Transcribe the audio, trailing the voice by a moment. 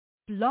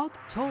Blog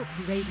Talk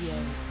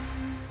Radio.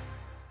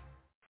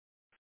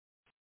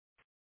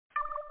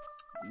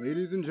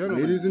 Ladies and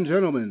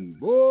gentlemen,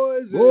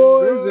 boys and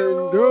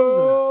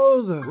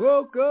girls,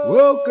 welcome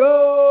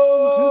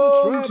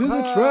to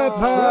the Trap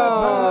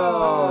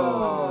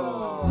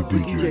House with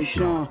DJ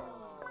Sean.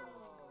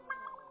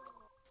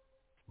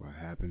 What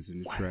happens in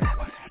the trap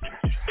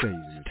stays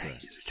in the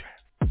trap.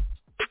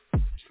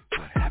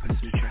 What happens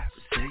in the trap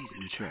stays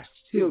in the trap.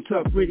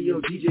 Hilltop Radio,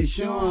 DJ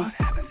Sean. What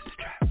happens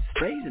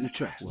in the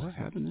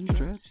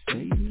trap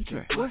stays in the trap. What happens in the trap stays in the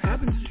trap. What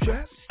happens in the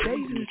trap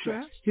stays in the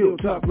trap.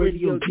 Hilltop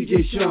Radio,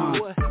 DJ Sean.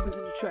 What happens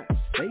in the trap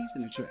stays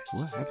in the trap.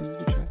 What happens in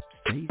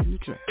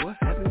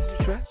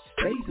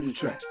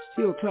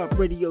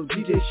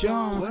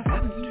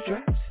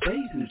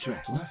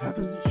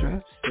the trap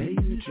stays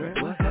in the trap.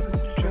 What happens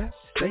in the trap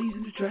stays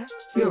in the trap.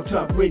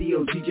 Hilltop Radio,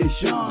 DJ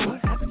Sean.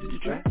 What happens in the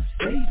trap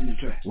stays in the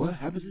trap. What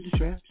happens in the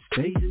trap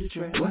stays in the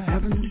trap. What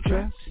happens in the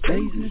trap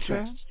stays in the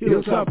trap.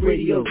 Hilltop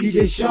Radio,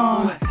 DJ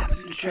Sean. What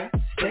happens in the trap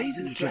stays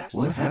in the trap.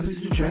 What happens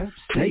in the trap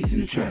stays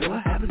in the trap.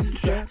 What happens in the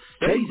trap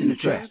stays in the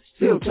trap.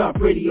 Hilltop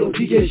Radio,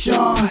 DJ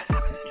Sean. What happens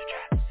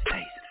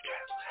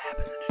in the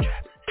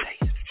trap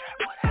stays in the trap.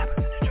 What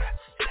happens in the trap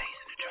stays in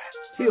the trap.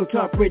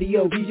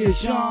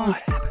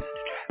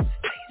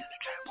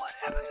 What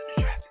happens in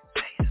the trap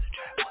stays in the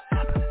trap.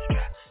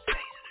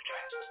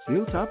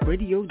 Hilltop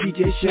Radio, DJ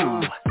Sean.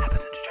 What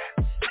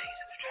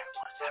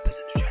happens in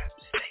the trap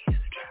stays in the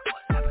trap.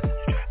 What happens in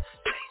the trap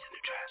stays in the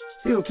trap.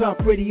 Hilltop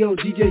Radio,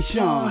 DJ Sean.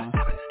 What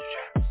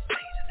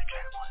happens in the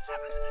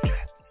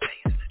trap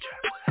stays in the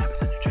trap. What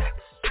happens in the trap stays in the trap. What happens in the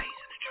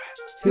trap stays in the trap.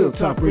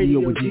 Hilltop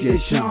Radio, DJ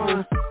Sean. What happens in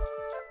the trap stays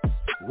in the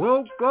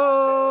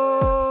trap. What happens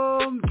in the trap stays in the trap.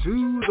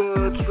 What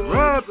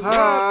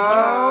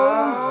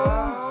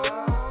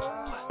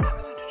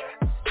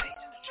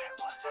happens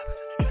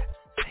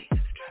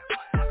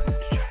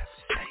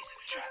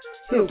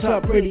in the trap stays in the trap.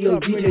 Hilltop Radio,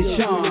 DJ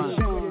Sean. What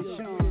happens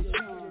in the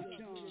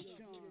trap stays in the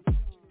trap. What happens in the trap stays in the trap. What happens in the trap stays in the trap.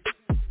 Hilltop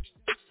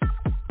Radio with DJ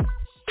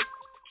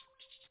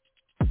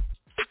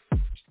Sean.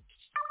 Welcome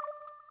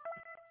to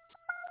the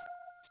Trap House.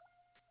 Hilltop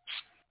Radio,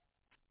 DJ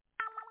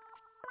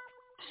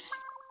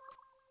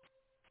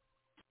Sean.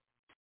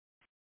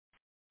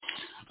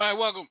 All right,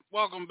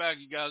 welcome back,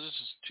 you guys. This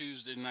is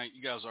Tuesday night.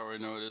 You guys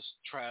already know this.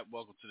 Trap.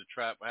 Welcome to the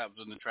Trap. What happens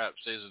in the trap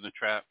stays in the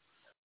trap.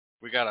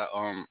 We got a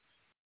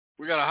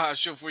hot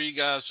show for you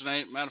guys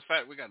tonight. Matter of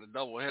fact, we got a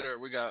double header.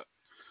 We got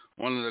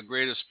one of the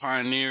greatest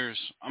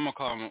pioneers. I'm gonna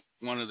call him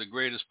one of the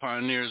greatest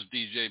pioneers,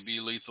 DJ B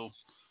Lethal.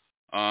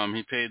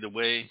 He paved the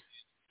way.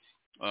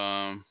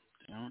 What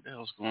the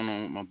hell's going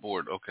on with my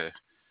board? Okay,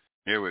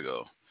 here we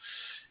go.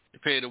 He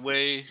paved the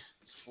way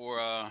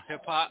for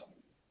hip hop.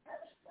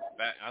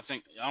 I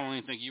don't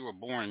even think you were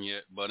born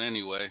yet, but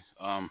anyway,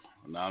 no,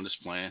 I'm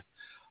just playing.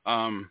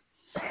 And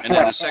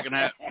then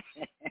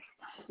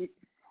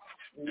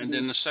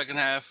the second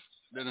half,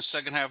 the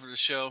second half of the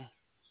show,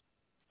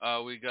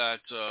 we got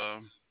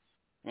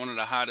one of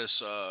the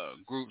hottest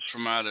groups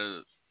from out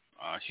of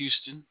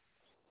Houston,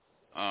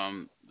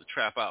 the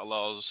Trap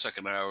Outlaws, the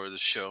second hour of the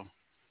show.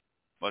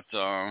 But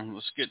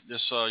let's get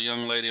this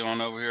young lady on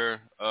over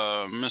here,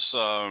 Miss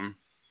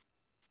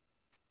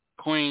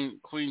Queen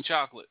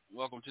Chocolate.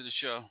 Welcome to the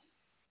show.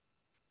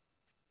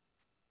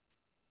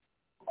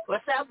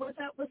 What's up?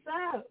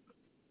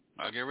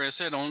 I get ready to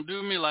say, don't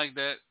do me like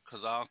that,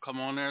 because I'll come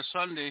on there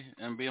Sunday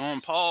and be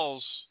on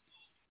pause.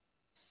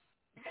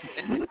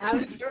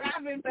 I'm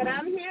driving, but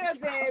I'm here,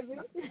 baby.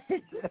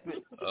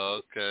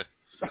 Okay.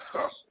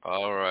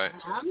 All right.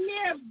 I'm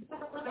here.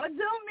 Don't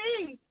do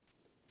me.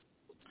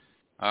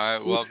 All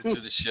right, welcome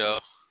to the show.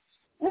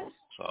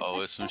 So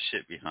always some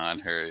shit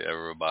behind her,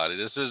 everybody.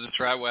 This is the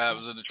Trap. What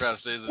happens in the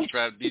trap stays in the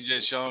trap.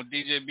 DJ Sean,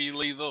 DJ B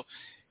Lethal,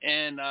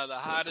 and the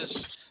hottest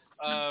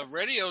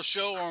radio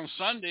show on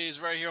Sundays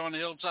right here on the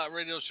Hilltop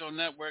Radio Show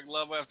Network,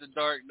 Love After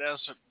Dark.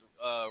 That's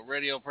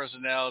radio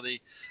personality,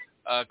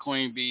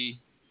 Queen B.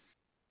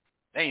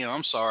 Damn,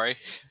 I'm sorry.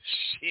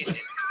 Shit.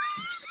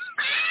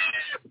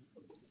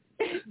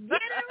 Get it right.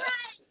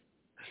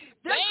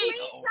 The Queen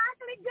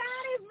Chocolate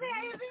got it,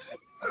 baby.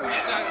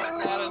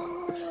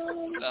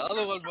 The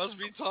other one must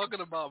be talking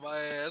about my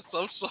ass.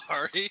 I'm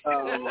sorry.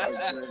 Oh, my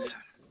goodness.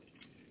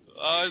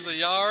 So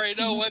y'all already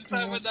know what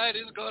time of night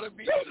it's going to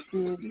be. Y'all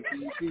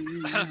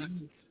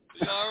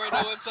already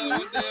know what time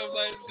of damn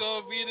night it's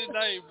going to be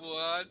tonight, boy.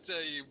 I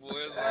tell you, boy,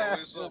 it's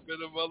always something in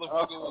the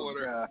motherfucking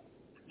water.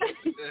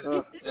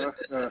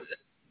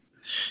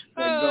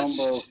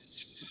 Gumbo.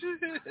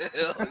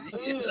 Hell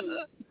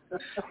yeah.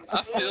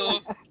 I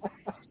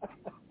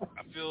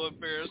feel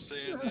embarrassed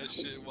saying that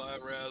shit while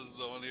Raz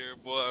is on here,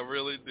 boy. I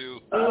really do.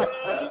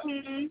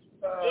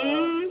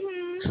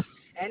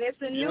 And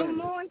it's a new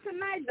moon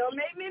tonight. Don't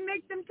make me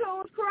make them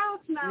toes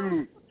cross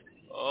now.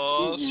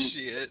 Oh,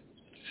 shit.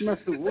 Mess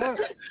with what?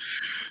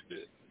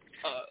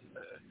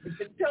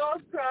 The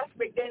toes cross,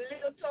 but then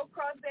little toe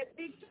cross that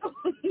big toe.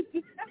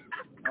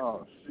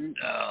 Oh, shoot.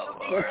 Oh,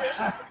 Lord.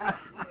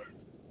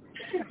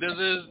 This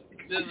is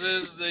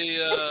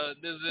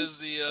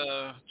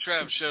the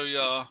trap show,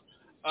 y'all.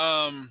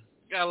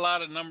 got a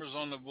lot of numbers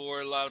on the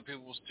board. A lot of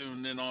people's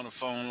tuned in on the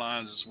phone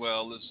lines as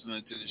well,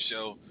 listening to the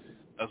show,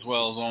 as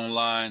well as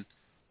online.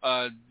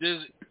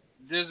 Dizzy,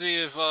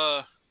 if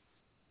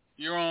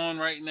you're on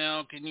right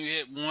now, can you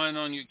hit 1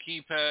 on your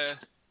keypad?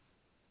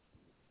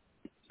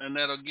 And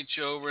that'll get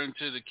you over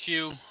into the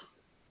queue.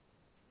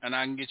 And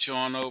I can get you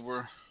on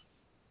over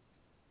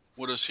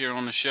with us here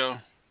on the show.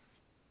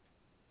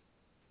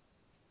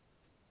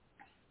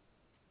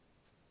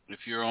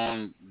 If you're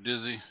on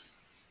Dizzy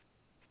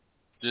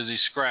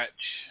Scratch,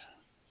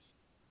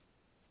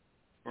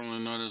 formerly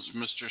known as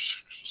Mr.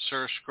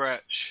 Sir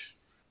Scratch.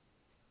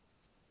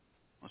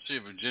 I see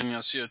a Virginia.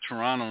 I see a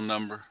Toronto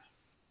number.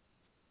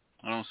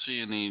 I don't see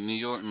any New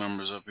York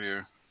numbers up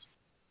here.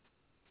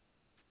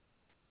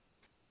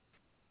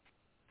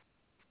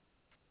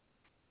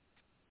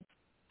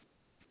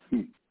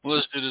 Well,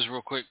 let's do this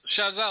real quick.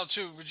 Shouts out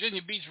to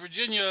Virginia Beach,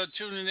 Virginia,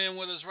 tuning in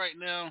with us right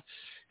now.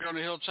 Here on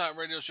the Hilltop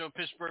Radio Show,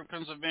 Pittsburgh,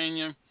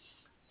 Pennsylvania,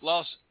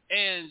 Los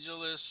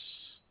Angeles,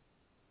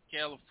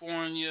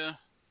 California.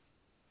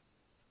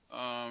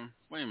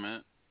 Wait a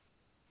minute.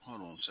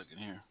 Hold on a second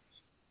here.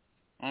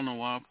 I don't know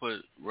why I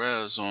put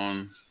Raz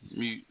on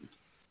mute.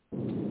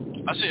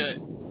 I see it.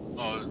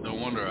 Oh, no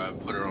wonder I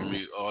put her on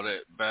mute. All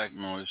that back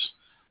noise.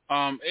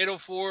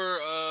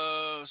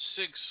 804-647.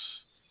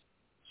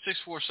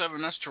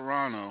 That's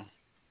Toronto.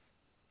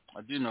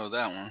 I do know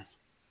that one.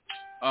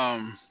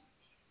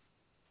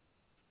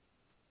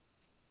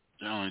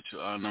 The only two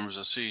odd numbers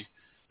I see.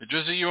 The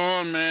Drizzy, you're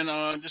on, man.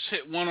 Just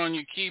hit 1 on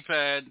your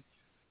keypad,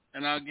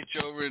 and I'll get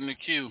you over in the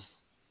queue.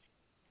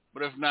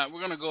 But if not, we're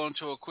going to go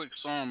into a quick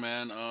song,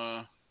 man.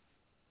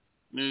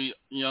 New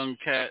young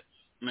cat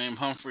named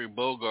Humphrey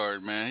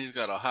Bogart, man. He's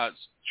got a hot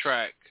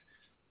track.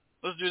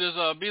 Let's do this.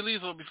 Be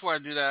Lethal, before I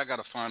do that, I got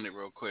to find it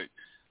real quick.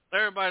 Let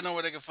everybody know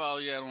where they can follow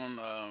you at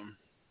on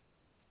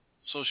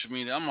social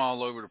media. I'm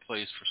all over the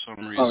place for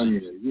some reason. Oh,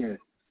 yeah.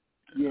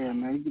 Yeah,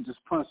 man. You can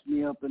just punch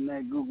me up in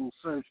that Google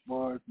search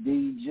bar,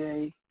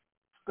 DJ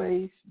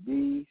space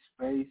B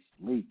space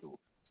Lethal.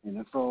 And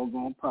it's all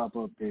going to pop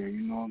up there,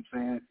 you know what I'm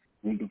saying?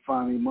 And you can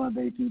find me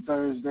Monday through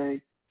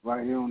Thursday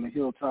right here on the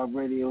Hilltop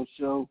Radio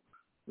Show.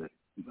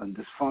 A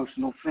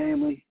Dysfunctional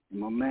Family and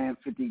my man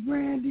 50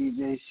 Grand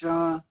DJ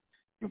Sean.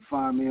 You can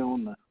find me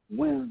on the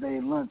Wednesday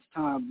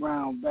lunchtime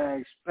brown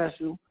bag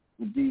special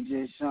with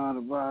DJ Sean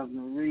of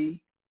Rosmarie.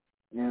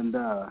 And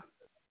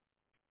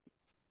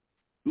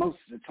most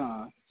of the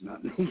time,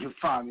 you can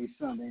find me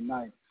Sunday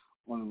night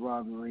on the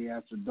Rosmarie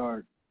After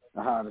Dark,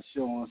 the hottest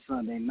show on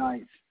Sunday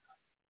nights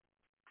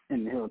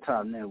in the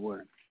Hilltop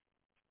Network.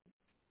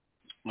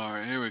 All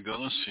right, here we go.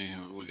 Let's see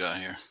what we got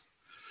here.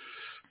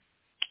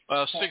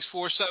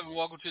 647,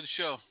 welcome to the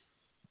show.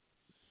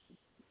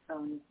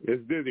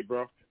 It's Dizzy,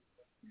 bro.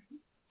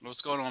 What's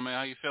going on, man?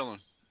 How you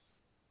feeling?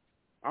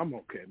 I'm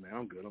okay, man.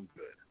 I'm good.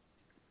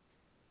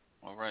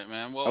 All right,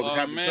 man. Well, I was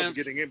having man, trouble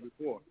getting in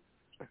before.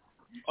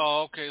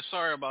 Oh, okay.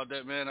 Sorry about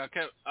that, man. I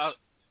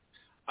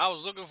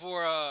was looking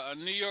for a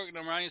New York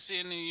number. I didn't see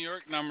any New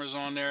York numbers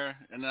on there,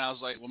 and then I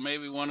was like, well,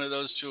 maybe one of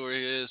those two are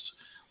his.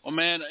 Well,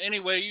 man.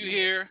 Anyway, you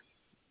here?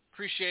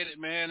 Appreciate it,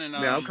 man. And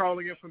I'm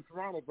calling in from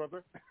Toronto,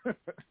 brother.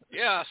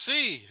 Yeah, I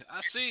see.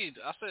 I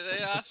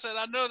said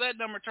I know that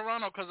number,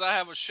 Toronto, because I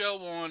have a show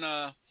on.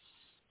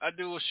 I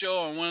do a show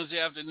on Wednesday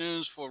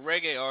afternoons for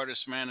reggae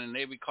artists, man, and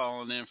they be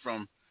calling in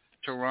from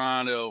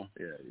Toronto,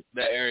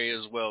 that area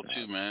as well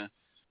too, man.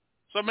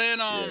 So, man,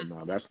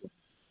 that's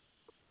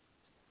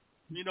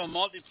you know,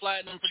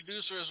 multi-platinum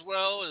producer as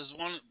well is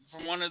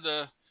one of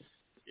the,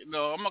 you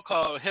know, I'm gonna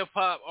call it hip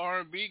hop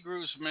R&B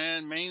groups,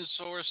 man. Main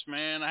Source,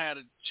 man. I had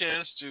a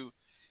chance to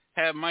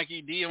have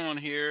Mikey D on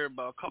here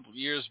about a couple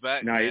years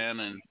back, man,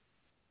 and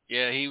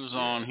yeah, he was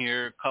on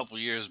here a couple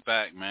years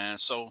back, man.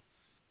 So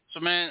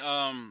man,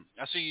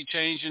 I see you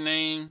changed your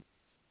name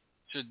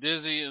to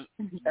Dizzy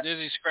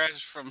Scratch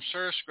from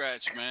Sir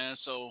Scratch, man.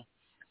 So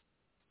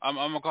I'm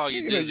gonna call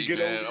you Dizzy, you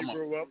man. You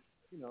grow up,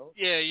 you know.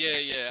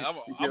 Yeah.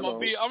 I'm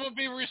gonna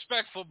be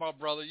respectful, my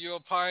brother. You're a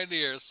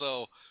pioneer.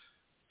 So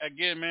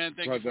again, man,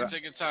 thank you for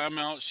taking time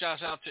out.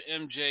 Shouts out to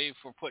MJ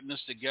for putting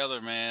this together,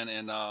 man.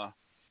 And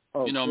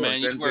you know, man,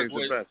 you work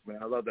with the best, man.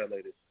 I love that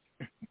lady.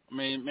 I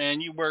mean,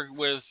 man, you work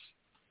with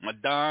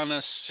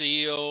Madonna,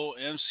 Seal,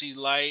 MC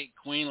Light,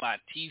 Queen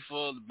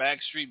Latifah, the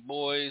Backstreet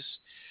Boys,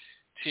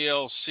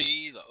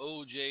 TLC, the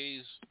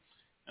OJs,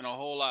 and a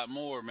whole lot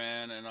more,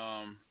 man. And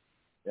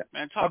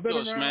man, talk to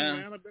us,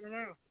 man. I've been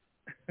around.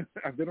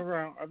 I've been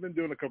around. I've been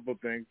doing a couple of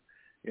things.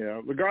 You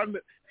know, regarding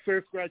the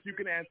Sir Scratch, you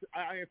can answer.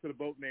 I answer the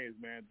both names,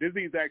 man.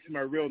 Dizzy is actually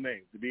my real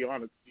name, to be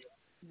honest.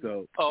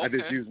 So I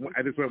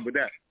just went with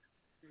that.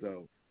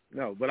 So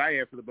no, but I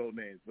answer the both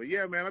names. But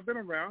yeah, man, I've been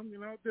around. You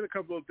know, did a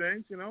couple of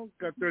things. You know,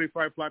 got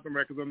 35 platinum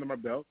records under my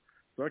belt,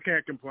 so I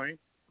can't complain.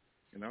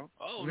 You know.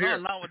 Oh no,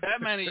 not with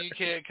that many. You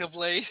can't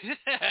complain.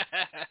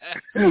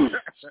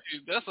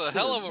 That's a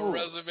hell of a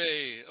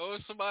resume. Or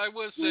somebody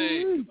would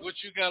say, "What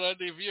you got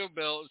under your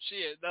belt?"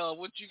 Shit, no,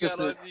 what you got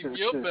under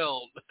your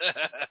belt?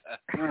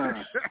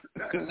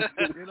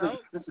 You know.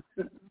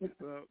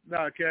 So No,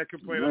 I can't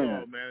complain at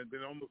all, man. It's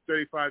been almost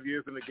 35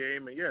 years in the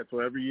game, and so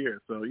every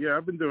year. So yeah,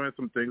 I've been doing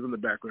some things in the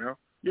background.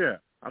 Yeah,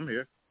 I'm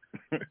here.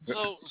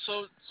 so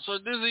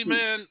Dizzy,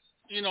 man,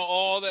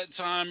 all that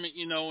time,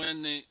 in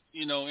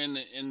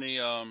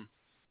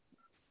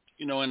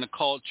the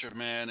culture,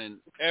 man, and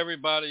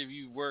everybody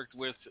you worked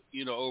with,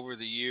 over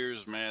the years,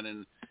 man,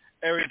 and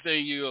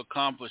everything you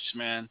accomplished,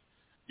 man.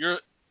 Your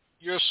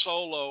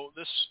solo,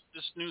 this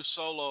new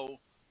solo,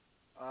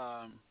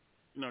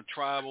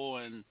 Tribal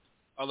and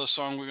other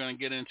song we're going to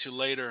get into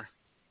later,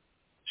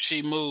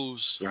 She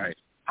Moves. Right.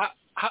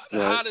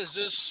 How does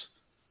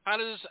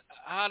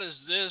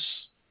this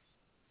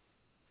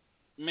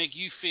make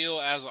you feel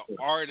as an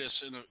artist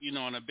and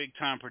and a big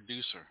time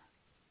producer?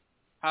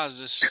 How does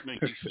this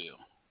make you feel?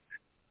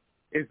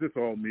 It's just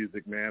all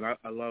music, man. I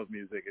love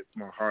music. It's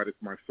my heart.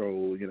 It's my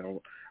soul.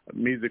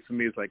 Music for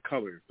me is like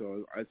color.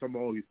 So I'm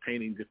always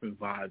painting different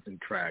vibes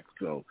and tracks.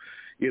 So,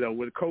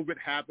 when COVID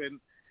happened,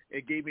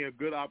 it gave me a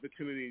good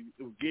opportunity.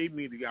 It gave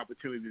me the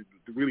opportunity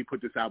to really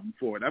put this album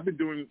forward. I've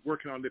been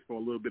working on this for a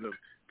little bit of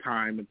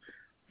time, and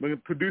when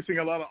producing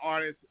a lot of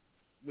artists.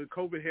 When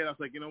COVID hit, I was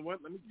like, you know what?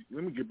 Let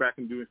me get back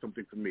and doing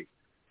something for me.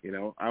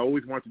 I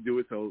always wanted to do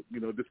it, so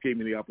this gave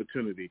me the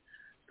opportunity.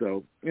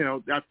 So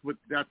that's what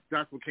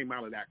came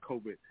out of that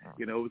COVID.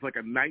 It was like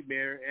a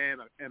nightmare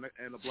and a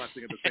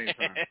blessing at the same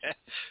time.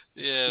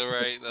 Yeah,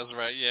 right. That's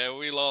right. Yeah,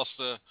 we lost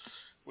a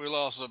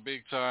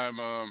big time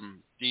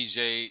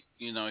DJ.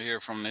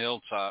 Here from the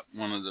Hilltop,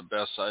 one of the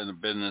best in the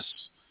business.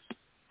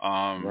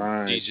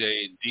 Right.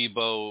 DJ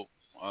Debo,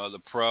 the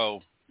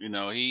Pro.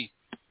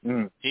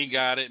 He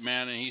got it,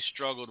 man, and he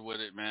struggled with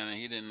it, man, and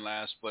he didn't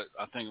last, but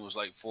I think it was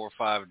like 4 or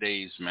 5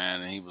 days, man,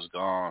 and he was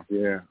gone.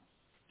 Yeah.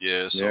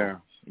 Yeah, so.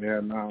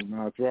 Yeah, no,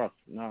 it's rough.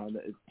 No,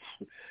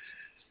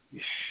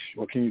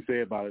 what can you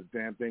say about it? The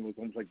damn thing was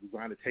almost like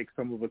designed to take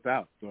some of us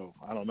out, so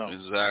I don't know.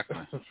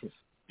 Exactly.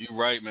 You're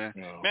right, man.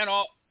 Yeah. Man,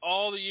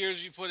 all the years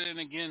you put in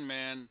again,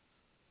 man,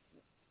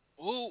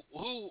 who,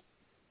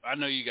 I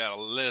know you got a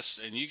list,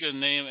 and you can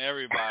name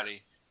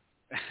everybody.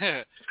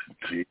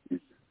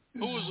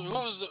 Who was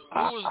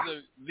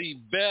the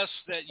best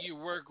that you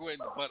worked with,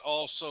 but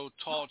also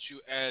taught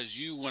you as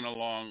you went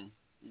along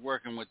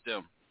working with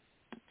them?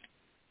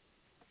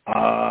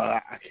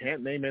 I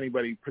can't name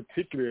anybody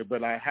particular,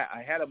 but I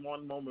had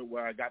one moment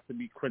where I got to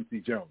meet Quincy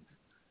Jones.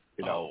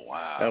 Oh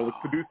wow! I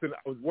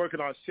was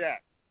working on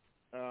Shaq.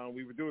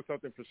 We were doing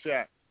something for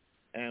Shaq,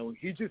 and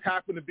he just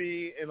happened to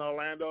be in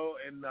Orlando,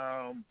 and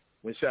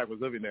when Shaq was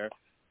living there,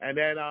 and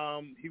then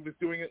he was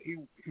doing it. He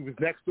was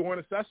next door in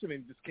a session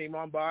and just came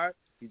on by.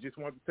 He just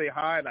wanted to say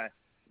hi, and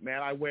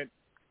I went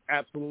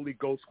absolutely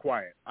ghost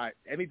quiet.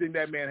 Anything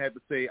that man had to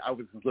say, I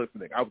was just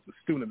listening. I was a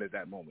student at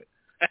that moment.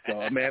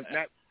 So, man,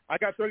 I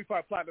got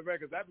 35 platinum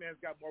records. That man's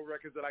got more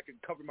records that I can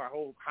cover my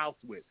whole house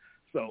with.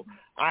 So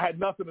I had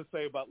nothing to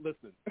say about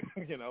listening.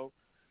 10%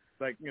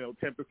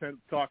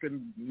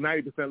 talking,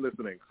 90%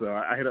 listening. So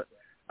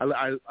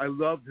I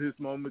loved his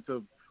moments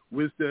of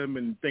wisdom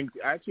and things.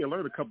 Actually, I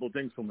learned a couple of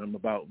things from him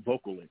about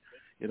vocally,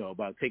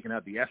 about taking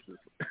out the S's.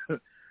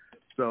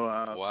 So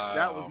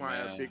that was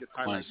my biggest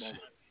highlight moment.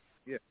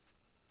 Yeah.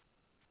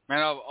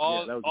 Man, of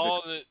all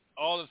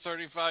the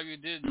 35 you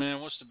did,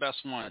 man, what's the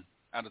best one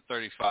out of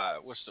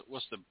 35? What's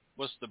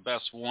the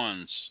best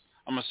ones?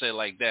 I'm gonna say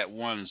like that,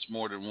 ones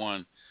more than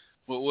one.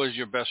 What was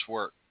your best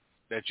work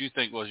that you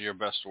think was your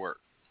best work?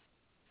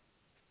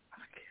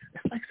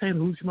 It's like saying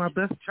who's my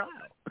best child.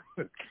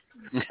 I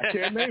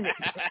can't name it.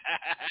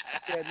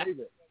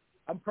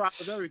 I'm proud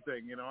of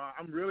everything,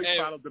 I'm really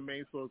proud of the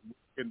Main Source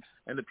and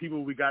the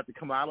people we got to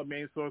come out of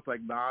Main Source,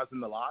 like Nas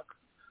and the Lox.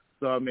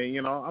 So I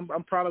mean,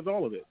 I'm proud of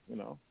all of it.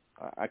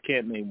 I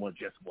can't name one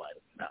just one.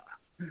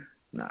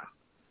 No,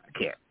 I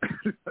can't.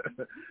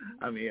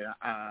 I mean,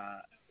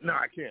 no,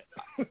 I can't.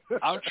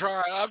 I'm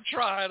trying.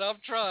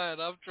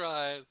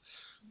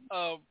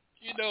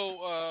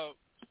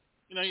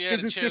 You had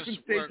a chance different to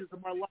work. stages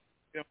of my life,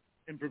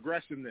 in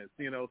progressiveness,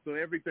 so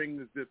everything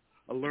is just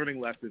a learning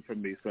lesson for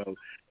me. So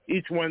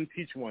each one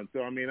teach one.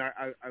 So I mean,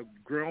 I've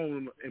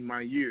grown in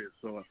my years.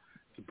 So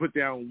to put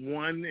down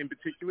one in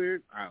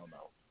particular, I don't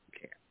know.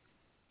 Can't.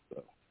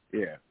 So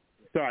yeah.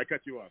 Sorry, I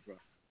cut you off, bro.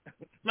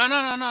 No.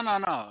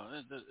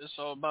 It's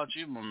all about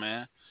you, my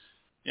man.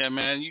 Yeah,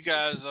 man. You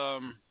guys,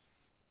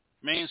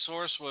 Main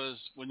Source was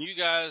when you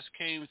guys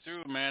came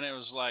through, man. It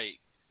was like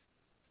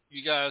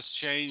you guys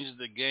changed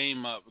the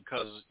game up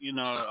because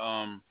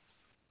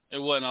it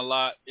wasn't a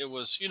lot. It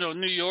was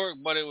New York,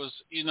 but it was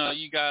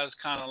you guys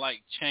kind of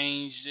like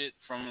changed it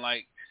from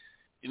like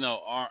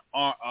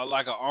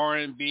like a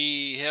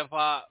R&B hip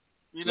hop.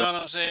 You know what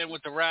I'm saying,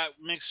 with the rap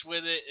mixed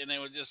with it, and they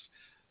were just.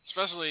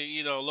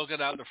 Especially,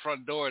 looking out the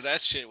front door, that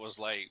shit was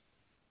like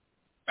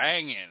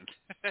banging.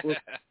 Well,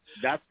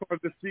 that's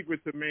part of the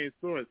secret to Main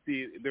Source.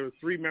 See, there were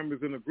 3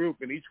 members in the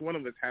group, and each one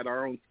of us had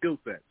our own skill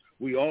set.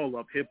 We all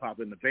love hip-hop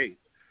and the bass.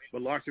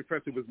 But Large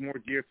Professor was more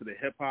geared to the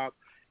hip-hop.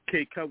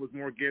 K-Cut was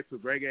more geared to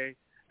reggae.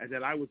 And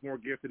then I was more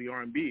geared to the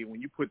R&B. And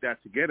when you put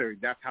that together,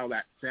 that's how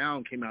that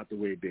sound came out the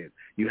way it did.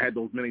 You had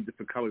those many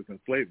different colors and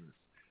flavors.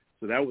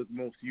 So that was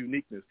most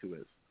uniqueness to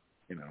us,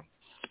 you know.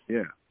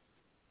 Yeah.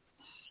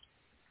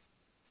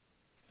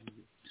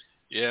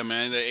 Yeah,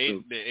 man.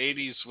 The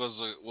 80s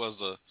was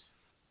a.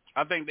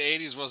 I think the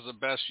 80s was the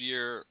best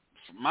year.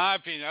 In my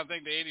opinion, I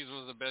think the 80s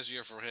was the best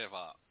year for hip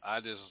hop.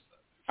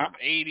 From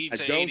 80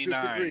 to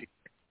 89.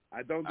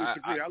 I don't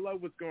disagree. I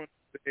love what's going on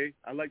today.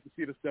 I like to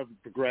see the stuff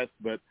progress,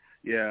 but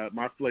yeah,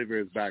 my flavor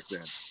is back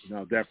then.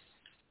 No, definitely.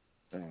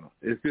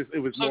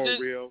 It was more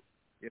real.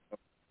 You know.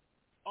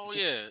 Oh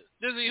yeah,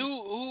 Dizzy.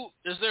 Who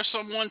is there?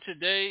 Someone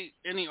today?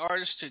 Any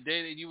artist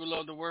today that you would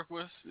love to work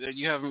with that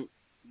you haven't?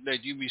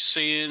 That you be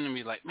seeing and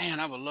be like, man,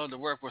 I would love to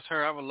work with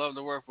her. I would love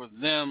to work with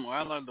them, or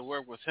I'd love to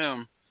work with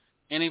him.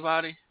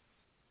 Anybody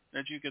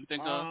that you can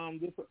think of?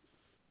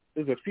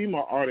 There's a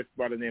female artist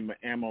by the name of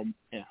Amber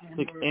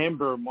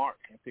Mark.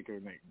 I think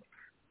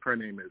her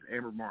name is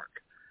Amber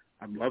Mark.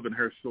 I'm loving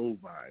her soul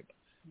vibe,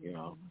 you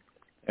know.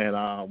 And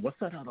what's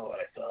that other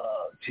artist?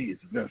 Jeez,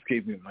 that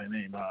escaped me my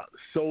name.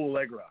 Soul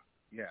Allegra.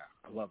 Yeah,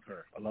 I love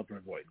her. I love her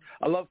voice.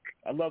 I love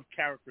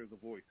characters of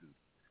voices.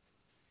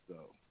 So.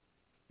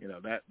 You know,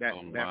 that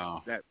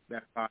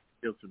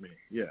feels for me.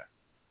 Yeah.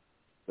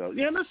 So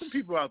yeah, there's some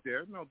people out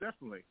there. No,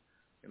 definitely.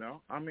 You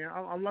know, I mean,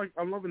 I'm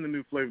loving the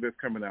new flavor that's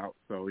coming out.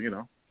 So you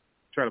know,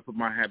 try to put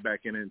my hat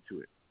back into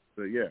it.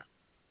 So yeah.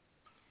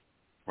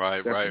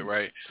 Right.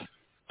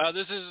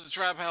 This is the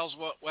Trap House.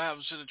 What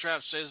happens to the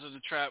Trap stays in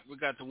the Trap. We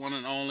got the one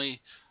and only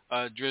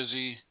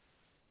Drizzy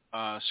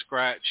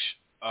Scratch,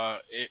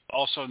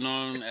 also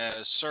known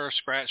as Sir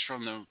Scratch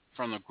from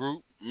the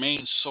group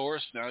Main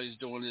Source. Now he's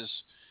doing his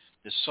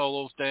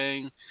solo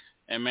thing.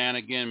 And man,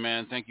 again,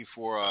 man, thank you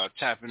for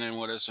tapping in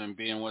with us and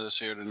being with us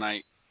here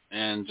tonight.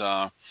 And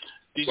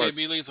DJ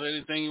B. Lethal,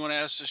 anything you want to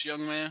ask this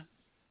young man?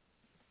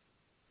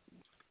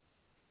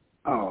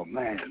 Oh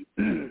man,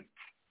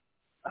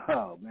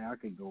 I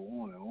could go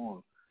on and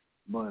on,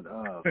 but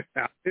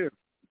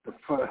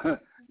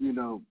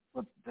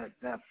but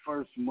that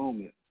first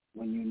moment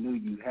when you knew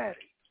you had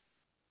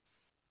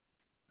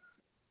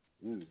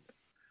it.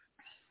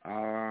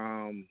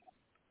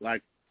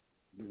 Like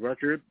the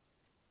record.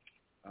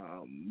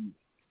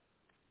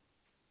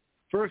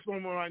 First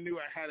moment I knew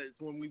I had it is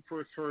when we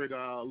first heard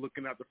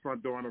Looking Out the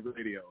Front Door on the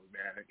radio,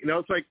 man. You know,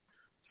 it's like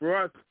for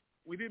us,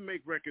 we didn't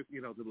make records, you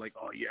know, to like,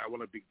 oh yeah, I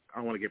want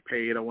to get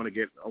paid, I want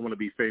to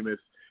be famous.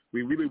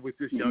 We really was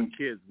just young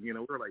kids, you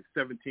know, we were like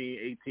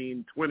 17,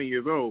 18, 20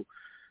 years old,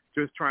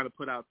 just trying to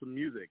put out some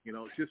music, you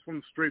know, just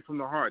straight from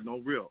the heart, no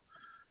real.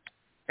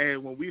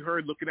 And when we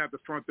heard Looking Out the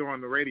Front Door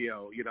on the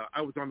radio, you know,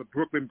 I was on the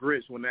Brooklyn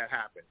Bridge when that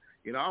happened.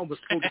 You know, I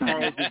almost pulled the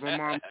car over my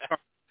mom's car.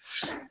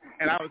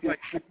 And I was like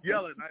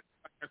yelling.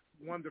 I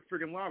won the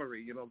friggin'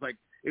 lottery. You know, like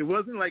it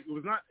was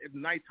not at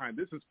nighttime.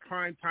 This is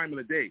prime time of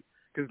the day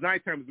because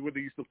nighttime is where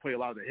they used to play a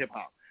lot of the hip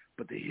hop.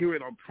 But to hear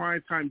it on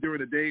prime time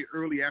during the day,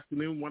 early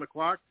afternoon, 1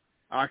 o'clock,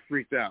 I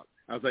freaked out.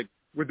 I was like,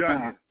 "We're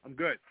done here. I'm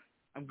good.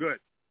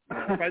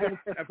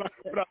 If I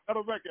put out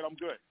another record, I'm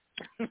good."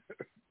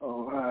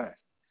 All right.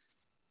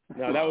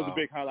 No, that was a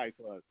big highlight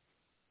for us,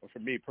 or for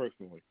me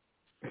personally.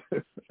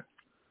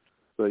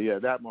 So yeah,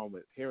 that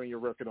moment, hearing your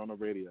record on the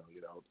radio,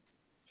 you know,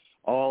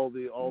 all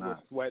the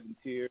sweat and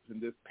tears and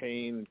this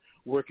pain, and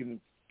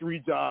working 3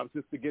 jobs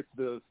just to get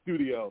to the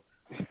studio,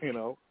 you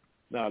know,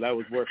 no, that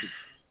was worth it.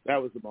 That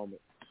was the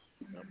moment.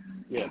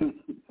 Yeah.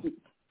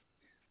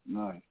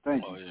 Nice.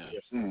 Thank you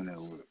for saying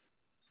that word.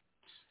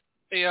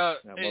 Hey,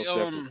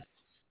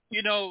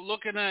 you know,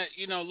 looking at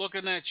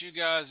you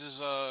guys is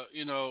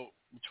you know,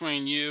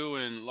 between you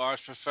and Large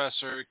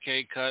Professor,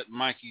 K-Cut,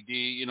 Mikey D.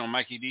 You know,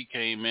 Mikey D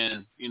came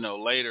in, you know,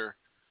 later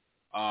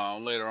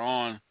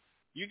on.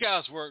 You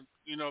guys work,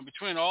 you know,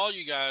 between all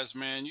you guys,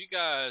 man. You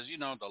guys, you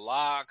know, the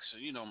Locks,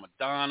 you know,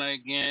 Madonna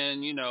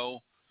again, you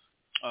know,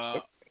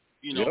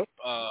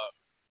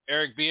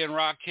 Eric B. and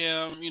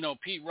Rakim, you know,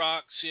 Pete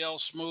Rock, CL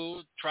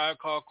Smooth, Tribe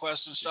Called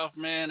Quest and stuff,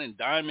 man, and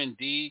Diamond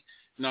D.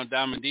 You know,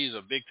 Diamond D is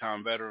a big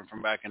time veteran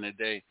from back in the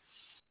day.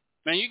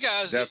 Man, you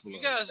guys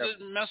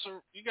didn't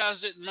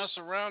mess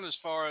around as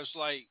far as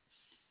like,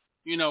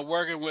 you know,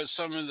 working with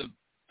some of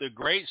the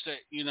greats that,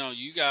 you know,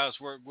 you guys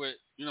work with,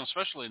 you know,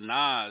 especially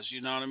Nas, you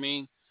know what I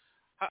mean?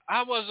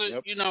 How was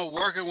it, you know,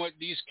 working with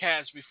these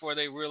cats before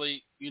they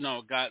really, you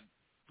know,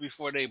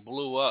 before they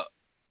blew up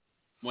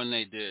when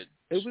they did?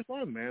 It was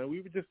fun, man.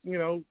 We were just, you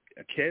know,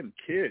 kids,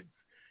 you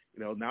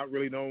know, not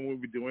really knowing what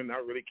we were doing,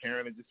 not really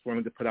caring, and just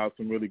wanted to put out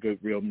some really good,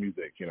 real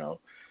music, you know.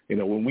 You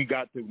know, when we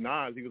got to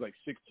Nas, he was like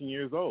 16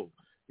 years old,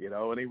 you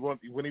know, and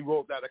when he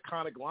wrote that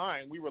iconic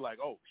line, we were like,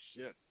 oh,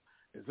 shit,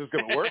 is this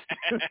going to work?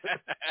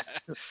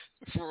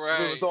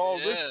 Right. It was all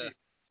risky.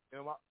 You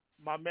know,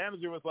 my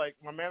manager, who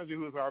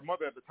was our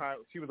mother at the time,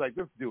 she was like,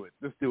 let's do it.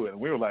 And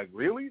we were like,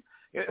 really?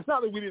 It's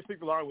not that we didn't think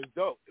the line was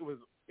dope. It was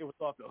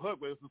off the hook,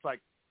 but it was just like,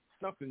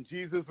 nothing,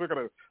 Jesus, we're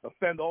going to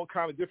offend all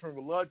kind of different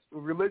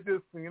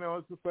religious, you know,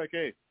 it's just like,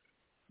 hey.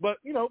 But,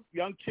 you know,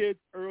 young kids,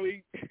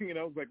 early, you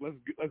know, like,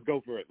 let's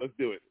go for it. Let's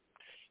do it.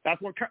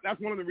 That's one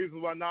of the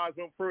reasons why Nas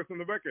went first on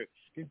the record.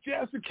 And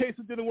just in case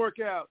it didn't work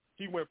out,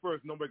 he went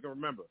first. Nobody can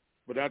remember.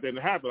 But that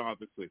didn't happen,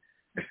 obviously.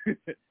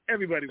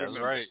 Everybody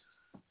remembers.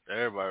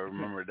 Everybody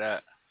remember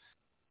that.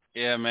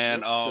 Yeah,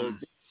 man.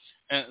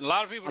 And a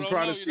lot of people don't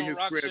know,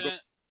 Roxanne.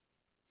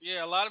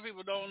 Yeah, a lot of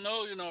people don't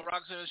know,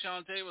 Roxanne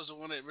Shante was the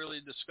one that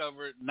really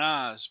discovered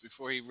Nas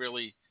before he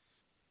really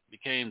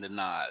became the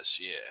Nas.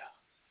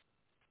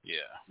 Yeah.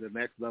 The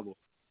next level.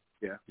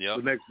 Yeah. Yep.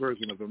 The next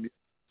version of him.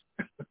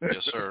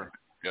 Yes, sir.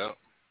 Yep.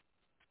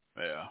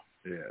 Yeah.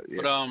 Yeah.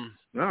 But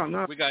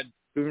no. We got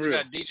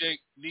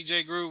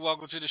DJ Groove.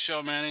 Welcome to the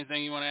show, man.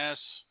 Anything you want to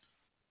ask?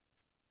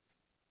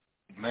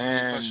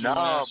 Man,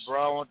 nah,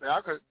 bro.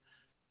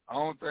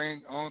 Only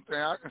thing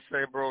I can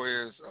say, bro,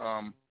 is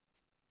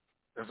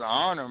it's an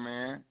honor,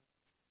 man.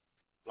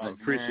 Like, I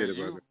appreciate it,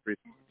 brother.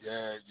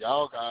 Yeah,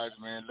 y'all guys,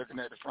 man, looking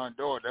at the front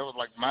door, that was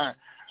like mine.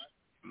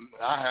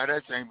 I had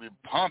that thing be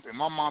pumping.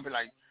 My mom be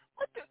like,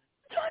 "What the?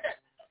 Turn it!"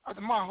 I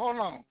said, "Mom, hold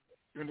on."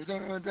 And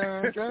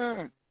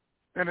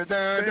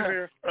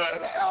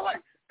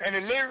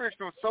the lyrics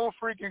were so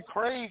freaking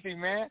crazy,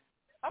 man.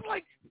 I'm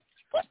like,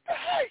 what the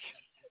heck?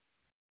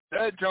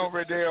 That joint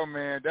right there,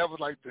 man, that was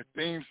like the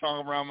theme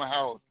song around my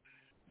house.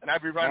 And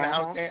I'd be running the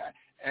house,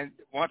 and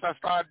once I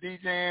started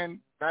DJing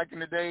back in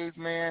the days,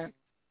 man,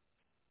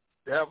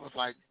 that was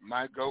like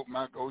my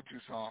go-to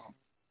song.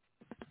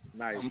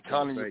 Nice. I'm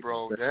telling you,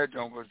 bro, that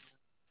joint was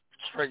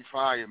straight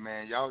fire,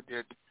 man. Y'all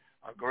did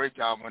a great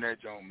job on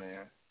that joint,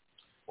 man.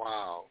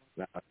 Wow.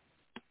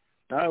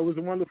 It was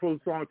a wonderful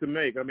song to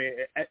make. I mean,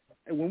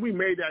 when we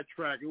made that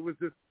track, it was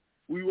just,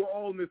 we were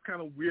all in this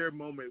kind of weird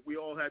moment. We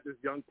all had this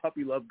young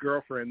puppy love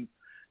girlfriend,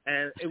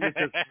 and it was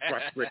just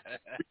frustrating.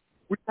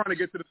 We trying to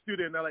get to the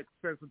studio, and they're like,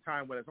 spend some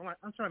time with us. I'm like,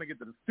 I'm trying to get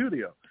to the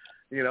studio,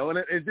 and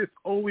it just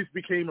always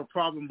became a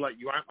problem. Like,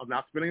 I'm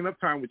not spending enough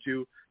time with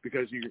you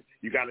because you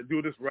got to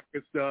do this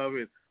record stuff,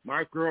 and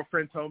my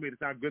girlfriend told me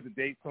it's not good to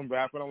date some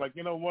rapper. And I'm like,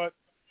 you know what?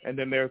 And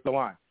then there's the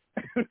line,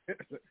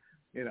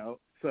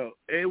 So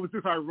it was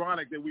just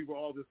ironic that we were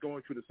all just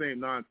going through the same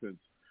nonsense.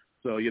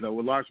 So,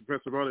 with Large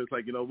Professor Roller, it's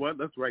like, you know what?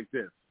 Let's write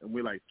this. And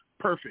we're like,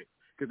 perfect,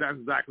 because that's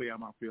exactly how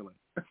I'm feeling.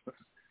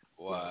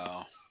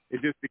 Wow.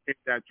 It just became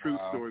that true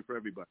story for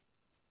everybody.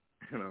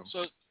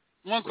 So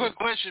one quick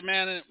question,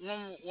 man. And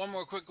one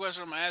more quick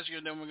question I'm going to ask you,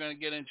 and then we're going to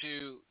get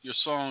into your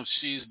song,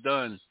 She's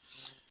Done.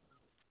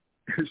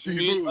 She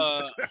moved.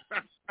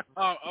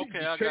 Oh,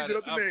 okay, I got it.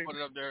 I'll put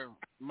it up there.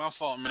 My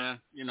fault, man.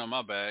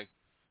 My bag.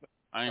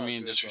 I didn't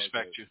mean to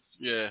disrespect you.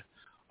 Yeah.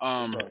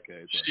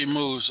 She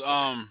moves.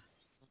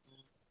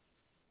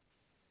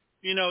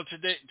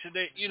 Today,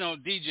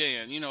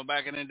 DJing,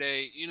 back in the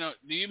day,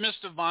 do you miss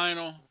the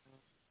vinyl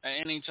at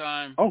any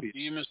time? Oh, yeah. Do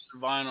you miss the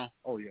vinyl?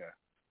 Oh,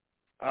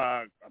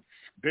 yeah.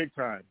 Big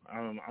time.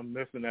 I'm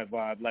missing that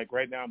vibe. Like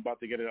right now I'm about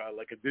to get a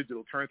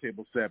digital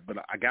turntable set, but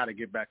I got to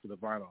get back to the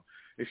vinyl.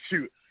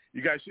 Shoot,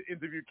 you guys should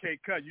interview K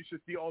Cut. You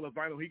should see all the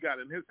vinyl he got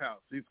in his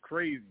house. He's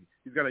crazy.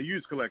 He's got a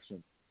huge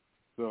collection.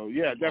 So,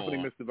 yeah, definitely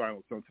miss the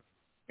vinyl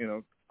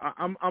sometimes.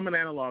 I'm an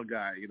analog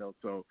guy,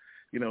 so,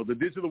 the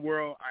digital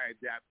world I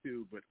adapt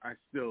to, but I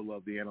still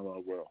love the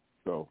analog world.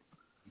 So,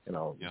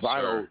 yes,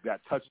 vinyl got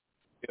touch,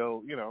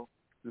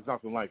 there's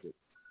nothing like it.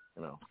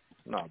 No,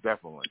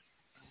 definitely.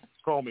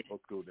 Call me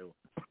old school,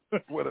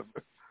 dude. Whatever.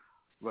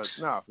 But,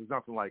 no, there's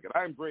nothing like it.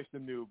 I embrace the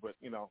new, but,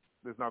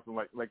 there's nothing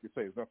like you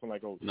say, there's nothing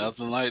like old school.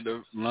 Nothing like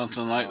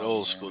the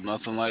old school.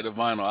 Nothing like the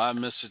vinyl. I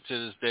miss it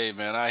to this day,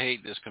 man. I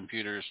hate this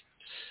computers.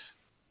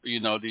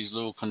 These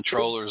little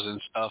controllers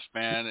and stuff,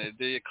 man.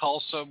 It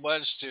costs so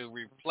much to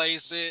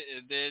replace it,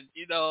 and then,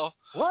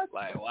 what?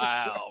 Like,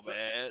 wow,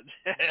 man.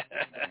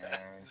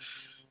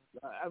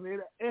 I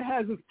mean, it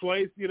has its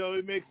place,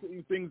 it makes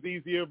things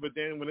easier, but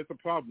then when it's a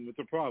problem, it's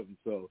a problem.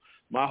 So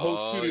my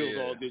whole studio's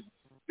all digital.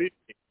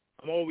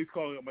 I'm always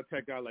calling up my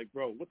tech guy like,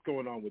 bro, what's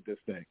going on with this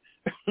thing?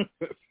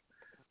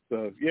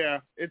 So, yeah,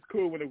 it's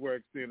cool when it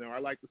works, I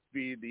like the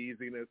speed, the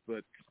easiness,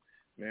 but,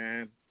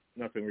 man,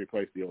 nothing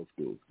replaced the old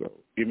school. So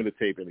give me the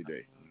tape any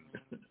day.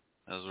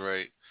 That's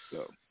right. So.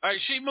 All right,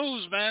 She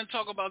Moves, man.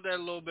 Talk about that a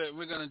little bit.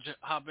 We're going to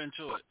hop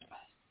into it.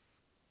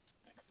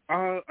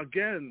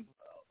 Again,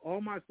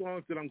 all my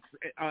songs that I'm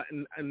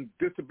and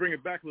just to bring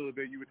it back a little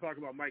bit, you were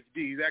talking about Mikey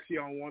D. He's actually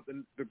on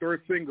the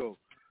third single.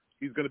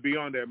 He's going to be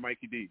on there,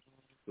 Mikey D.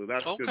 So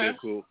that's going to be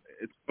cool.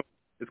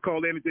 It's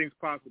called Anything's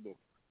Possible.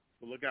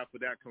 So look out for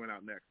that coming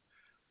out next.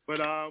 But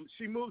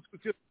She Moves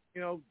was just,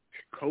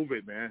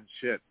 COVID, man.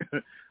 Shit.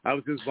 I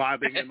was just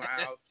vibing in my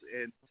house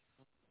and,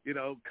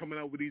 coming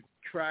up with these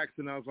tracks,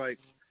 and I was like,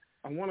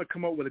 I want to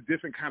come up with a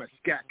different kind of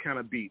scat kind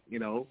of beat,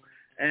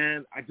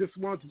 and I just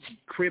wanted to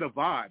create a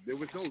vibe. There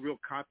was no real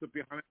concept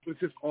behind it. It was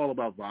just all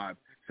about vibe.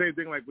 Same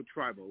thing like with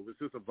Tribal. It was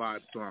just a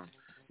vibe song,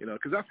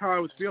 because that's how I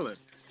was feeling.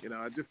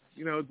 I just,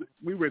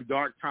 we were in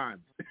dark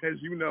times, as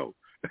you know,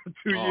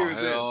 2 years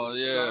in. Oh,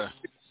 yeah.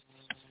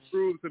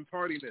 Grooves and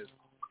partiness.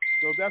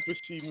 So that's what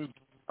She Moves.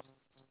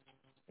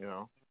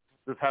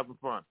 Just having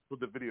fun with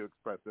the Video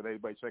Express. And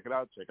everybody check it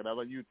out. Check it out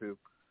on YouTube.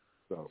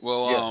 So,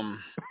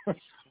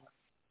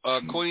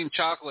 Queen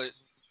Chocolate,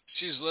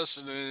 she's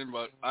listening,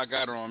 but I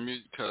got her on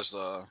mute because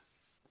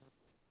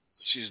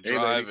she's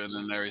driving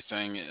and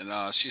everything.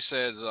 And she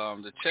says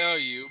to tell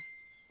you,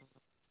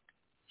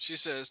 She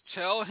says,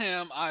 "Tell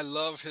him I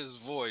love his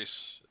voice."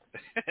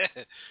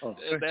 Oh.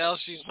 Now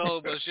she's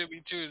home, but she'll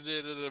be tuned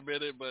in a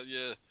minute. But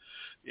yeah,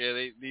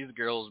 these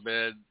girls,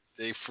 man,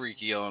 they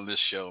freaky on this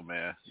show,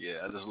 man.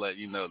 Yeah, I just let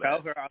you know that.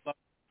 Tell her I love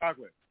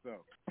chocolate.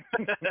 So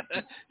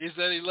he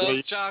said he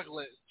loves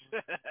chocolate.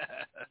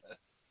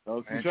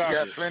 And she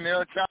got plenty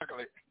of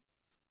chocolate.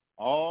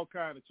 All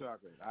kind of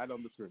chocolate. I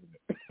don't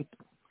discriminate.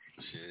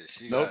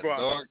 She got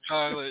dark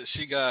chocolate.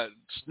 She got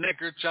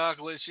Snicker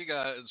chocolate. She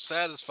got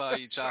Satisfy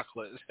You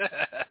chocolate.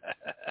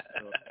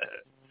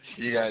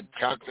 She got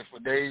chocolate for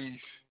days.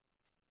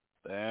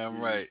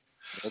 Damn right.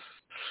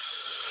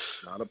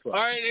 Not a problem.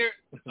 All right, here.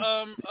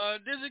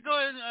 Dizzy, go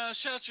ahead and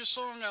shout your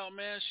song out,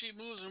 man. She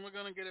Moves, and we're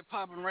gonna get it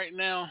popping right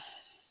now.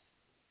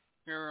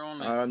 Here on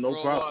the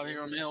no problem.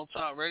 Here on the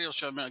Hilltop Radio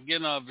Show, man.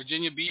 Again,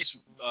 Virginia Beach,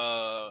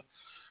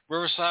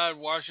 Riverside,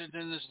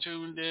 Washington is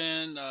tuned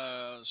in.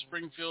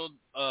 Springfield,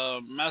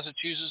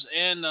 Massachusetts,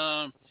 and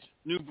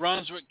New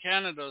Brunswick,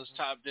 Canada is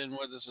tapped in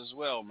with us as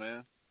well,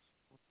 man.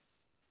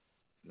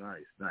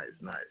 Nice.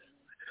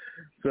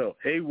 So,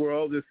 hey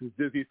world, this is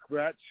Dizzy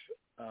Scratch,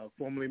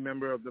 formerly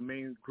member of the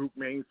main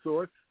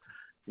Source,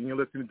 and you're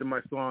listening to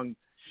my song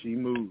She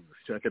Moves.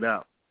 Check it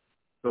out.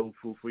 Soul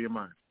food for your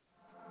mind.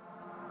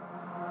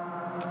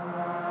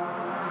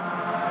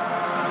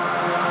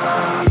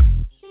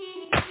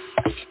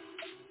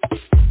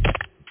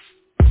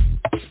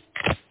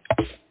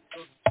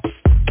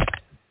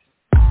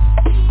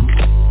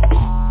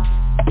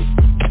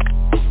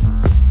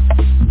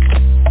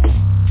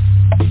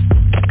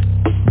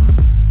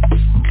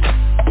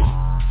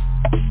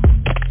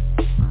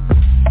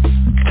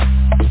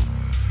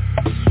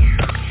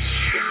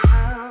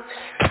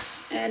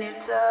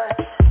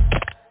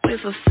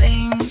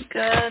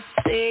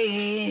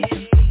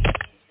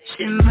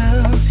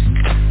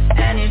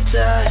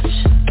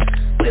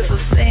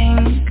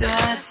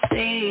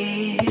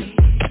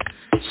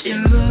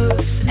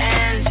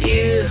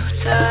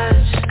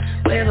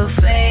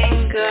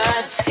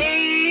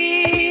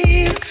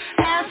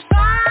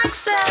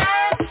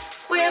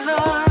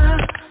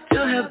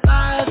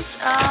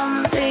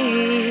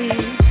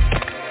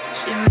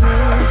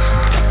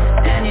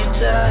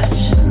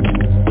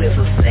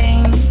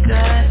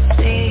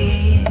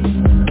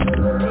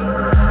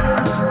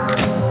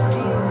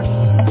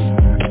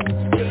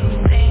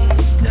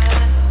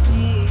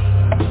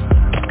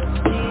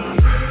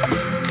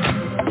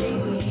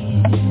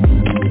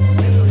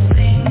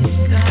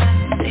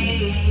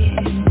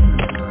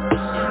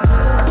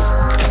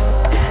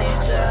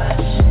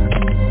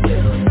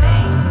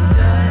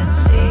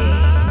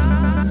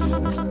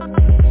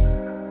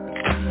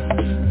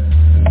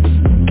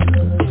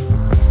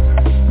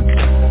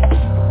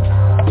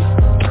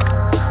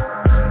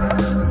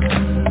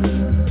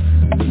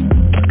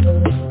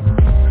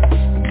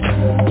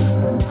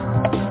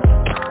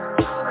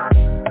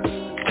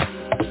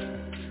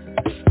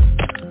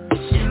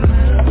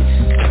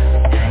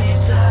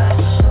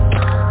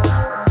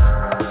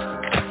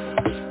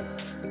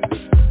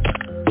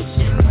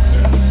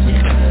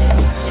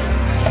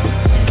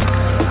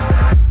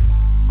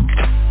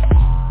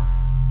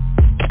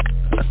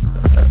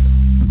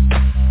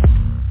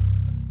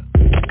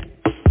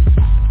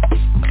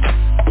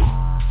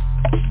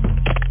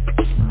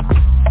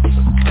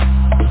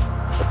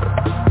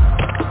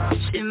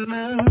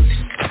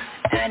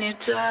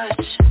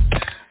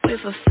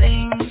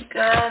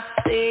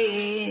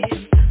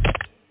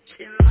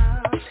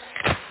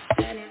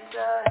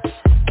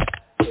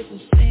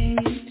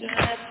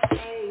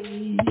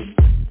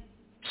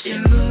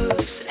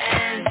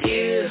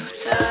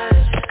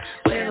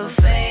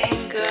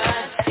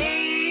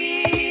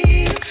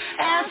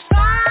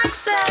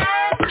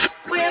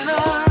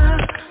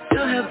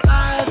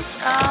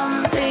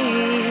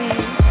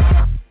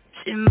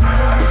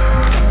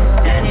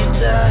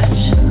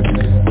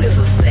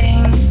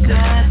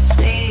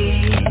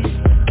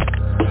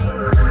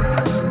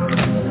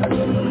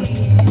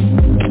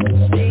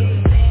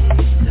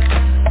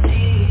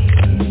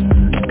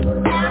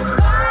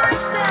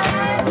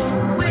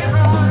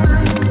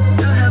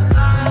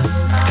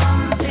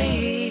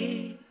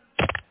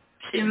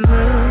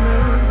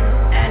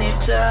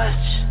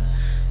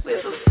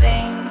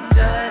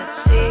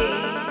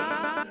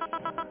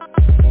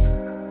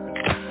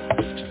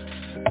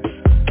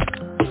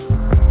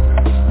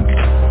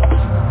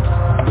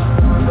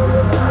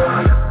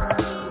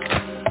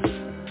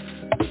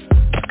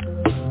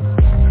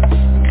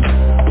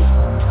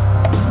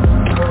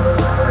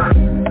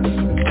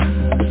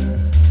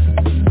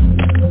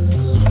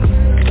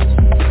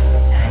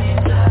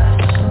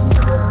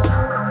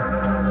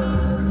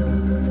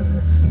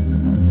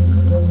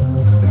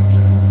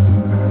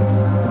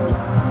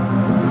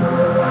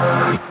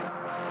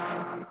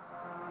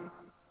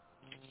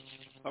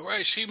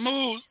 She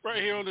Moves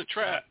right here on the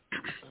Trap.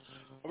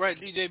 All right,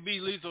 DJ B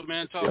Lethal,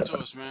 man, talk to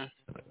us, man.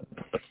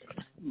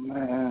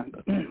 Man,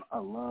 I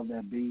love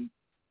that beat.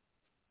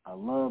 I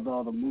loved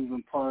all the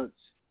moving parts,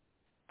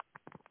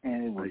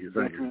 and it was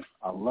different.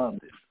 I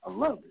loved it.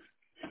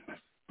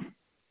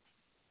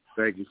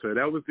 Thank you, sir.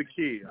 That was the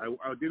key.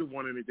 I didn't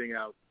want anything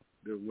out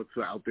what's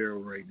out there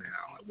right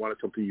now. I wanted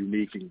something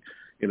unique and,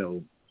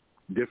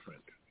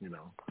 different,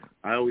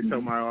 I always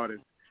tell my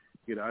artists,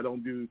 I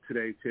don't do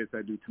today's hits,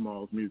 I do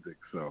tomorrow's music.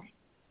 So,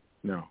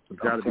 no, it's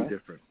got to be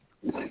different.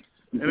 And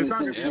it's not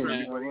going to be for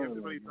everybody.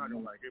 Everybody's not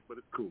going to like it, but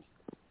it's cool.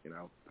 I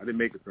didn't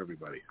make it for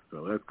everybody,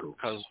 so that's cool.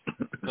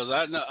 Because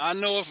I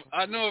know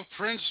if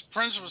Prince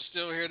was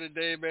still here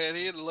today, man,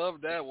 he'd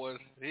love that one.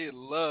 He'd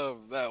love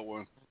that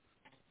one.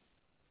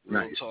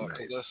 Real Nice, talk.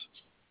 nice.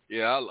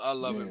 I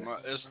love it.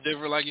 It's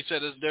different, like you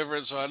said. It's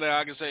different. So now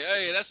I can say,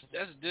 hey,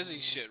 that's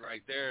Dizzy shit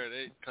right there,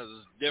 because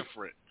it's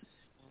different.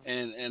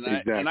 And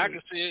exactly. I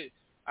can see it.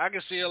 I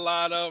can see a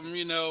lot of them.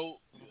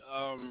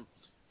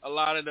 A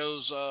lot of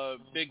those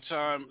big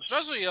time,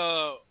 especially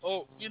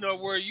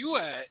where you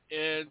at,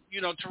 and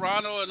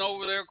Toronto and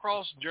over there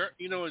across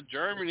in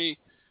Germany,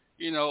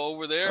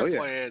 over there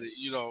playing,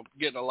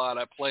 getting a lot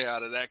of play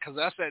out of that, because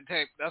that's that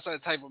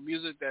type of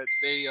music that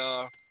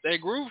they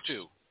groove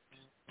to.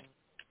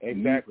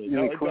 Exactly.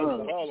 No, it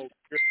does all over.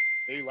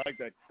 They like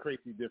that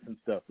crazy different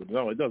stuff, but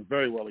no, it does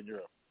very well in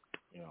Europe.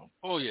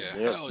 Oh yeah,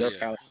 their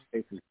palette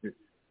is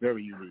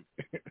very unique.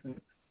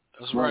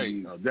 That's right.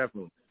 No,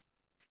 definitely.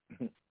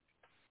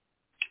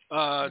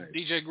 Nice.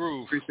 DJ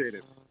Groove. Appreciate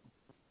it.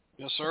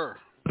 Yes, sir.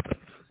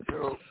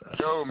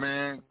 Yo,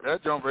 man,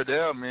 that jump right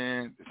there,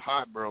 man, it's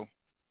hot, bro.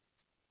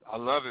 I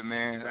love it,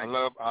 man. I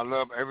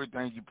love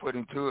everything you put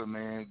into it,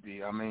 man.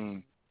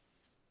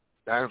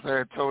 That's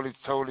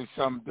totally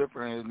something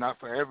different. It's not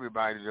for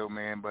everybody though,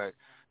 man, but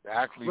to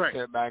actually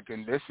sit back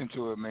and listen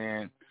to it,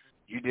 man,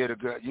 you did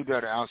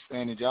an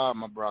outstanding job,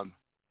 my brother.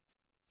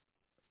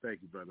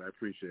 Thank you, brother. I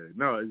appreciate it.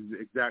 No,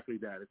 it's exactly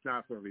that. It's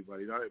not for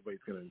everybody. Not everybody's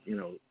gonna,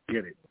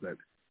 get it. But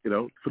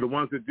for the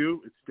ones that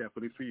do, it's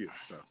definitely for you.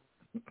 So.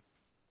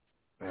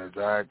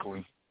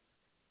 Exactly.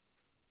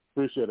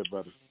 Appreciate it,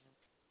 brother.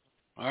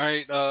 All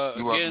right.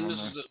 Again, welcome, this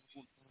man. is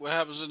what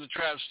happens in the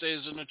trap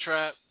stays in the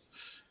trap,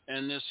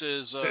 and this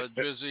is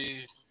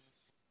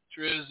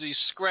Drizzy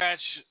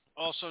Scratch,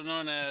 also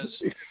known as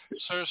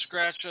Sir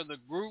Scratcher, the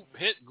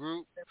hit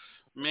group,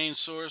 main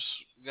source.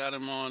 Got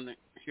him on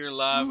here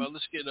live.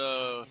 Let's get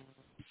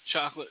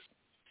Chocolate.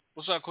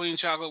 What's up, Queen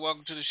Chocolate?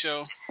 Welcome to the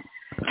show.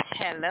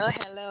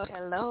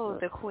 Hello.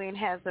 The queen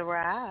has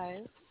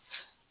arrived.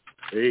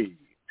 Hey.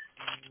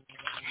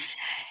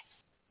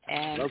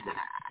 And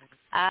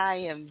I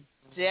am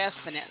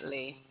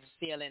definitely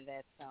feeling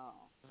that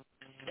song.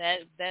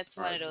 That's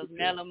one of those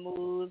mellow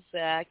moods.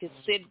 I can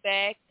sit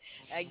back,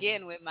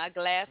 again, with my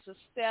glass of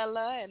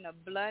Stella and a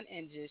blunt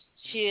and just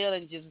chill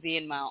and just be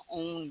in my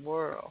own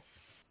world.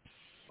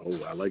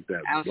 Oh, I like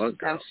that. I'm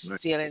Nice.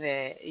 feeling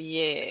that.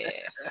 Yeah.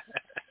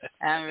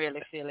 I'm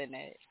really feeling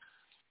that.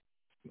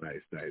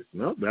 Nice.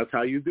 No, that's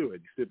how you do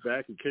it. You sit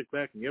back and kick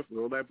back and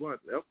roll that blunt.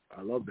 Yep,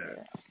 I love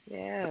that.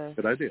 Yeah.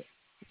 Good idea.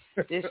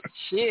 Just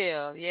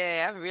chill.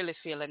 Yeah, I'm really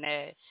feeling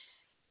that.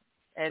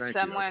 And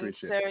someone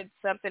said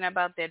something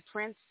about that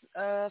Prince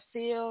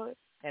feel,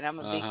 and I'm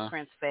a big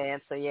Prince fan,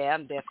 so yeah,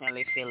 I'm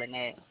definitely feeling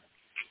that.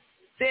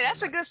 See,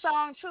 that's a good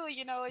song too,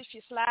 if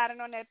you're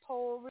sliding on that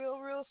pole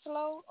real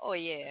slow. Oh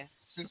yeah.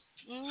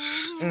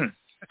 Mm-hmm.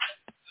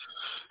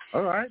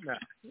 All right now.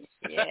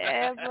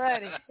 Yeah,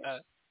 buddy.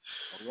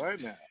 All right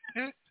now.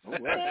 All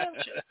right. Yeah,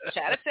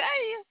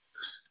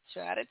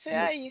 try to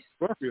tell you.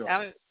 Scorpio.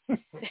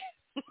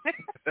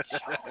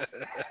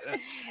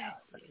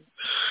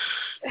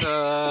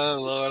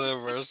 Lord have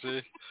mercy.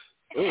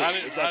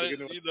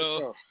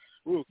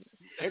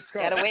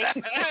 Gotta wait.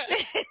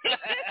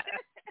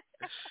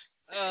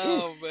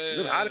 Oh man. Is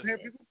it hot in here,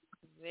 people?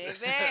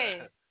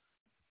 Baby.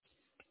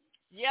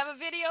 You have a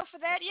video for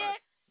that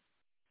yet?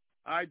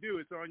 I do.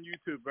 It's on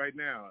YouTube right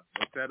now.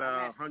 It's at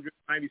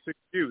 196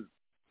 views.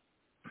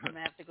 I'm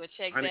gonna have to go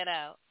check that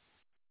out.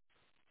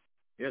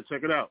 Yeah,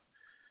 check it out.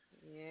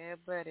 Yeah,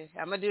 buddy.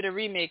 I'm gonna do the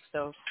remix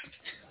though.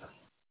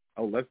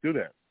 Oh, let's do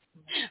that.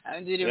 I'm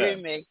gonna do the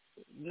remix.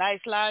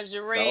 Nice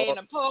lingerie and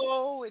a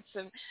pole with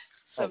some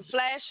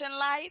flashing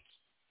lights.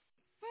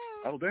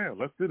 Oh damn,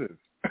 let's do this.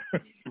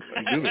 Let's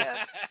do it.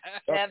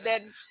 Have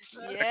that,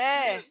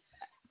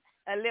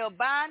 a little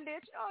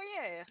bondage. Oh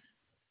yeah,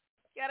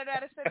 gotta know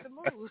how to set the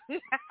mood.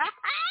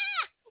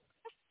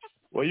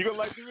 Well, you're going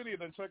to like the video,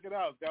 then check it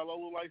out. It's got a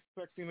little like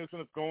sexiness and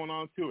it's going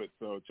on to it.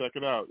 So check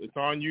it out. It's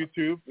on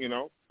YouTube,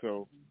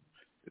 so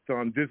it's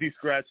on Dizzy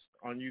Scratch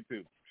on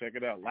YouTube. Check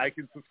it out. Like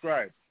and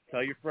subscribe.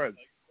 Tell your friends.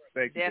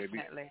 Thank you,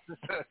 Definitely.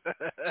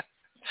 baby.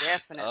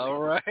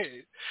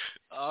 Definitely.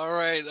 All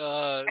right,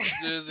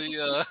 Dizzy.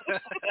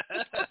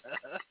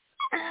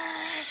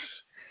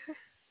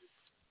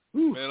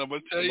 Man, I'm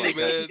going to tell you,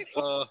 man,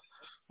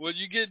 when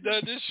you get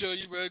done this show,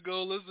 you better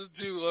go listen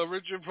to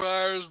Richard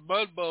Pryor's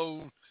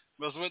Mudbone.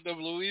 Must with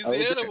them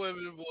Louisiana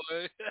women,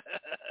 boy.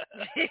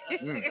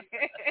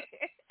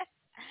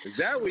 Is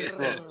that where you're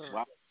from?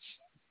 Wow.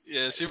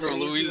 Yeah, she's from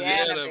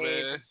Louisiana,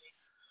 man.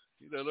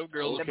 Them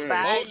girls will put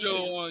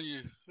mojo on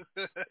you.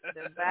 The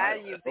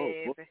Bayou,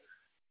 baby.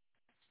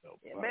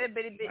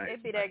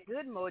 It be that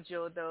good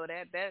mojo, though.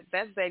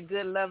 That's that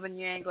good loving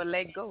you ain't going to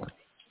let go.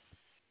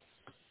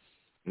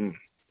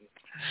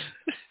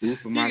 Food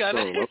for my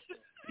soul.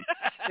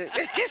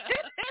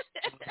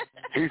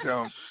 He's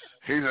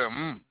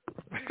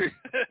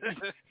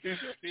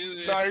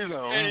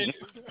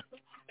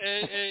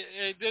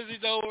Hey, Dizzy,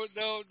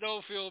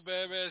 don't feel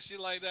bad, man. She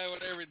like that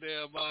with every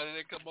damn body.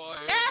 They come on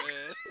here,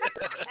 man.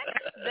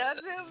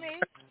 Does me.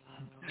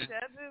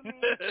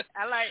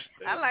 I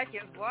like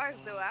his voice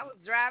though. I was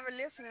driving,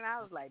 listening.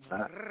 I was like,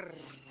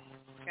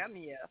 come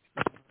here.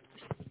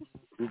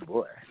 Good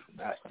boy.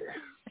 Not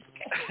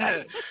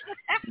there.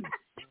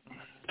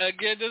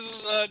 Again, this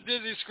is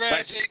Dizzy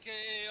Scratch,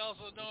 a.k.a.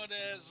 also known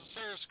as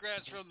Sir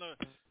Scratch from the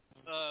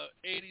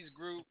 80s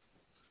group,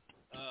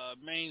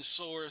 Main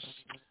Source.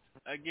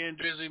 Again,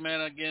 Drizzy,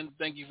 man,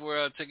 thank you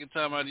for taking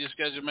time out of your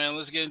schedule, man.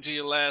 Let's get into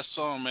your last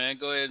song, man.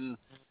 Go ahead and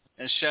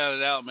shout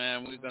it out,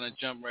 man. We're going to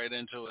jump right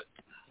into it.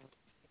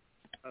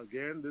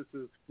 Again, this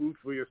is Food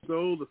for Your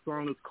Soul. The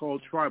song is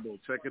called Tribal.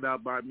 Check it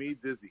out by me,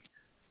 Dizzy.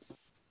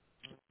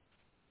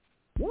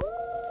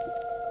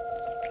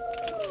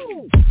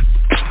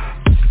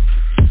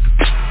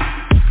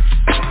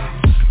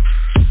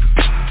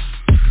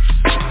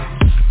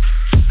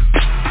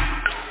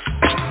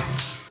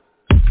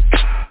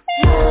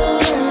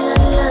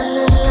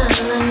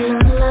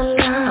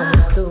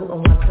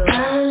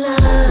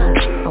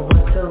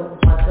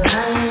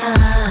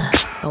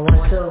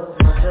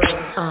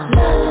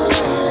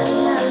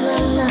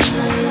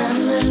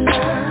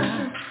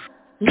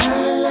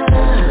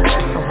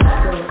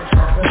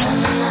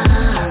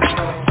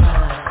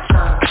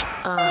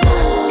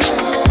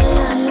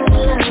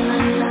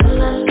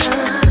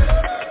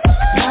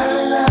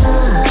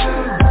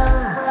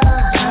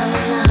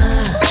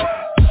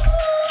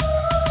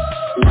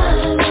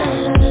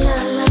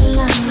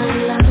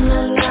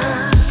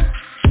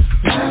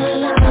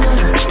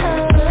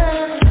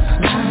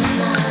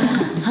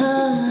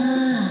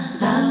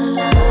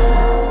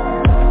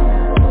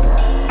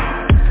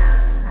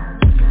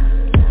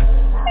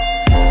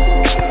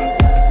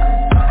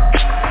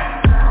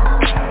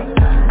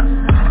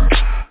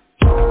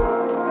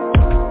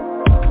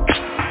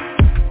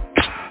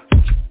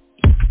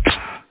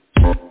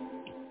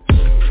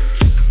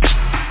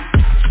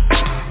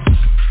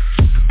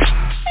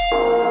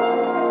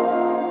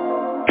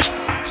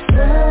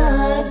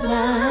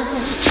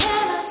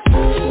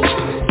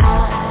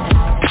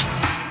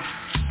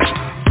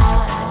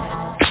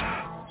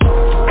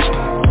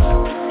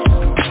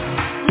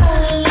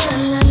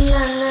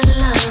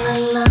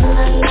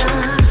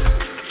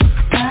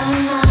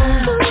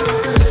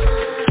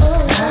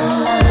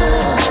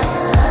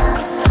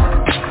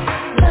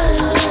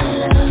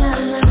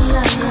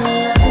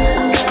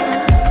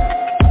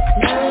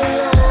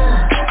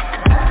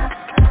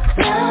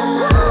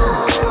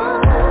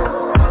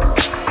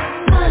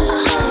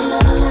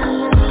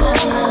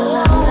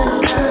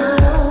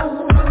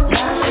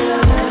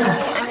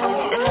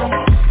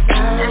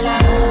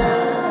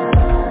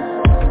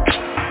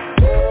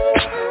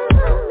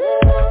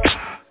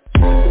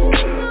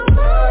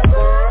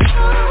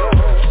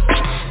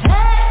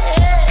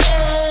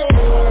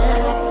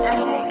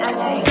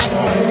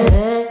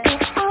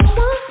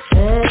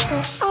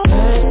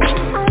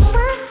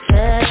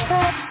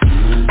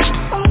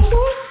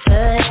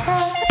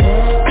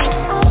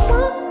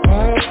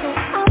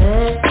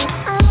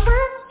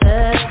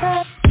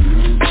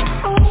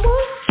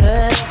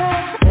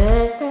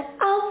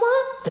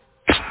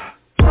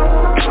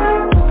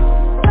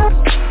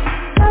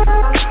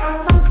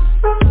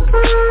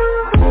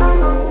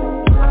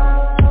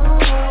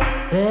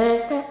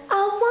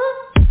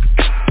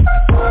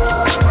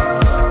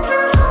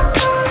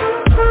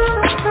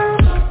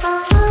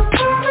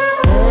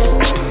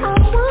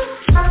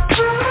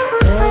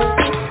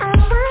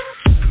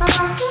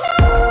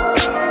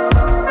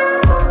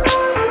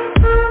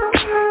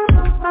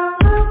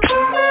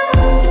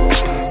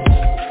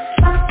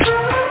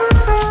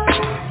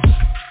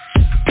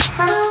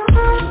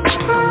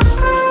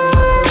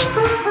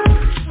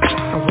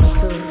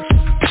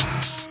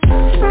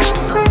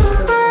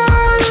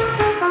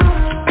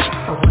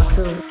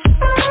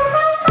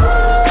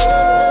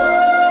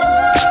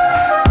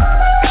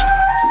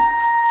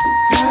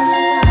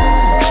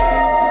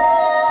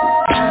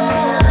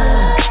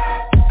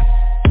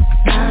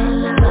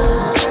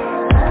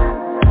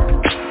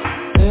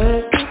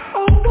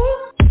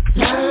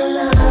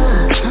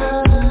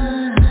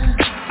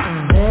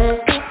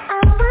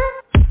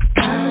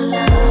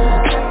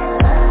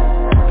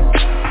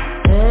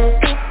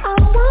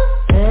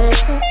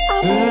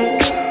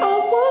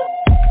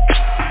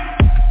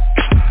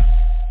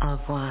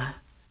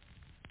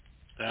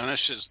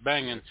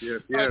 Banging.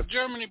 Yes.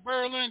 Germany,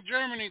 Berlin,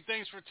 Germany.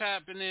 Thanks for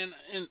tapping in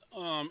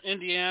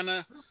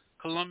Indiana,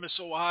 Columbus,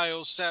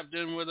 Ohio. Tapped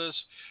in with us.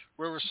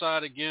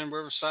 Riverside again.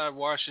 Riverside,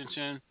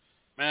 Washington.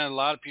 Man, a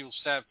lot of people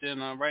tapped in.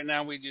 Right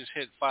now, we just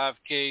hit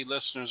 5K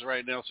listeners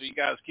right now. So you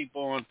guys keep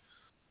on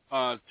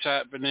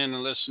tapping in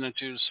and listening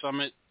to the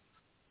Summit.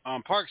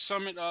 Park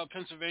Summit,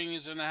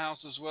 Pennsylvania's in the house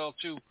as well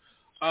too.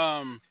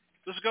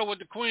 Let's go with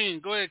the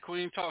Queen. Go ahead,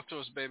 Queen. Talk to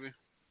us, baby.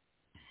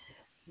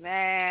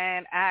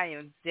 Man, I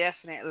am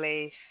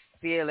definitely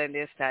feeling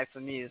this type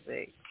of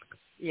music.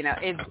 You know,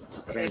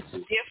 it's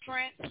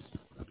different,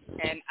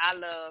 and I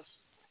love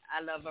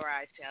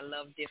variety. I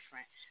love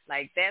different.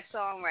 Like that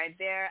song right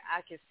there,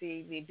 I can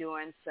see me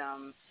doing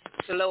some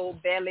slow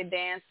belly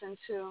dancing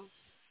to,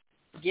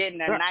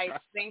 getting a nice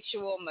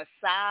sensual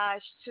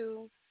massage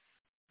to,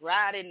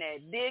 riding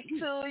that dick too.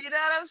 You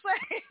know what I'm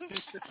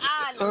saying?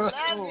 I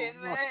love it,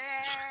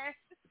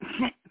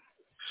 man.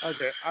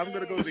 Okay, I'm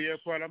going to go to the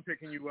airport. I'm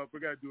picking you up. We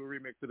got to do a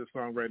remix of this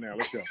song right now.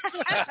 Let's go.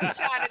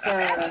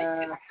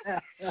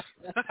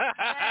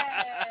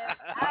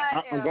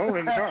 I'm going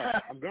in the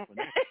car. I'm going.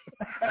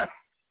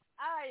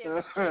 I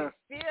am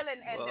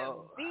feeling, and the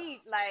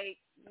beat, like,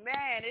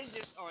 man, it's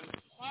just on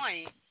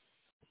point.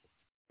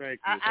 Thank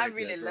you. I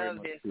really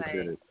love this.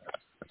 Like,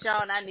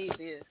 Sean, I need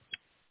this.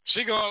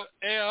 She gonna,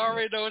 I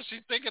already know what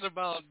she's thinking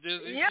about,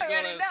 Dizzy. You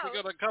already know.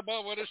 She's gonna come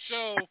up with a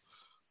show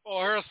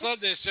on her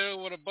Sunday show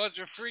with a bunch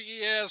of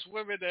freaky ass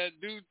women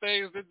that do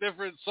things in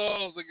different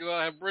songs and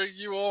gonna bring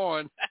you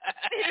on.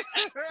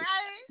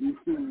 Right?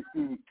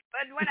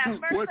 But when I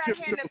first What's your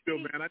heard the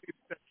social, beat, man? I need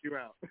to check you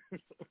out.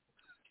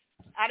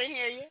 I didn't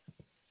hear you.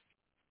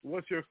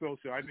 What's your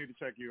social? I need to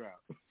check you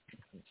out.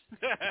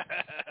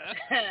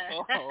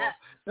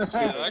 I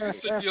can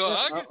send you.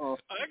 I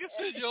can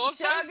send you all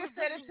Sean can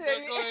send it to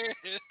me. Go ahead.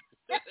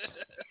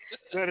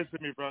 Send it to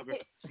me, brother.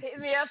 Hit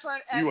me up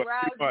at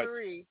Rob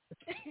Marie.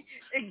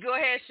 Go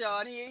ahead,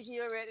 Sean. He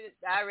already.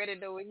 I already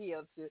know what he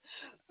up to.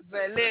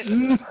 But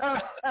listen,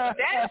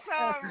 that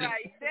song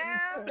right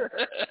there,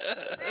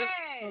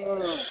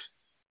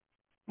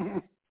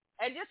 man.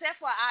 And just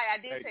FYI, I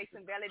did take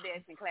some belly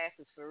dancing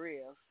classes for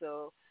real.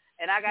 So,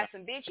 and I got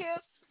some big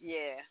hips.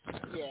 Yeah.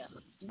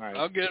 Right.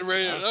 I'm getting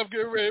ready to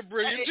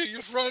bring it to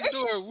your front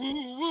door. Woo,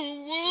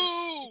 woo,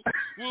 woo.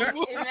 Woo,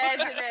 woo.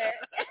 Imagine that.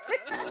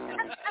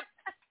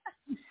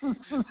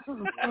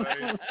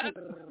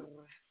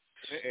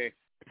 Hey.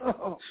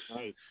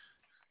 Nice.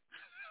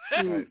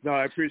 Nice. No,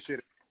 I appreciate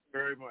it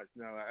very much.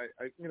 No, I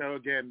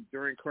again,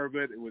 during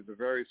COVID, it was a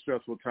very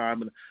stressful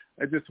time, and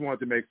I just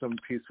wanted to make some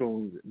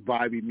peaceful,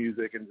 vibey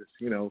music, and just,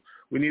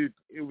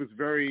 it was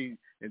very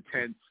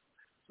intense.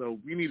 So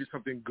we needed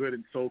something good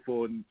and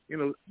soulful, and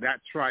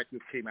that track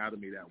just came out of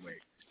me that way.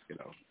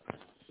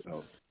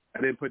 So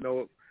I didn't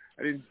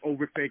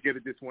overthink it. I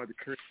just wanted to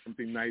create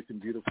something nice and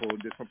beautiful,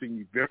 and just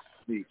something very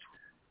unique.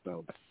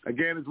 So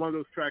again, it's one of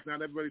those tracks.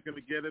 Not everybody's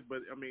gonna get it, but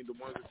I mean, the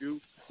ones that do,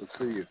 it's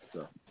for you.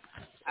 So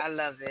I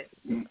love it.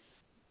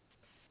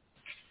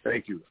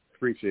 Thank you.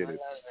 Appreciate it.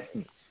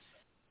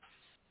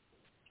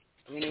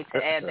 We need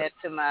to add that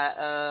to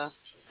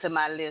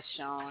my list,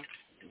 Sean.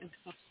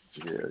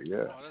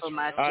 Yeah. For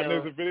my show.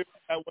 There's a video of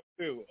that one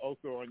too,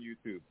 also on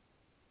YouTube.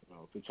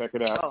 So check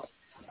it out. Oh,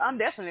 I'm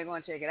definitely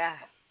going to check it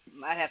out.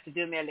 Might have to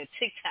do me a little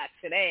TikTok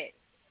for that.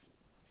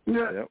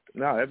 Yeah. Yep.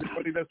 Now,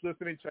 everybody that's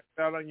listening, check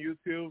it out on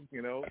YouTube.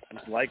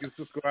 Just like and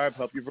subscribe.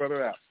 Help your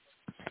brother out.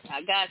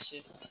 I got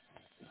you.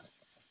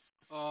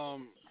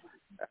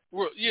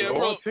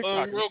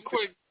 Real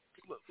quick,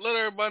 let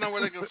everybody know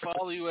where they can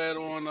follow you at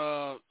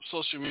on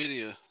social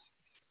media.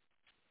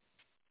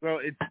 So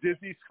it's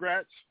Dizzy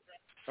Scratch,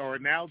 or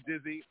now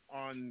Dizzy,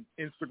 on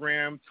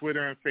Instagram,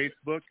 Twitter, and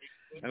Facebook.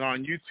 And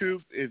on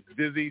YouTube, it's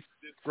Dizzy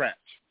Scratch.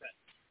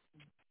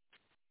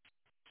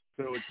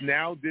 So it's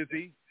now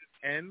Dizzy,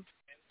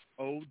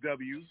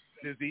 N-O-W,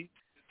 Dizzy,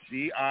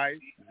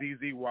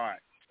 D-I-Z-Z-Y.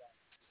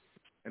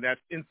 And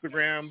that's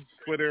Instagram,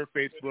 Twitter,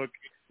 Facebook,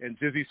 and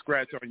Dizzy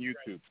Scratch on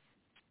YouTube.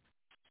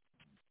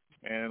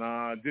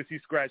 And Dizzy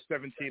Scratch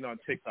 17 on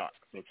TikTok.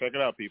 So check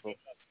it out, people.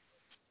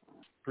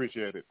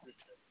 Appreciate it.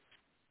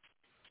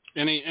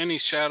 Any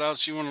shout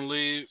outs you want to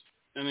leave?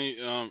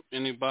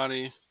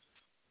 Anybody,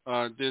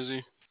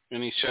 Dizzy?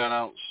 Any shout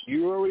outs?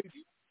 You already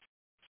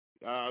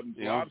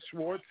Rob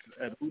Schwartz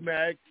at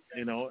UMAG,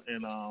 and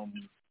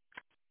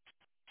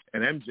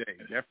MJ,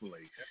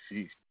 definitely.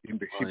 She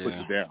puts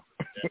it down.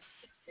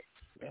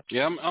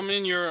 Yeah, I'm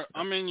in your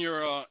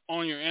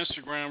on your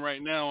Instagram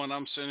right now, and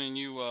I'm sending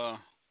you a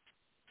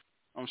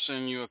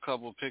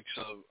couple pics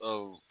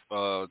of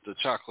the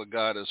Chocolate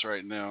Goddess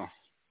right now.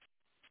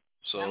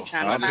 So I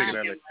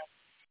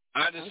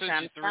just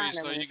sent you 3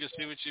 so you can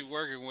see what you're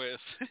working with.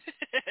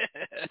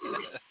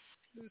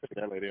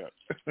 That lady up.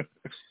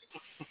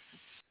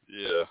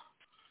 Yeah.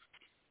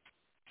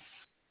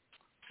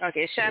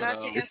 Okay, shout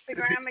out to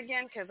Instagram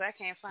again, because I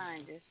can't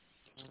find it.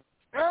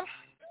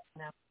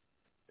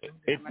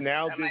 It's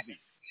now Dizzy.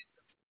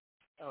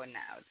 Oh,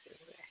 now it's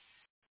Dizzy.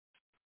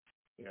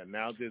 Yeah,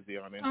 now Dizzy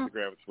on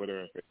Instagram, Twitter,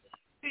 and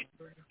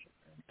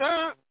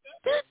Facebook.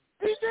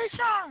 DJ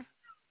Sean.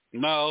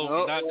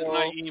 No, not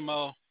tonight,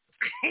 emo.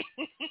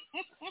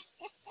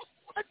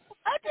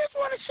 I just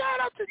want to shout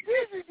out to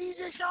Dizzy,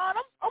 DJ Sean.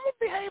 I'm gonna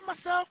behave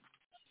myself.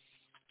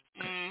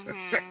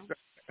 Mm-hmm.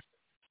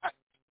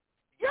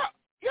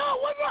 Yo,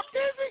 what's up,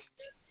 Dizzy?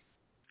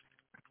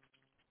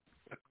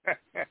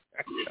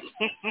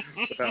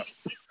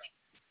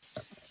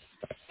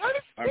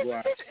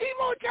 This is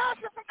Emo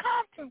Johnson from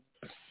Compton.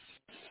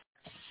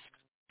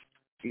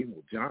 Emo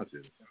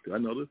Johnson? Do I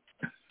know this?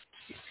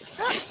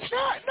 No, I'm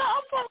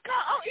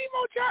Emo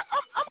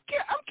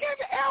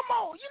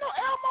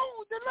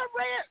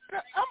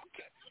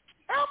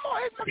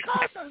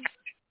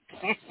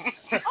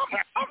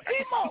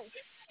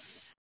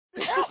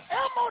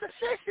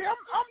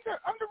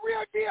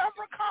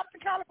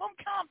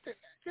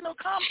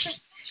commenting.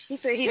 He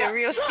said he the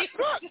real deal.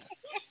 Look,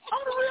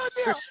 I'm the real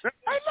deal.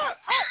 Hey, look,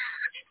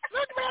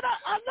 man,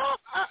 I'm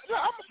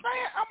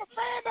a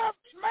fan of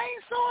Main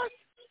Source,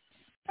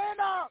 and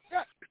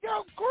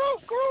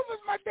Groove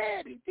is my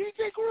daddy.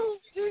 DJ Groove,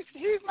 he's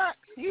my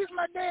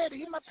daddy.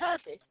 He's my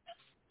pappy.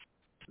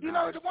 You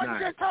know, the one you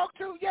just talked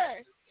to, yeah,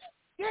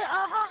 yeah,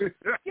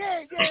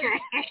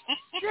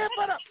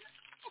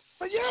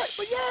 but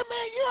yeah,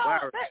 man,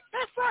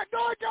 that front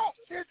door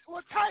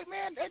was tight,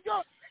 man. And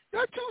your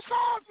two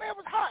songs, man,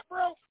 was hot,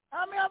 bro.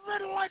 I mean, I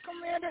really like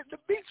them, man. The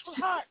beats was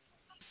hot.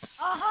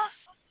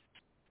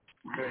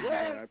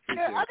 Yeah.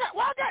 I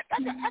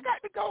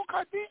got to go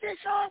because DJ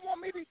Sean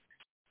want me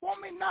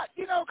not,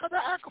 because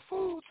I act a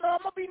fool. So I'm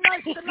gonna be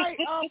nice tonight.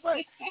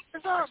 But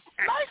it's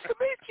nice to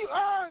meet you.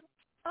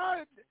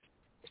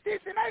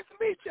 It's nice to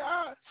meet you,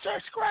 Sir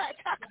Scratch.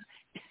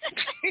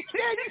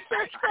 Yeah, you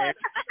Sir Scratch.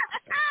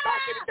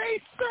 Back in the day,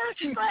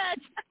 Sir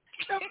Scratch,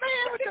 the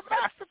man with the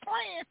master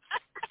plan.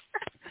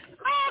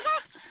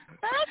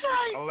 That's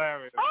right.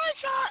 Hilarious. All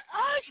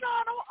right,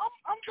 Sean.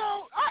 I'm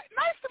going.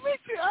 Nice to meet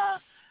you,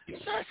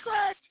 Sir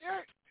Scratch.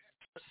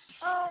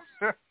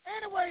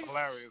 Anyway.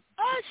 Hilarious.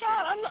 All right,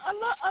 Sean. I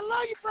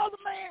love you, brother,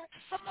 man,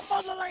 from the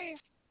motherland.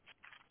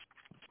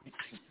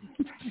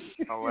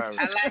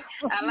 Hilarious.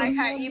 I like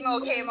how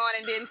Emo came on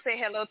and didn't say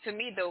hello to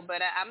me though,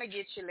 but I'm gonna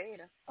get you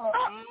later. Hello,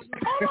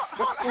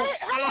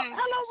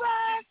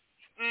 Ryan.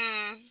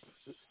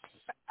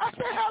 I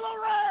said hello,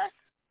 Ryan.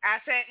 I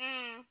said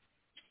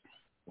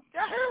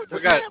I heard what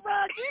you said,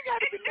 Ryan. You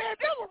got to be mad.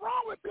 That's what's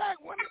wrong with black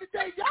women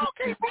today. Y'all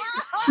can't be.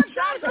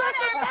 Y'all say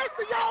nice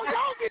to y'all.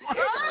 Y'all get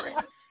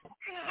ignorant.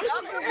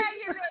 I'm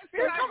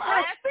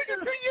speaking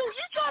to you.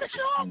 You try to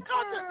show off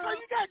content, so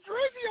you got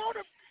Drizzy on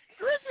the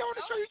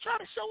show. You try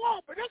to show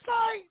off, but it's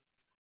all right.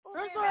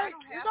 It's all right.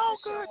 It's all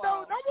good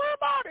though. Don't worry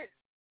about it.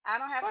 I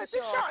don't have to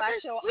show off.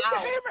 I show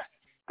out.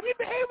 We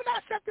behaving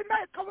ourselves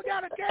tonight because we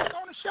got a guest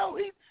on the show.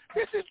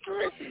 This is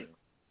Drizzy,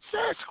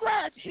 Sir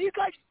Scratch. He's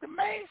like the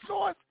main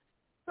source.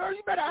 So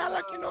you better act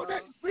like you know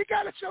that. We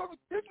got to show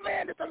this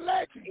man is a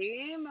legend.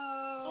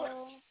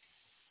 Emo.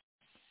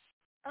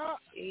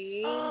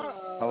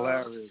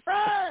 Hilarious.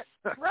 Right.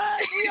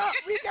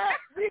 We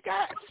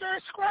got Sir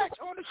Scratch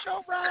on the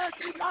show, right?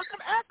 We're not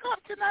gonna act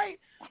up tonight.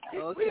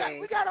 Okay.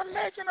 We got a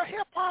legend of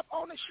hip hop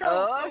on the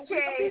show. Okay.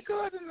 We're gonna be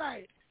good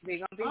tonight.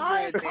 We're gonna be all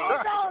right, good.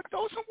 calm down.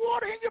 Throw some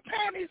water in your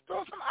panties.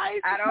 Throw some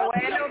ice. I don't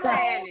wear no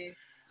panties.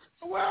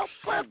 Well,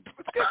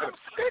 get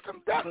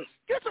some duct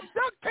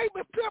tape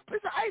and put a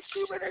piece of ice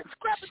cube in it and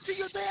scrap it to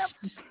your damn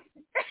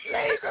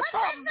leg or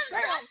something.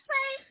 Damn.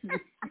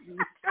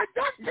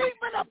 Duct tape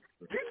and a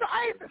piece of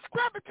ice and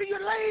scrap it to your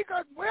leg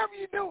or wherever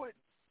you do it.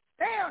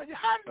 Damn, you're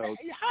hot in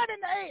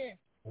the air.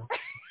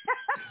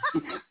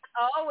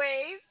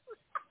 Always.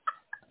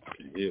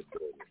 Yeah.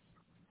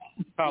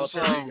 You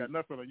got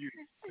nothing on you.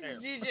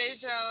 Damn. DJ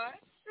Sean.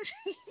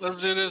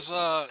 Let's do this. We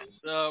got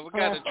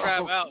the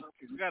trap out.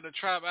 We got the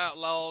trap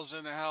outlaws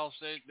in the house.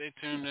 They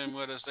tuned in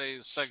with us. They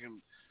the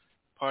second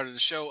part of the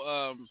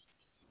show.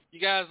 You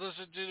guys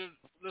listen to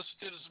this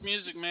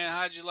music, man.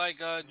 How'd you like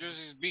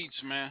Drizzy's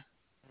beats, man?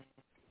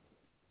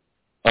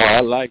 Oh,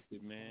 I liked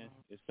it, man.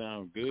 It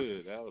sounded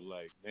good. I was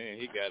like, man,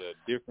 he got a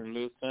different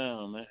little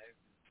sound, man.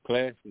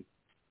 Classic.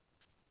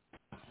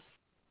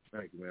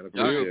 Thank you, man.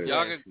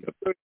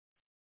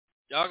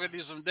 Y'all could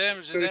do some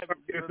damage to that.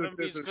 Them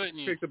beats, couldn't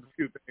you?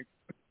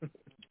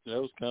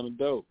 That was kind of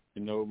dope.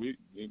 We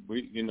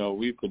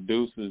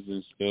producers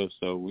and stuff,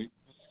 so we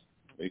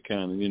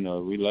kind of,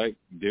 we like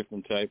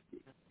different type of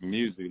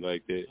music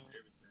like that.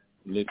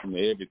 Listen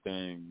to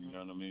everything, you know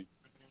what I mean?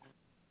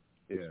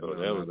 Yeah, so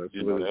that was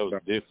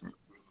different.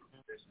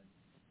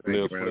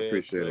 Thank you, man. I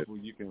appreciate it. Where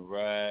you can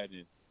ride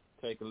and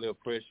take a little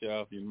pressure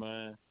off your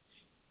mind.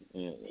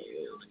 And,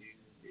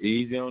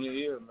 easy on the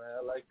ear, man.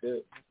 I like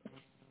that.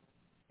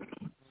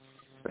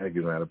 Thank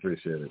you, man. I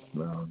appreciate it.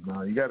 No,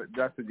 you got it.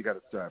 That's it. You got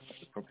to strive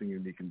for something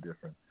unique and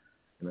different.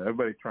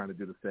 Everybody's trying to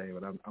do the same,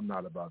 but I'm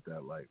not about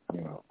that. Like,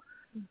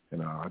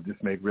 I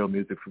just make real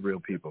music for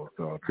real people.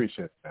 So I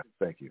appreciate that.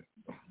 Thank you.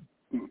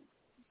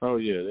 Oh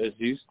yeah, that's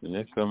Houston.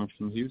 That's coming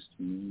from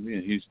Houston. We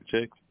in Houston,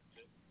 Texas.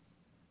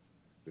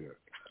 Yeah.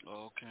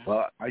 Okay.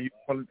 Well,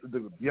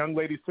 the young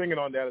lady singing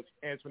on that is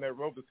Antoinette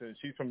Roberson.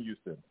 She's from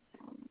Houston.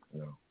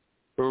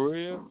 For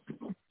real?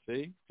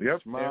 See?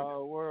 Yep.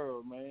 Small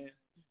world, man.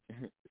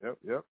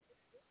 Yep.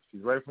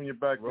 She's right from your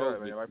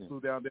backyard, man. I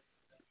flew down there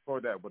for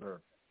that with her.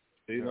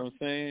 See what I'm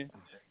saying?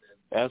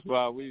 That's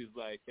why we was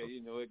like, hey,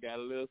 it got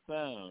a little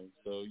sound.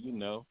 So,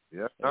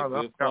 Yeah.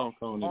 Good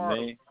funk on it,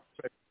 man.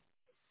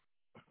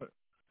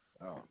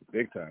 Oh,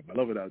 big time. I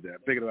love it out there.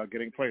 I'm thinking about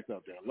getting a place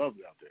out there. I love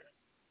it out there.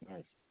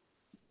 Nice.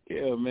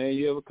 Yeah, man,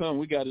 you ever come?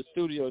 We got a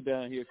studio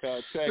down here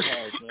called Track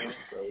House, man.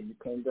 So you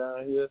come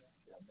down here,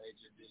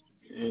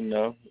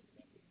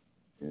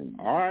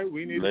 All right,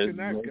 we need to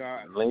connect.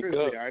 Link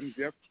up.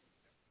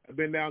 I've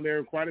been down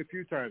there quite a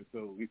few times,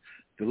 so we'd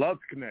love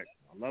to connect.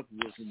 I love to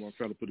listen to more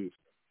fellow producers.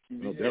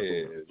 Man.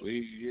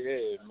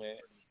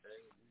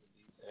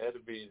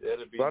 That'll be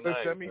Brother,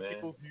 nice, send me man.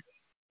 people's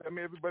Send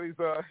me everybody's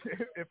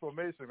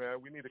information,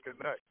 man. We need to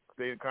connect,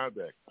 stay in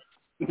contact.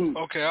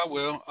 Okay, I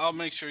will. I'll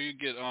make sure you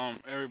get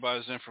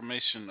everybody's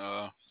information,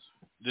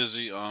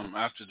 Dizzy,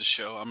 after the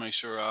show. I'll make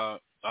sure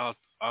I'll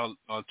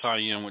tie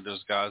you in with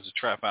those guys, the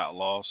Trap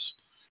Outlaws.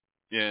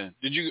 Yeah.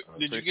 Did you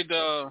get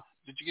the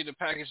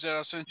package that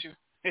I sent you?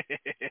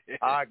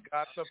 I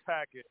got the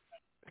package.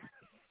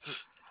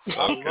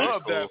 I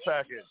love that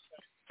package.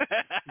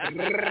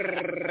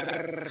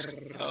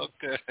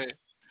 Okay.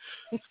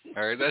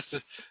 All right, that's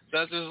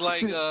just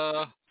like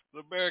the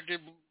American,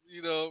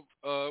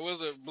 was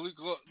it Blue?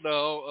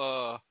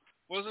 No,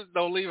 was it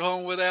Don't Leave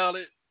Home Without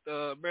It?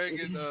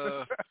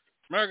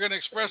 American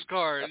Express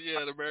card.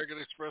 Yeah, the American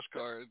Express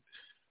card.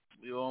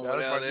 That's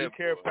my new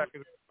care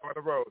package on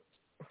the road.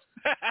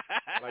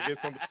 I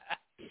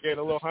get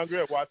a little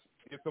hungry,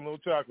 get some little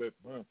chocolate.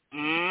 All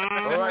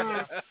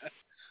right.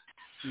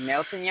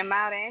 Melting your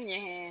mouth and your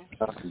hand.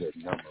 Oh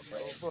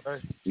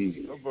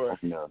boy.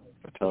 No,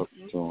 talk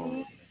to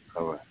him.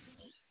 All right.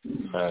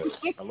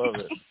 I love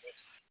it.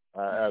 I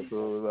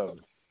absolutely love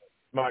it.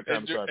 My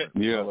kind of chocolate.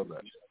 Yeah. I love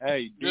that.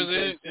 Hey,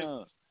 DJ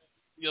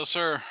Yes,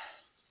 sir.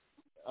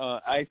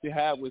 Icy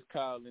Hot was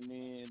calling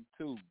in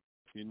too.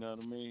 You know what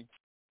I mean?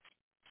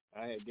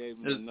 I had gave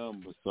him the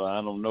number, so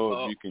I don't know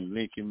if you can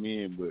link him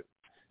in, but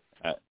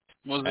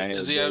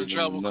is he having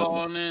trouble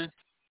calling in?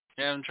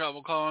 You having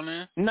trouble calling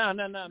in? No. He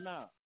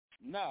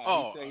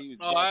said he was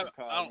about to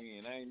call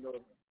in. I ain't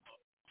know.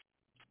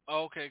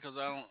 Oh, okay, because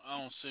I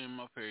don't see him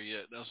up here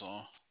yet. That's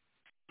all.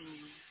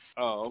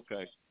 Oh,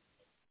 okay.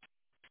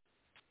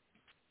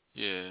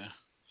 Yeah.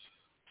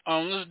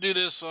 Let's do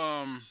this.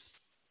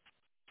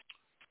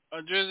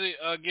 Drizzy,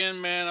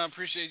 again, man, I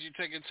appreciate you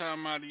taking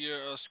time out of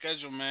your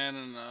schedule, man,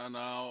 and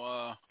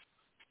I'll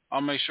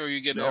make sure you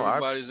get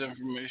everybody's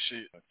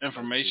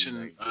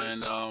information,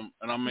 and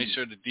I'll make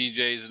sure the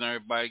DJs and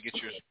everybody get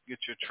your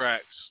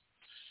tracks,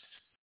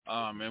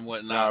 and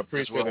whatnot. No, I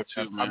appreciate it.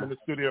 Too, man. I'm in the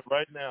studio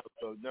right now,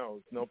 so no,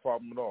 it's no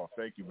problem at all.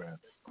 Thank you, man.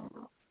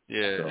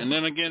 Yeah, so, and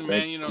then again,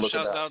 man,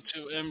 shout out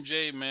to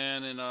MJ,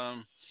 man, and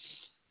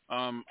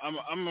I'm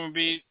gonna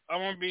be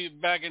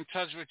back in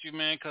touch with you,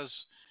 man, because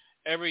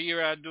every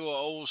year I do an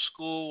old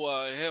school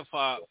hip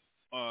hop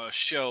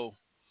show,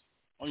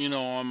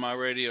 on my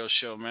radio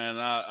show, man.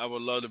 I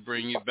would love to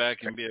bring you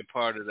back and be a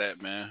part of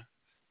that, man.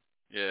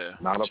 Yeah.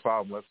 Not a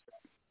problem.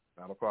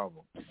 Not a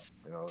problem.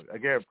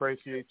 Again,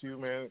 appreciate you,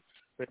 man.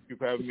 Thank you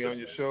for having me on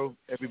your show.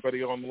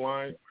 Everybody on the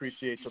line,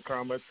 appreciate your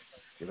comments.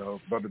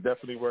 Brother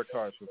definitely worked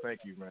hard, so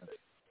thank you, man.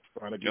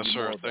 Yes,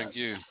 sir. Thank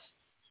you.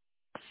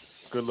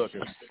 Good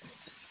looking.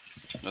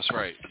 That's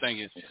right. Thank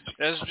you.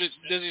 That's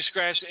Dizzy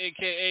Scratch,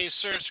 a.k.a.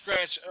 Sir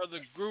Scratch of the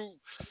group,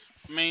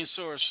 main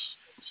source.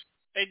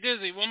 Hey,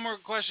 Dizzy, one more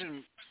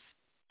question.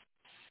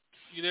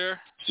 You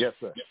there? Yes,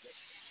 sir.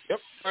 Yep.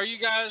 Are you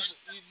guys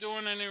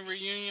doing any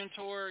reunion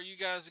tour? Are you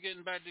guys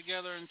getting back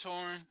together and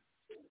touring?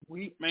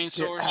 We main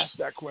source? Ask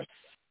that question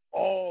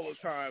all the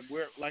time.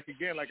 We're like I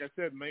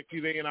said,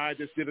 Mikey and I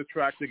just did a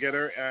track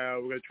together.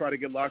 We're gonna try to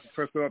get Lost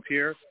Professor up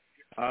here.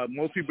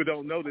 Most people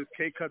don't know this.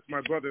 K-Cut's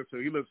my brother, so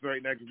he lives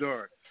right next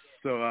door.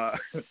 So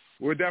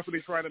we're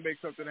definitely trying to make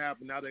something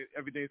happen now that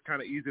everything's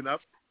kind of easing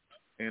up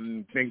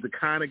and things are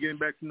kind of getting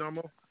back to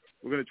normal.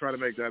 We're going to try to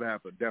make that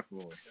happen,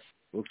 definitely.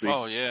 We'll see.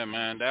 Oh, yeah,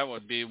 man. That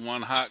would be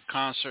one hot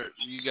concert.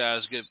 You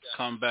guys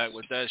come back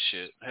with that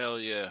shit. Hell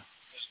yeah.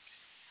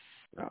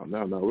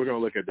 No. We're going to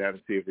look at that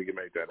and see if we can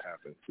make that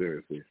happen,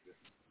 seriously.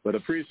 But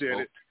appreciate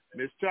it.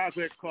 Miss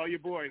Chocolate, call your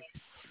boy.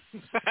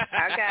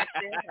 I got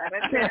you.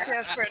 That's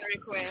your friend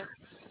request.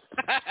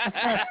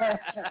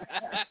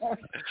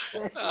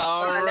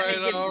 all right.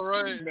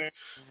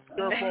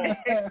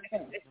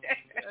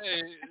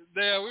 Hey,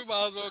 damn, we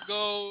might as well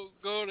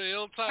go to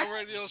Hilltop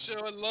Radio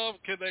Show and Love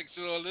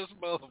Connection on this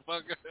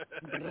motherfucker.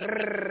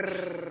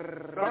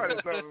 All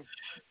right, man.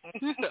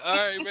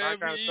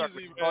 Be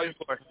easy, man.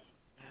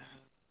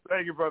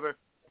 Thank you, brother.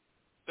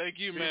 Thank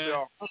you, Peace, man.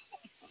 y'all.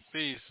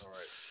 Peace.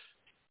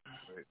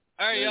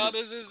 All right, y'all.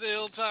 This is the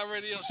Hilltop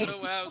Radio Show.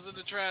 What happens in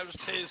the trap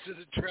stays in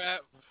the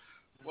trap.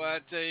 Well, I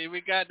tell you,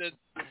 we got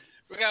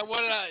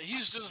one of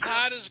Houston's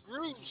hottest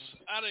groups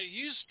out of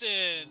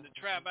Houston, the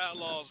Trap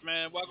Outlaws,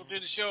 man. Welcome to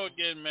the show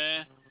again,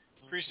 man.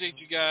 Appreciate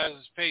you guys'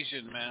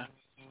 patience, man.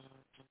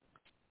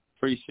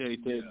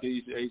 Appreciate that,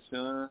 DJ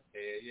Sean.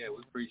 Yeah, we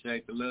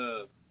appreciate the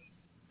love.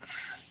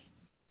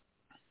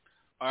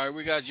 All right,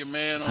 we got your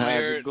man on How's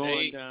here. It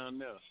going down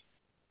there?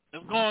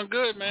 It's going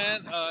good,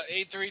 man.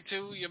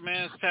 832, your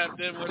man's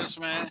tapped in with us,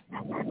 man.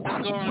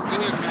 It's going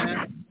good,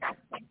 man.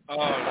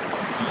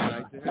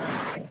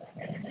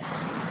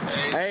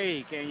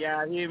 Hey, can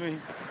y'all hear me?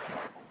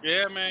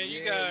 Yeah, man.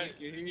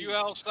 You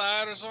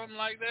outside or something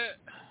like that?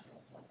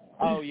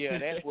 Oh yeah,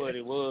 that's what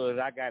it was.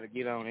 I got to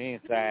get on the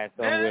inside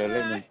somewhere.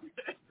 Let me.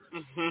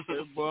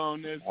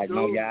 I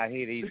know y'all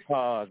hear these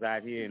cars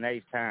out here, and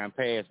they time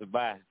passing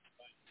by.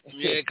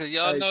 Yeah, 'cause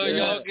y'all know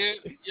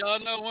y'all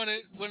know when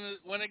it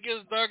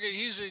gets dark in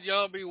Houston,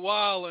 y'all be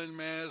wilding,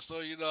 man. So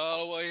I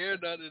don't want to hear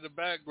nothing in the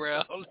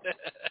background.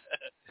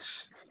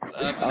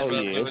 Oh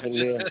yeah,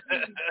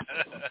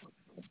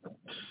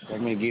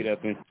 Let me get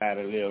up inside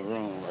a little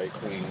room right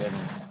quick.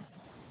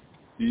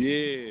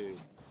 Yeah.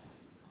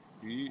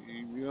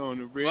 You on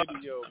the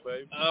radio,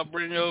 baby. I'll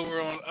bring you over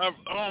on.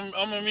 I'm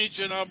gonna meet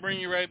you and I'll bring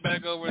you right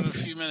back over in a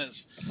few minutes.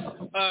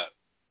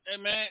 Hey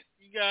man,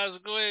 you guys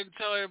go ahead and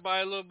tell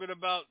everybody a little bit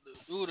about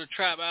who the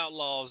Trap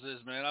Outlaws is,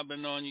 man. I've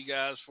been knowing you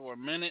guys for a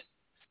minute.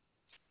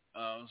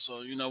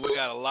 So you know we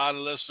got a lot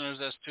of listeners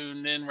that's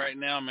tuned in right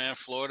now, man.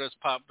 Florida's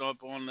popped up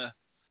on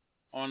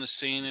the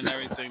scene and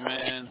everything,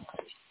 man.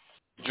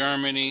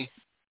 Germany.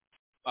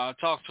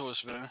 Talk to us,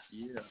 man.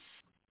 Yeah.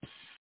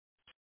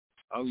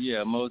 Oh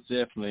yeah, most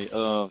definitely.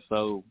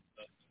 So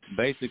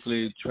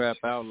basically, Trap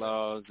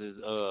Outlaws is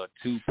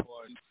 2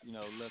 parts. You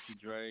know, Lucky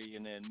Dre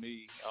and then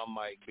me. I'm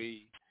Mike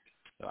B.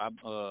 So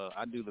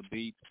I do the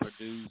beats,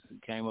 produce,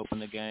 came up in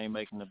the game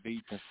making the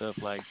beats and stuff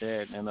like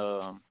that, and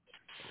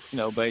you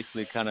know,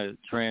 basically kind of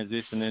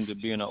transition into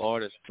being an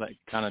artist, like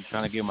kind of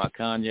trying to get my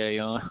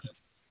Kanye on.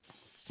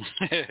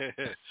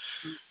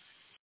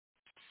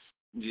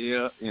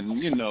 Yeah, and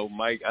you know,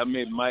 Mike, I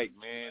met Mike,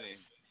 man, and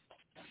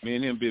me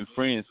and him been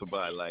friends for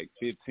about like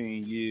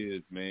 15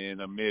 years, man.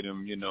 I met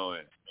him, you know,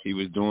 and he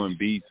was doing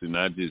beats, and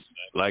I just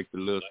liked the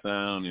little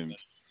sound, and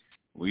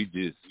we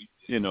just,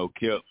 you know,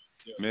 kept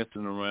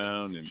messing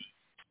around and,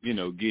 you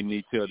know, getting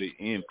each other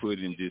input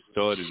and just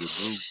started a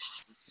group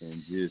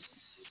and just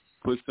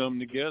put something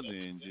together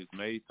and just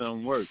made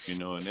something work, you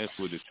know, and that's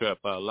where the Trap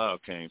Out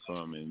Loud came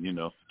from. And, you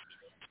know,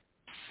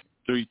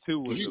 3-2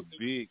 was a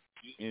big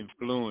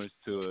influence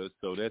to us,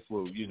 so that's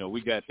what, you know, we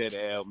got that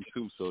album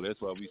too, so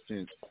that's why we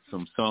sent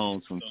some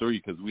songs from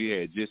 3, because we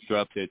had just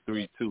dropped that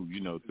 3-2. You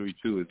know,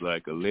 3-2 is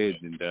like a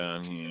legend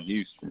down here in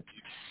Houston,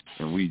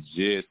 and we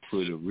just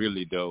put a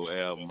really dope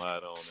album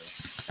out on it,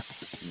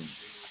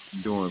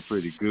 and doing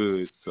pretty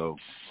good. So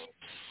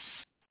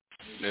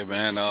yeah,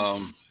 man,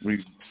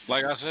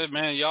 like I said,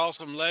 man, y'all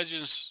some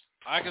legends.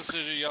 I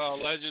consider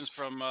y'all legends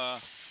from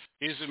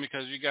Houston,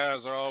 because you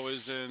guys are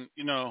always in,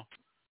 you know,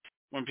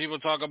 when people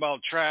talk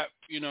about trap,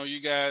 you know,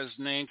 you guys'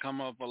 name come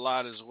up a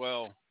lot as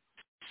well,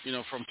 you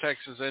know, from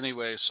Texas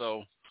anyway.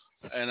 So,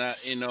 and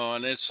you know,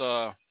 and it's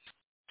an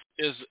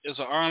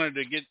honor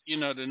to get, you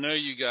know, to know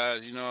you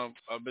guys. You know,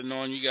 I've been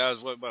knowing you guys,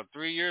 what, about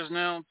 3 years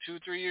now,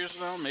 2-3 years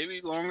now,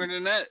 maybe longer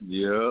than that.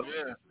 Yeah.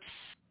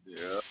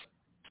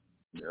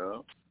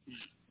 Yeah.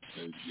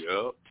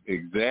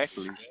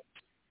 Exactly.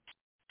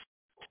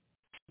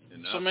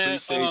 And so, I man,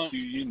 appreciate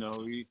you, you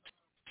know,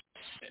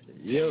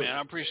 yeah, man,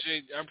 I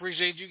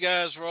appreciate you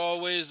guys for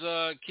always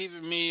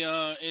keeping me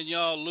in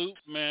y'all loop,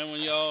 man,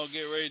 when y'all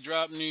get ready to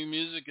drop new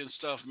music and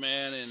stuff,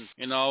 man, and,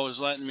 you know, always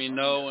letting me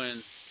know,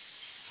 and,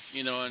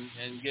 you know, and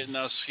getting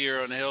us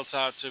here on the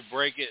Hilltop to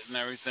break it and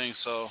everything.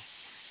 So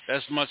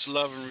that's much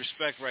love and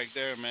respect right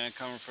there, man,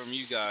 coming from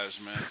you guys,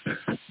 man.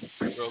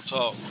 Real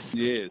talk.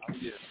 Yes.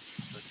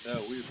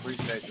 No, we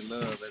appreciate the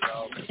love as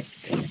always.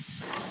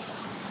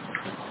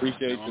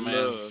 Appreciate the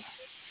love,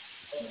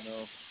 you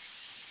know.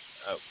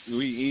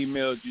 We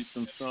emailed you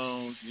some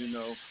songs, you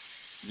know,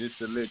 just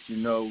to let you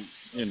know,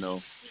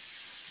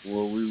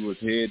 where we was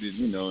headed,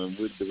 you know, and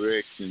what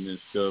direction and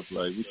stuff.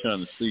 Like, we're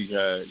trying to see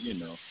how, you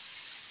know,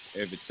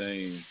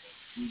 everything.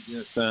 You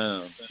just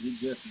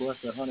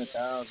bust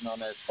 100,000 on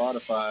that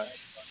Spotify.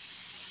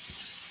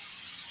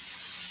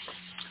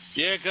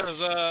 Yeah,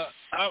 because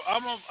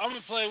I'm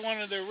gonna play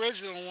one of the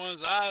original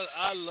ones.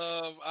 I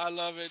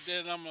love it.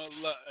 Then I'm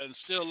gonna and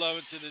still love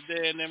it to the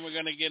day. And then we're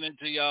gonna get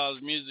into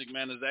y'all's music,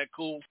 man. Is that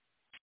cool?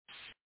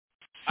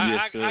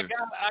 Yes, sir.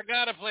 I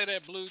gotta play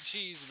that Blue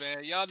Cheese,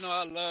 man. Y'all know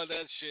I love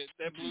that shit.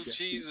 That Blue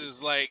Cheese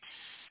is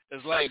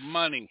like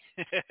money.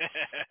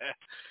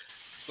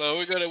 So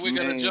we're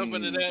gonna jump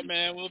into that,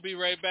 man. We'll be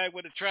right back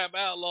with the Trap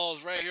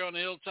Outlaws right here on the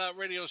Hilltop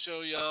Radio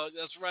Show, y'all.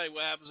 That's right.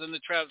 What happens in the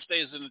trap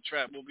stays in the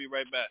trap. We'll be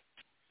right back.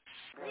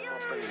 Okay.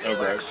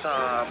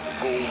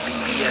 Gold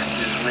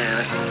BBS's,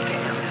 man.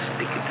 Damn,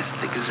 this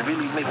stick is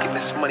really making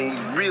this money.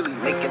 Really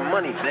making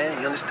money,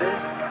 man. You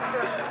understand?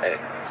 Hey,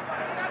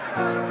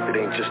 it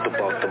ain't just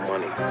about the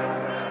money.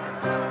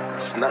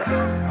 It's not.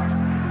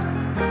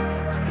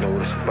 You know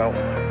what it's about?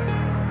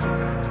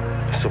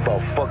 It's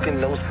about fucking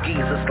those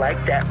geezers like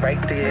that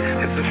right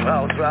there. It's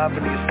about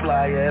driving these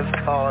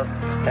fly-ass cars.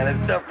 And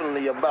it's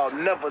definitely about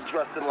never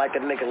dressing like a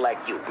nigga like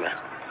you, man.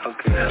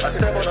 Okay. I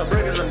step on the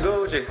bridges, I'm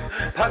Gucci.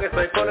 Pockets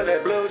stay full of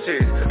that blue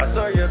cheese. I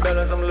serve you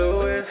better than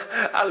Louis.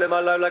 I live my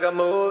life like a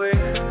movie.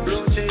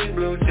 Blue cheese,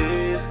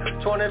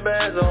 20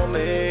 bands on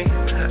me.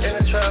 In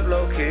the trap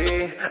low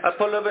key. I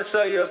pull up and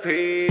sell you a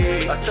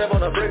piece. I step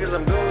on the bridges,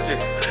 I'm Gucci.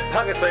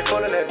 Pockets stay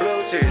full of that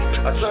blue cheese.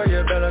 I serve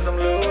you better than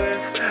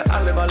Louis. I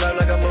live my life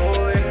like a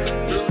movie.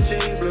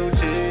 Blue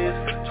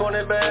cheese,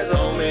 20 bands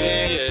on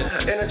me.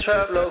 In the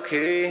trap low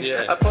key.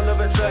 I pull up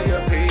and sell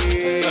you a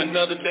piece.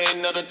 Another day,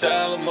 another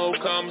dollar, more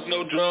commas,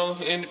 no drama.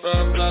 In the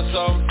front, I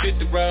saw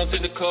 50 rounds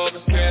in the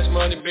corner. Cash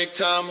money, big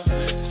timer.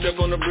 Step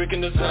on the brick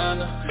and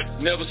designer.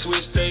 Never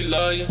switch, stay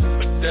loyal.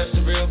 That's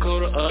the real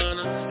code of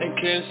honor. In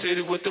Kansas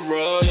City with the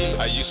Royals.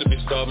 I used to be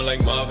starving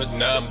like Marvin.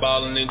 Now I'm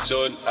balling in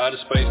Jordan. Out of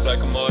space like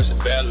a Martian.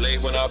 Ballet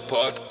when I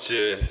park the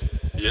jet.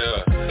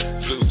 Yeah,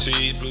 blue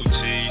cheese,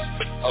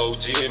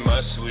 OG in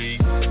my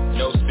suite.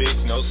 No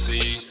sticks, no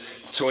seeds.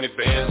 20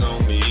 bands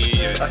on me,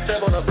 yeah. I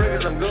step on the brick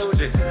as I'm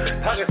Gucci.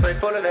 Pockets stay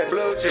full of that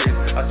blue cheese.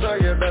 I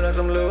serve you better as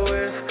I'm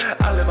Louis.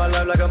 I live my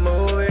life like a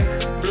movie.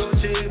 Blue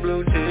cheese,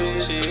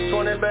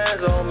 20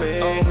 bands on me.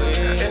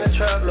 In the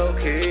trap low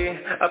key.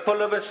 I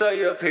pull up and sell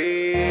you a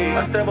piece.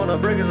 I step on the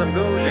brick as I'm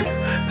Gucci.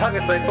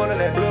 Pockets stay full of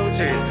that blue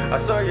cheese.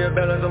 I serve you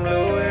better as I'm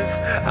Louis.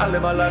 I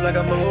live my life like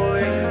a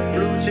movie.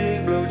 Blue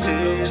cheese,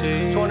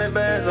 20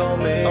 bands on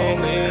me.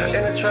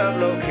 In the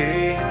trap low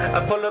key.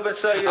 I pull up and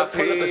sell you a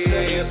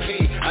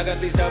piece. I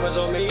got these diamonds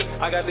on me,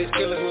 I got these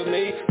killers with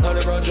me.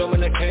 100 round drum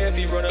in the can, if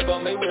you run up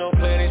on me, we don't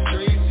play in these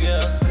streets,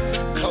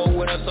 yeah. Cold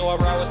winter, so I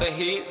ride with the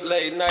heat.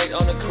 Late night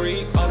on the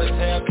creek, on the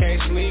tab,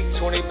 can't sleep.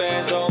 20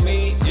 bands on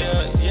me,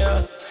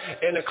 yeah.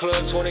 In the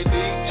club, 20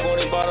 deep,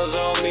 20 bottles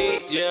on me,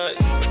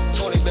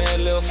 yeah. 20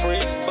 band little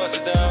freaks, bust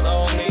it down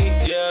on me,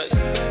 yeah.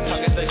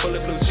 Pockets stay full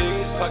of blue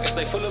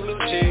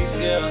cheese,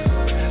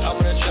 yeah. I'm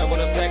in the trap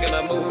with a pack and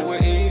I move it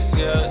with ease,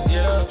 yeah.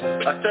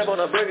 I step on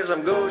the brick as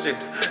I'm Gucci.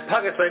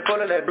 Pockets stay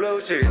full of that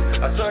blue cheese.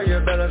 I serve you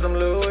better as I'm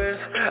Louis.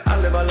 I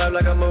live my life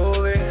like a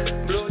movie.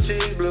 Blue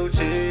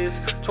cheese,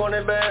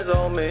 20 bands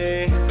on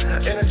me.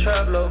 In the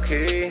trap low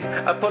key.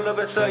 I pull up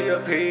and sell you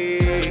a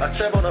piece. I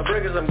step on the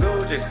brick as I'm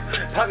Gucci.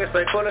 Pockets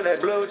stay full of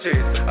that blue cheese.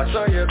 I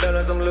serve you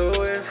better as I'm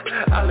Louis.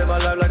 I live my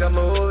life like a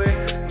movie.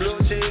 Blue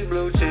cheese,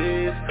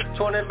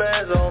 20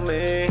 bands on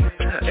me.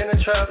 In the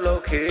trap low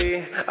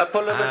key. I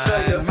pull up and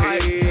sell you a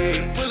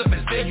piece. Pull up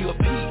and sell you a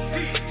piece.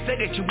 Say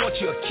that you want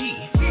your key.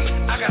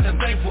 I got the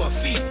thing for a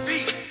fee.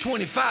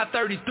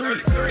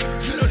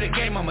 25-33. You know the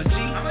game, I'm a G.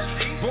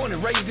 Born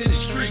and raised in the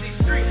street.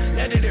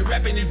 Now that they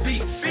rapping this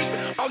beat.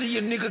 All of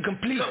your niggas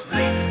complete.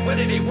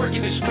 Whether they work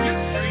in the street.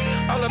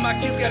 All of my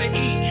kids gotta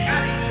eat.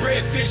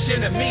 Bread, fish,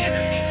 and a meat.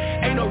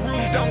 Ain't no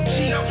rules, don't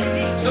cheat.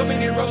 So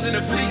many rows in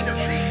the fleet.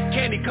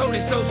 Candy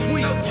coated so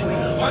sweet.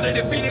 Harder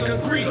than beating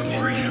concrete.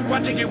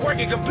 Watch it get work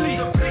and complete.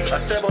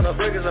 I step on the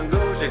brick as I'm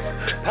Gucci.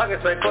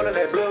 Pockets stay full of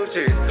that blue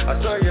cheese. I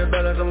serve you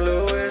better as I'm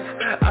Louis.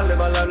 I live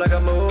my life like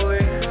a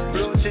movie.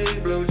 Blue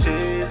cheese,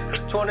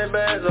 20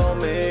 bands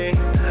on me.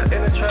 In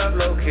the trap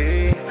low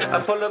key.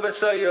 I pull up and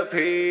sell you a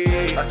piece.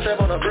 I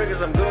step on the brick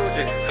as I'm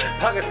Gucci.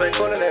 Pockets stay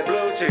full of that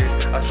blue cheese.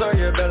 I serve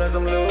you better as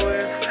I'm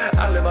Louis.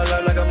 I live my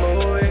life like a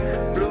movie.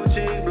 Blue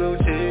cheese,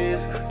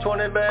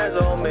 20 bands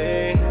on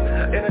me.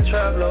 In the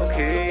trap low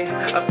key.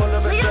 I pull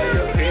up and sell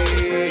you a piece.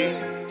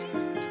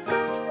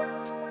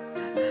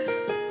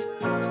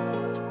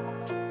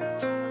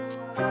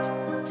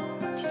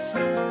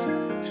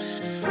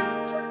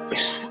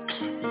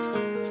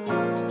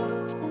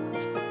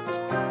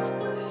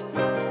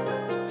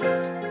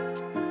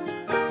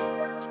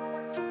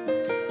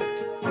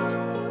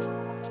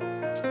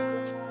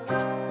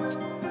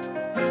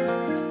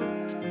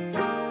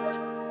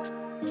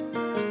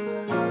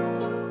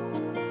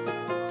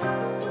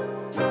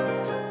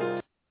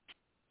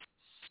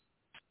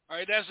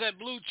 That's that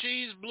blue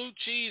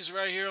cheese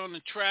right here on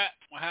the trap.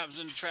 What happens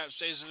in the trap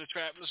stays in the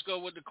trap. Let's go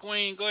with the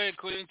queen. Go ahead,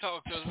 queen.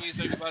 Talk to us. What do you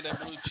think about that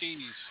blue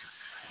cheese?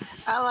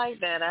 I like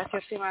that. I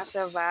can see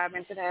myself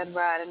vibing to that,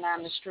 riding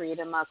down the street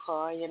in my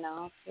car, you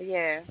know. But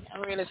yeah,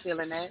 I'm really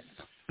feeling that.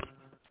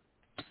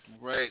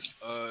 Right.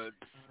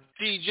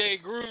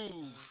 DJ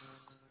Groove.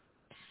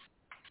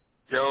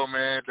 Yo,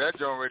 man, that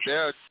joint right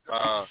there,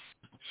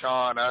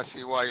 Sean, I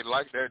see why you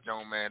like that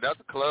joint, man. That's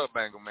a club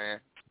banger, man.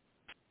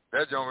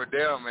 That joint right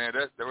there, man,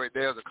 that's right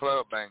there's a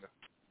club banger.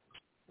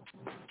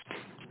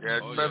 Yeah,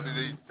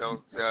 especially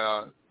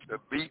the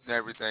beat and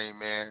everything,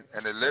 man,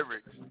 and the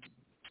lyrics.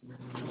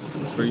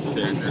 Appreciate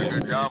that.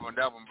 Good job on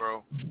that one,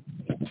 bro.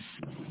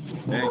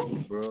 Thank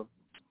you, bro.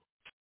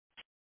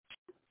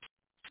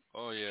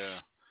 Oh, yeah.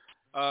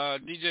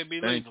 DJ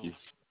B. Thank Lethal. you.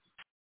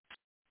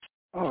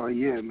 Oh,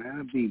 yeah,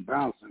 man. I be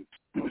bouncing.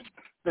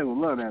 They would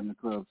love that in the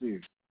clubs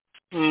here.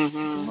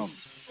 Mm-hmm. All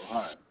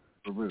right,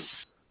 for real.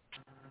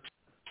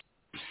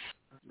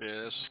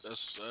 Yeah,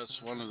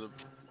 that's one of the.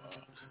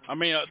 I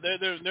mean,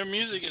 their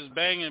music is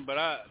banging, but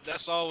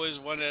that's always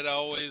one that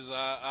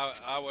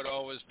I would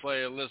always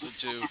play and listen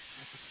to,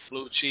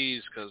 Blue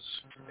Cheese, because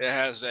it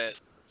has that,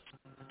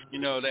 you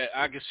know, that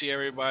I can see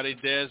everybody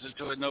dancing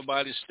to it,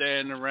 nobody's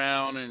standing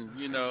around, and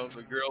you know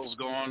the girls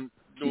doing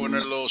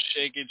their little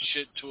shaking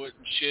shit to it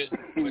and shit.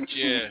 But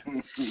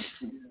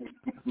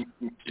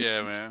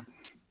yeah, man.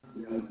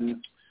 Mm-hmm.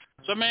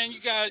 So man, you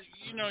guys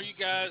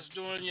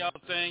doing y'all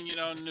thing,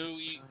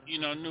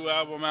 new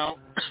album out.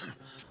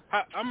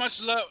 How much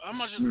love? I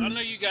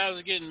know you guys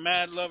are getting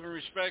mad love and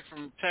respect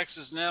from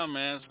Texas now,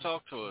 man.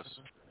 Talk to us.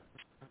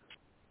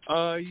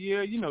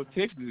 Yeah,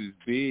 Texas is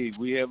big.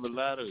 We have a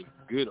lot of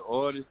good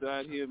artists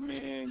out here,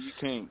 man. You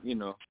can't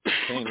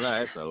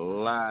lie. It's a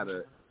lot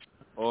of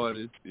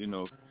artists, in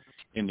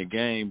the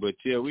game. But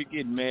yeah, we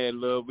getting mad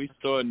love. We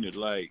starting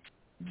to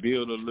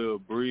build a little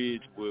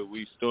bridge where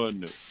we starting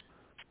to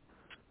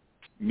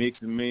mix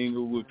and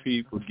mingle with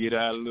people, get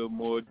out a little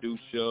more, do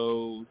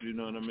shows, you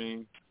know what I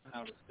mean?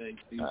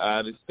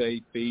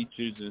 Out-of-state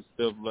features and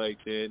stuff like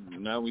that.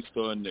 Now we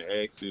starting to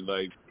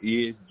actually,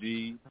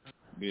 ESG,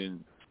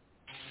 been,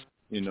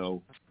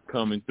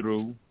 coming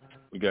through.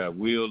 We got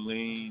Will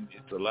Lean.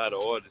 It's a lot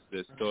of artists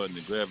that's starting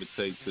to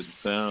gravitate to the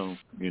sound,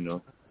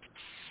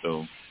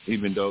 So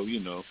even though,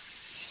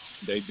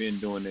 they've been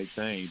doing their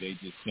thing, they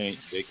just can't.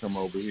 They come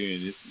over here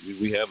and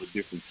we have a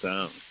different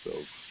sound. So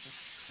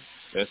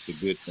that's a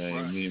good thing.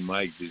 Right. Me and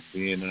Mike just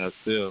being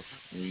ourselves.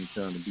 We ain't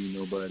trying to be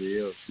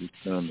nobody else. We're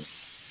trying to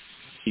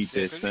keep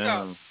that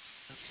sound.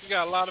 You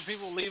got a lot of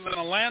people leaving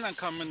Atlanta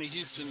coming to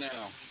Houston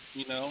now.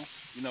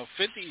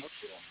 50's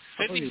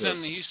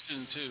in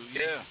Houston too.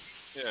 Yeah.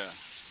 Yeah.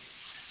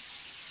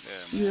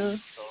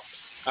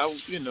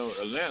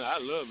 Atlanta. I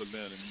love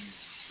Atlanta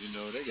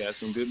music. They got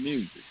some good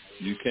music.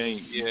 You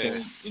can't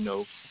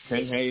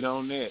hate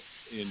on that.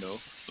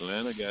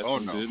 Atlanta got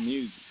some good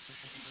music.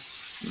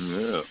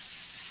 Yeah.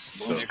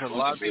 Because a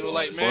lot of people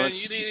like, man,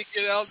 you need to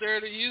get out there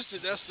to Houston.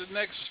 That's the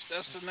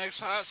next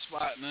hot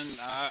spot, and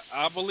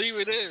I believe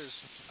it is.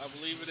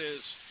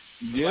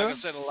 Yeah. Like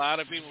I said, a lot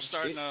of people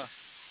starting to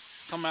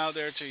come out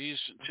there to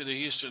Houston, to the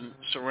Houston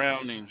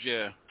surroundings.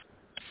 Yeah.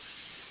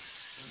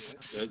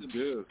 That's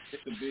good.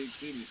 It's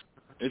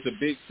a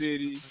big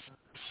city.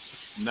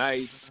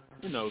 Nice,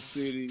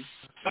 city,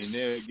 and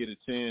they'll get a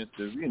chance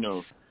to,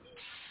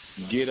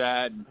 get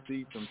out and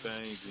see some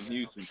things in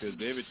Houston, because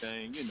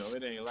everything,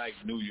 it ain't like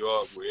New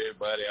York where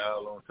everybody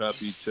all on top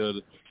of each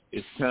other.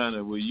 It's kind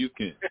of where you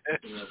can,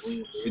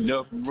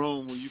 enough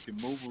room where you can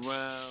move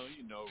around,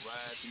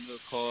 ride some little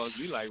cars.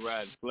 We like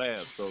riding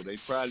slabs, so they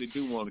probably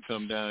do want to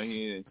come down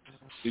here and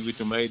see what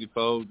them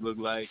 84s look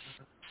like.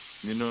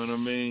 You know what I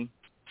mean?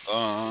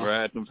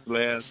 Ride them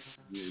slabs.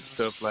 Yeah,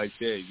 stuff like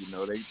that,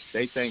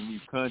 they think we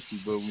country,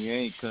 but we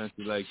ain't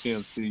country like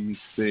Kim C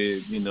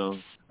said,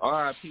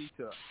 R.I.P.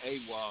 to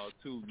AWOL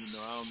too,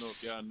 I don't know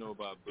if y'all know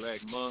about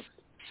Black Monks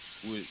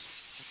with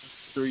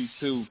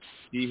 3-2.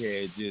 He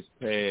had just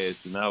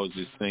passed, and I was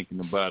just thinking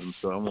about him,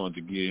 so I wanted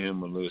to give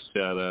him a little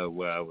shout out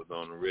while I was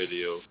on the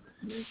radio.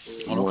 No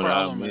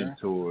problem, man.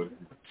 Mentor.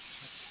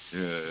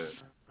 Yeah.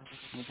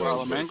 No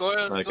problem, man. Go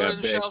ahead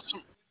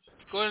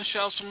and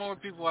shout some more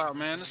people out,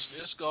 man.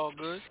 It's all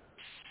good.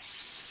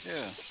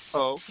 Yeah.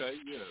 Oh, okay.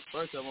 Yeah.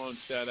 First, I want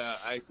to shout out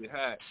Icy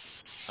Hot.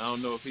 I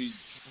don't know if he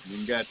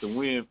got the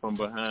wind from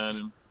behind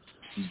him,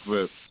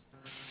 but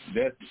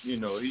that's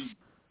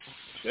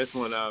that's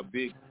one of our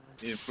big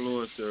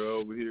influencer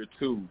over here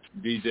too.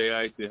 DJ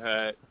Icy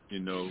Hot.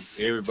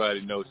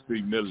 Everybody knows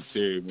Street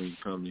Military when you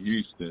come to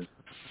Houston.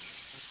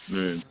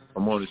 Man, I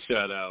want to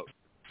shout out.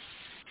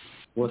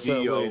 What's D.O.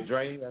 up with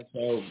Dre? That's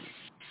all.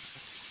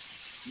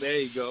 There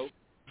you go.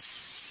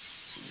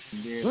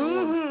 And then I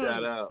want to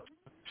shout out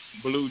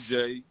Blue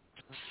Jay.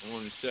 I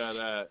want to shout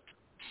out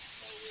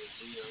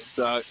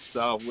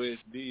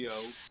Southwest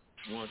Dio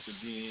once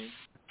again.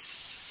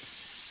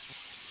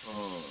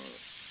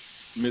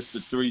 Mr.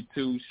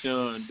 3-2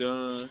 Sean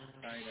Dunn.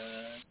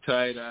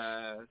 Tight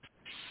Eyes.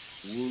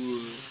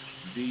 Wood.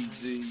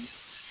 DZ.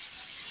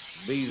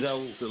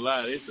 Bezo. It's a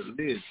lot. It's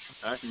a list.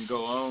 I can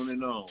go on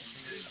and on.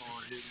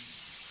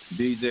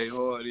 DJ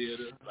Hard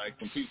Hitter, like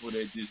some people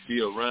that just be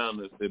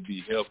around us that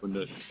be helping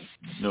us,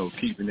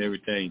 keeping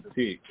everything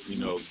ticked.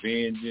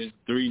 Vengeance,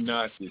 3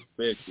 Knocks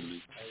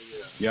especially.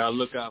 Y'all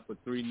look out for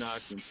 3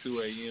 Knocks and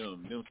 2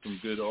 a.m. Them some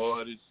good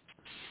artists.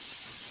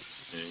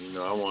 And,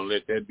 I want to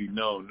let that be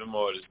known. Them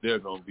artists, they're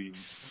going to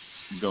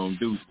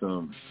do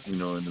something,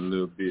 in a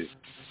little bit.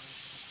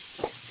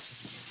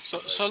 So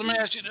let me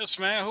ask you this,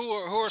 man. Who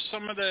are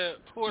some of the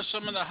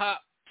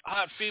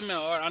hot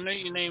female artists? I know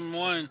you named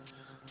one.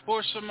 Who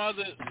are some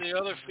the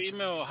other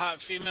hot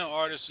female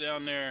artists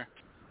down there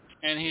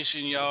in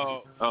Houston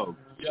y'all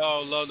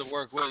love to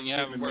work with and you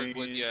haven't worked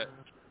with yet?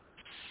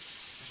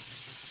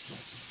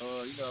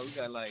 We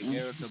got like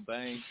Erica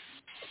Banks,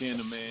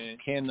 Kenderman.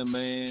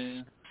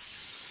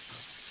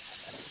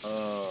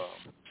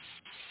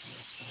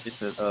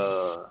 It's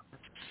a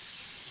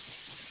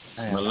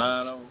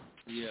Milano.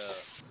 Yeah.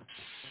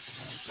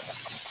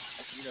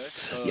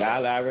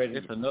 Y'all already.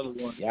 It's another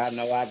one. Y'all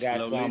know I got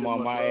some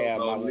on my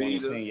album. I want to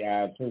sing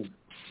y'all too.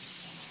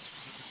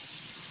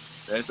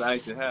 That's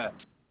Icy Hot.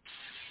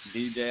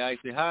 DJ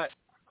Icy Hot.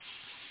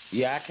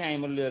 Yeah, I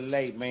came a little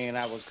late, man.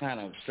 I was kind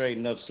of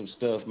straightening up some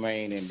stuff,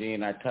 man, and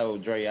then I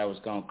told Dre I was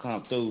gonna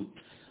come through.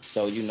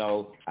 So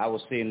I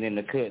was sitting in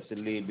the cuts a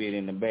little bit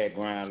in the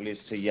background,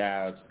 listening to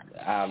y'all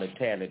all the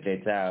talent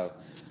that y'all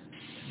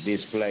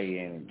display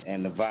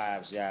and the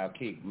vibes y'all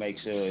kick, make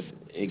sure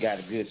it got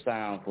a good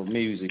sound for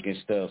music and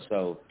stuff.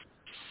 So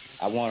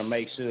I want to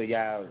make sure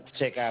y'all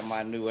check out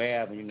my new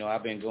album.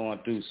 I've been going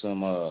through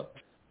some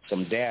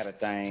data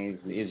things.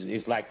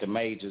 It's like the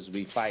majors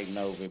be fighting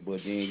over it, but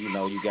then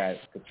you got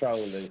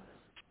control.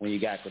 When you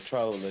got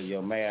control of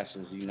your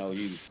masters, you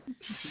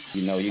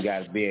got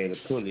to be able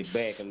to pull it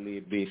back a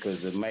little bit,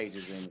 because the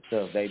majors and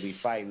stuff they be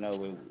fighting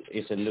over.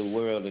 It's a new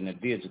world in a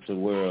digital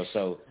world,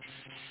 so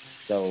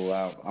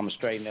I'm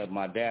straightening up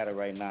my data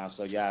right now,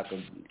 so y'all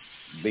can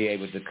be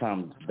able to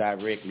come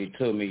directly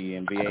to me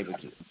and be able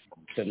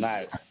to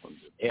not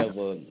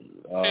ever.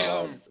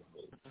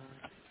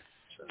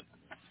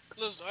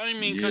 I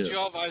didn't mean to cut you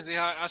off, Isaac.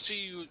 I see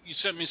you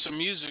sent me some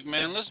music,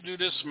 man. Let's do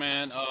this,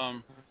 man.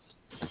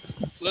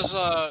 Let's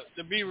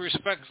to be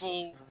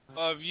respectful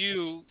of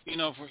you,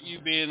 for you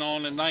being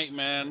on tonight,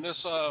 man.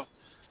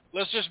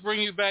 Let's just bring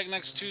you back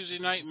next Tuesday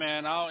night,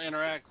 man. I'll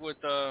interact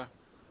with the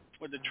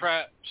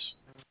traps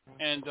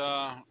and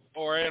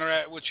or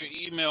interact with your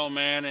email,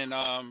 man, and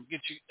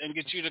get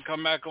you to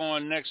come back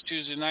on next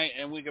Tuesday night,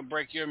 and we can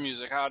break your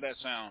music. How'd that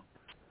sound?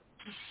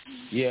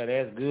 Yeah,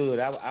 that's good.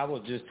 I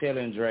was just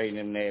telling Dre and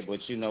them that,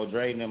 but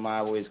Dre and them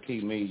always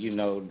keep me,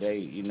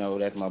 they,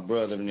 that's my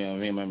brother and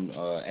them, him and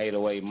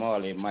 808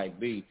 Marley, Mike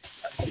B.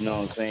 You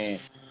know what I'm saying?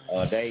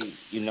 They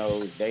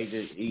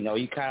just,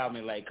 he called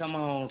me like, come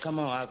on. I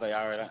was like,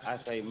 all right. I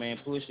say, man,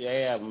 push your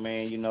album,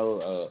 man,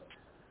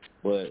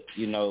 but,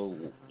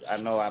 I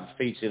know I've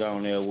featured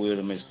on there with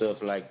them and stuff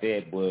like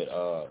that,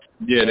 but,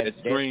 yeah, that's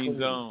Green cool.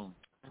 Zone.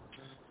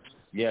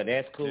 Yeah,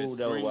 that's cool,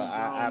 that's though.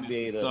 I'll be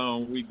able to.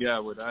 Song we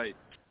got with Ike.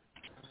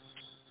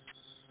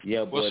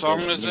 Yeah, what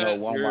song is that?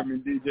 Jeremy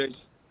DJ.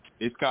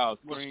 It's called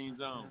Green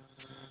Zone.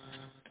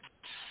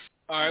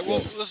 All right,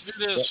 well, let's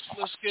do this.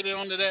 Let's get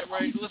into that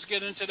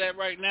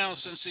right now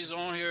since he's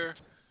on here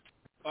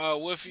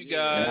with you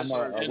guys.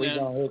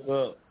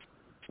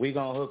 We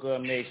gonna hook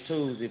up next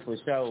Tuesday for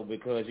sure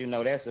because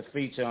that's a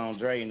feature on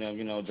Dre and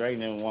them. Dre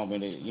and them want me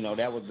to.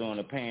 That was during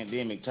the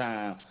pandemic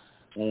time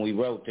when we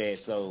wrote that.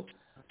 So,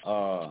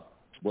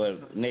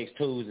 but next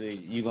Tuesday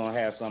you gonna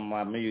have some of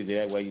my music.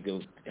 That way you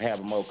can have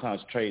more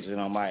concentration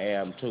on my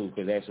album too,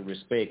 because that's a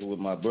respect with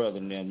my brother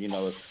and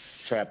them.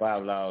 Trap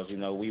Outlaws.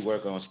 We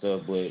work on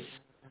stuff, but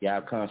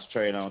y'all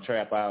concentrate on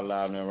Trap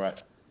Outlaws and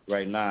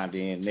right now.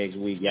 Then next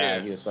week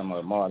y'all hear some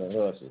of Martin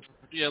Hustle.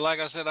 Yeah, like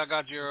I said, I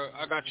got your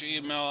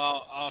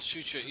email. I'll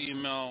shoot your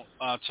email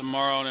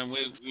tomorrow, and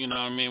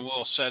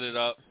we'll set it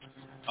up.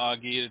 I'll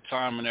give you the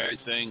time and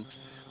everything,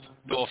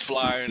 do a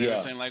flyer and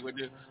everything like we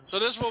do. So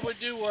this is what we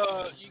do.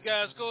 You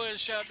guys go ahead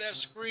and shout that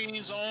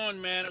screens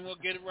on, man, and we'll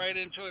get it right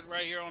into it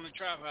right here on the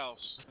Trap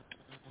House.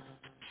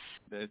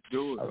 Let's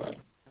do it. All right.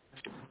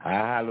 I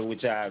holler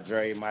with y'all,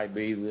 Dre, Mike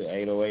B,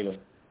 808.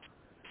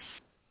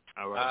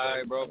 All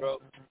right, bro.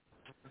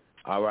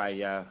 All right,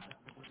 y'all.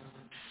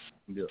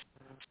 Yeah.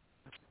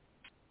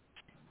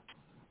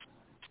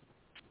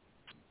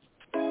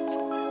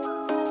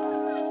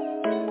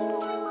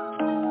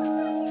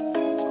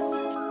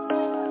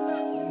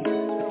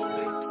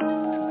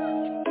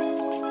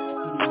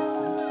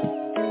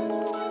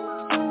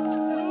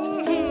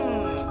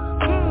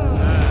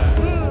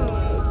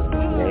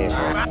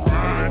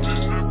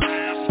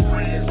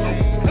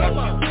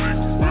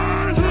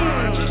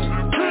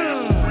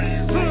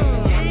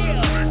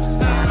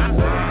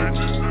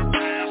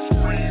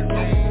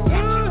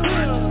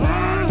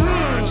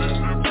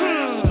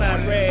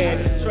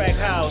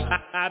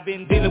 I've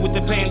been dealing with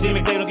the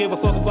pandemic, they don't give a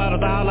fuck about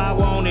it, all I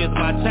want is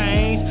my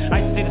change. I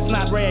used to see the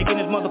snot rag in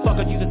this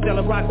motherfucker, used to sell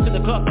a rock to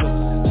the cluckers.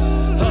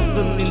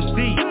 Hustling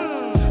deep,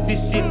 this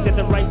shit set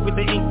the right with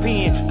the ink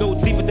pen. Go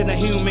deeper than a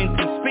human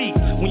can speak.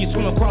 When you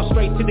swim across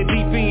straight to the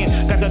deep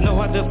end, got to know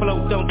how to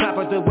float on top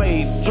of the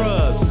wave.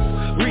 Drugs,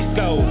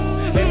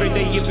 Risco. Every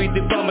day you beat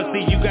the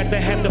pharmacy, you got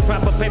to have the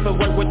proper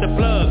paperwork with the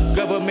plug.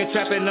 Government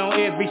trapping on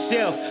every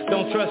shelf.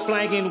 Don't trust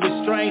slanging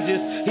with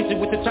strangers. Hit you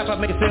with the chopper,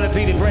 make a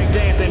centipede and break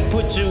dance and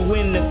put you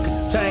in the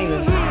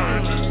container.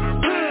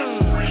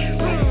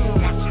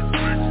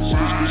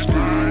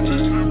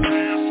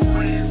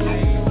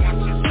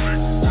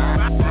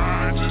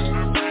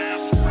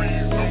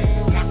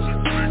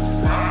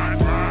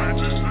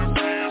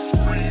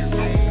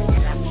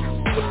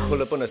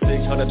 Pull up on a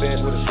 600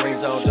 bench with a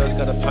strings on. Just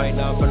got a pint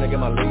now, finna get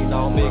my lean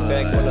on. Big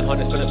bag full of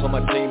hundreds, finna put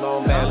my team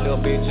on. Bad little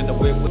bitch in the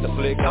whip with the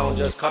flick on.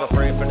 Just caught a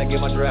friend, finna get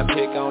my draft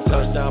pick on.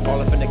 Touchdown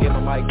ballin', finna get my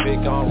mic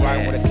pick on.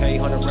 Right with a K,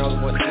 100 rounds,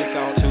 one stick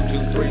on.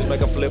 2, 2, 3s, make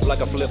a flip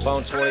like a flip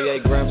on.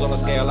 28 grams on the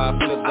scale, I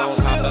flip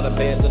zone. Hop out of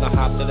bed, then I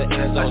hop to the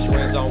end zone.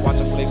 Strings on,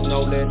 watching flicks,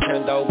 no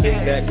Nintendo.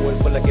 Big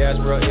backwood full of gas,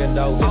 real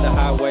endo. Hit the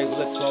highway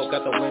with the smoke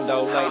out the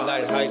window. Late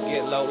night hype,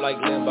 get low like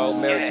limbo.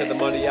 Married to the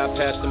money, I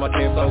pass to my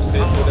kinfolk.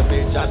 Sit with a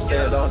bitch, I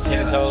stand on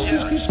 10 toes.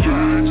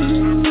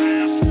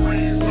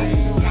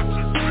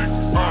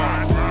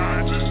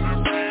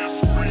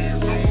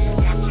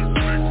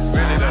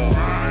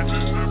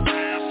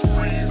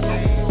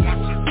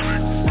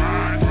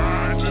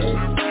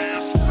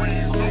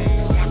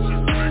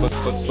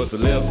 But the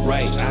left,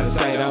 right, out of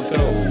sight, I'm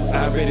through.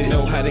 I already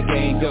know how the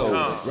game goes.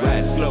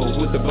 Ride slow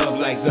with the bump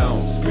like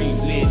zone. Screen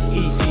lit,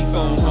 EC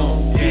phone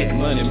home. Get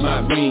money,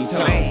 my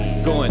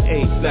ringtone. Going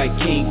apes like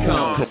King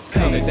Kong.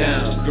 Coming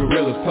down,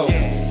 gorillas pose.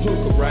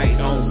 Hook right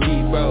on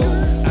B-roll.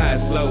 Eyes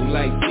low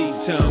like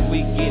T-Tum.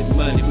 We get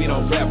money, we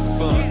don't rap for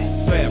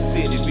fun. Slap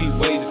City, we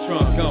way the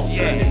trunk on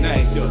Sunday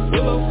night. Just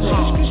willow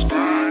song.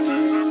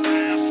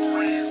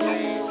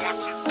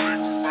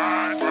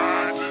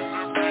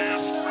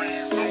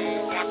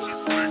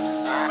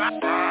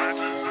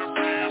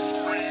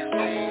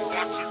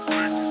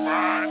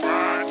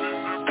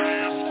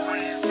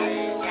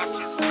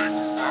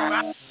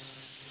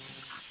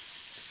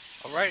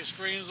 All right,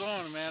 screen's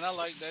on, man. I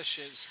like that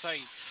shit. It's tight.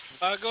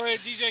 Go ahead,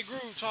 DJ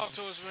Groove. Talk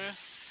to us, man.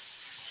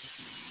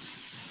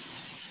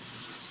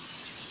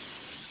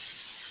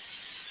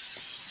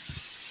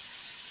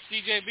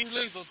 DJ B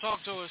Lethal,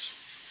 talk to us.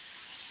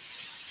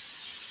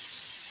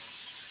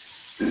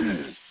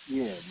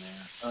 Yeah,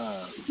 man.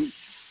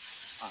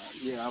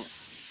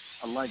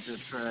 I like that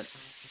track.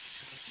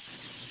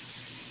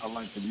 I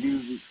like the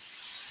music.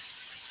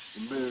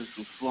 The lyrics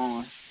were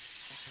flowing.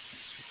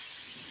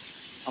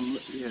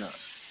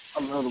 I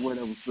love the way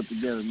that was put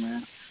together,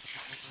 man.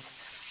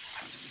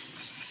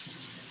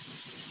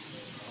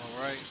 All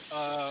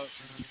right.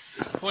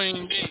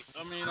 Queen D.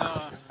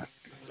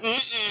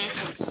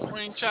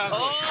 Queen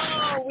Chocolate.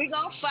 Oh, we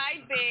gonna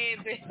fight,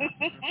 baby.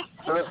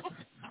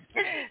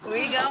 We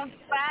gonna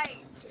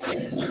fight.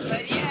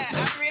 But yeah,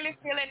 I'm really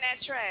feeling that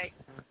track.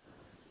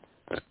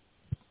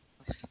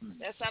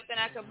 That's something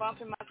I could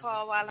bump in my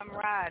car while I'm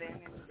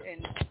riding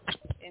and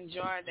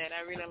enjoy that.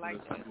 I really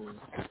like that.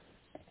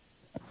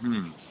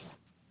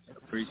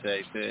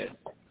 Appreciate that.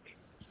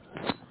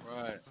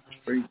 Right.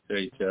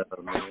 Appreciate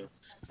y'all, man.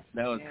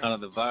 That was kind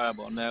of the vibe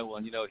on that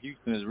one. You know,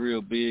 Houston is real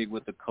big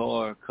with the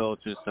car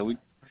culture, so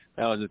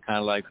that was just kind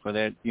of like for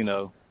that, you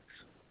know,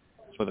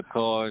 for the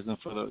cars and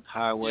for the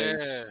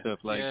highway stuff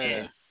like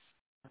that.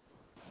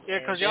 Yeah,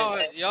 cause y'all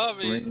they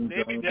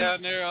be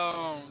down there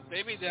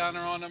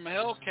on them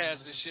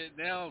Hellcats and shit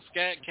now,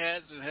 Scat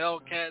Cats and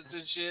Hellcats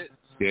and shit.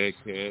 Scat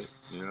Cats,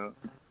 yeah.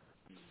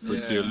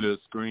 Put your little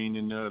screen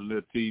in there, a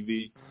little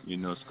TV, you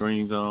know,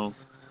 screens on.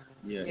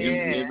 Yeah.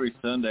 Every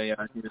Sunday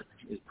out here,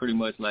 it's pretty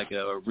much like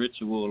a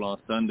ritual on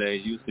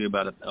Sundays. You see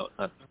about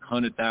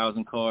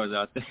 100,000 cars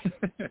out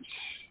there.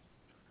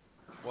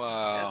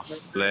 Wow.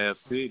 Slab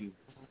City.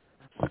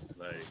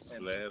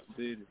 Slab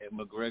City at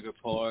McGregor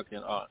Park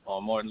and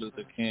on Martin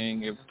Luther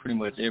King. Pretty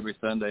much every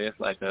Sunday, it's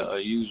like a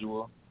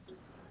usual.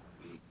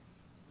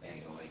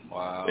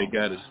 Wow. They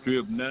got a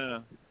strip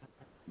now.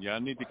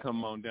 Y'all need to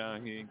come on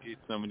down here and get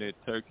some of that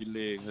turkey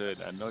leg hut.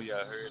 I know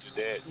y'all heard of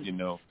that, you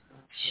know.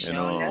 And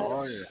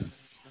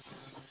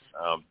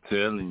I'm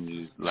telling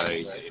you,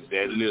 like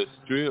that little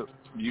strip,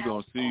 you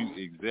gonna see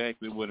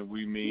exactly what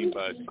we mean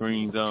by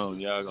screens on.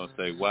 Y'all gonna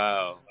say,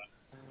 "Wow."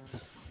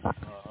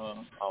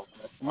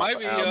 Might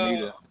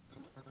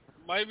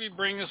be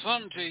bringing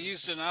something to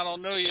Houston. I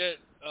don't know yet.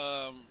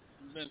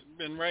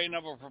 Been writing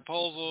up a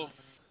proposal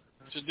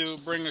to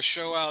bring a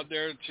show out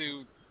there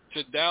to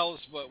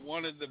Dallas, but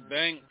one of the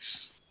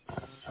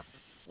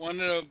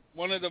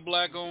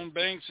black-owned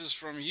banks is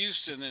from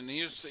Houston, and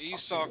he's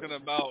talking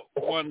about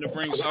wanting to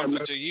bring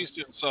something to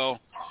Houston. So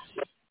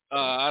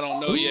I don't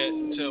know yet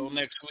until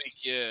next week.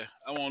 Yeah,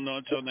 I won't know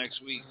until next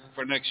week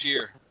for next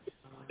year.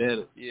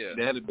 That'll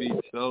be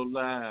so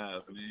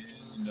live, man.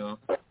 You know,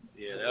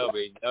 that'll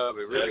be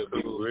real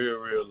cool,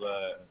 real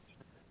live.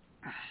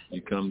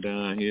 You come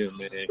down here,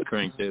 man,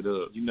 crank that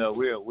up. You know,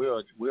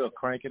 we'll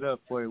crank it up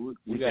for you.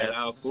 We got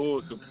our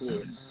full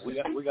support. We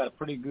got a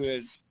pretty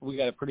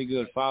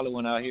good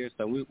following out here,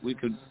 so we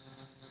could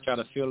try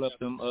to fill up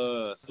them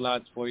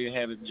slots for you,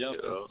 have it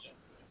jump.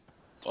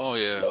 Oh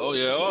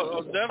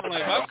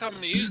definitely. If I'm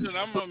coming to Houston,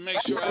 I'm gonna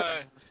make sure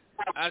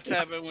I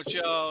tap in with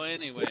y'all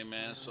anyway,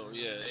 man. So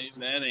yeah,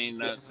 that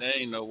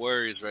ain't no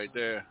worries right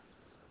there.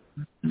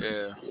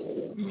 Yeah.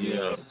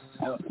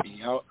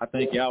 I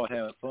think y'all would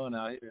have fun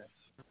out here.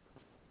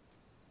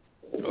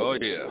 Oh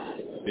yeah.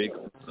 Big.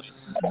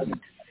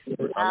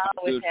 I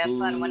always have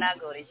fun when I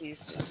go to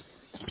Houston.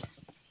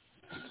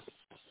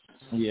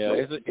 Yeah,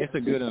 it's a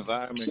good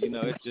environment. You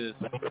know, it's just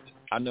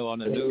I know on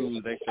the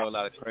news they show a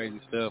lot of crazy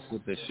stuff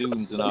with the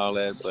shootings and all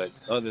that, but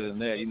other than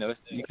that, you know,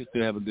 you can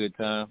still have a good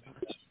time.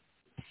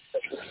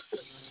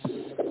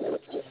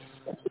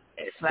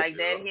 It's like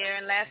that here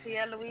in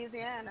Lafayette,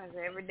 Louisiana.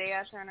 Every day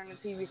I turn on the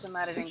TV,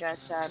 somebody done got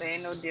shot. It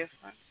ain't no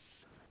different.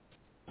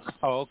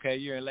 Oh, okay.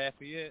 You're in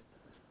Lafayette?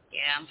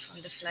 Yeah, I'm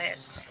from the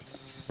Flats.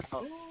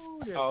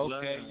 Oh,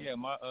 okay. Yeah,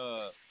 my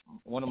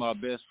one of my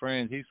best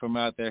friends, he's from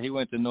out there. He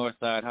went to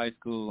Northside High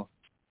School.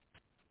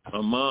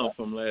 My mom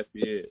from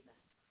Lafayette.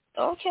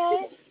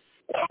 Okay.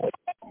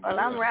 Well,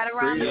 I'm right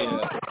around the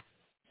corner.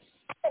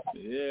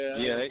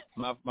 Yeah.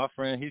 My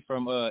friend, he's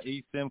from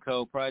East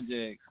Simcoe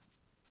Projects.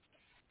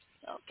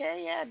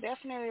 Okay, yeah,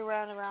 definitely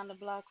around the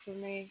block for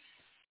me.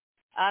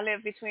 I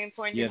live between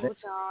Point de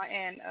Mouton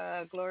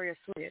and Gloria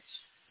Switch.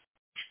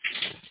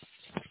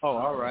 Oh,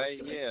 all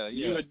right, yeah.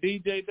 You a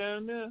DJ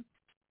down there?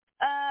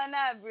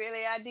 Not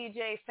really. I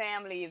DJ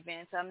family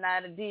events. I'm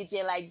not a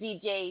DJ like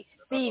DJ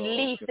B.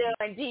 Lethal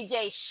and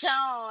DJ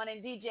Sean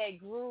and DJ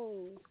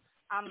Groove.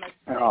 I'm a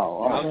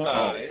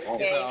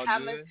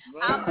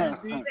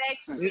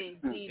sexy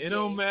DJ. It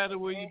don't matter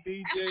where you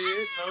DJ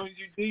is, as long as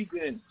you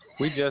DJing.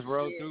 We just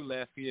rode through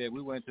Lafayette.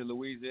 We went to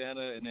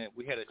Louisiana, and then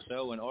we had a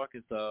show in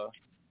Arkansas.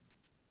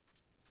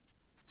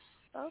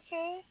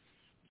 Okay.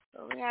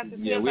 So we have to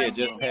we had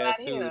just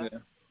passed through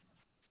there.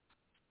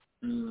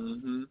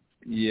 Mhm.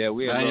 Yeah,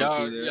 we had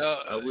y'all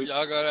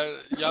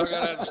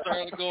gotta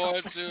start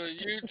going to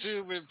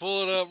YouTube and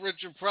pulling up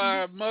Richard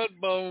Pryor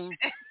Mudbone.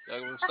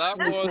 Stop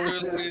going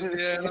through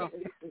Louisiana.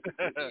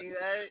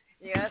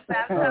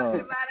 Stop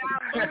talking about our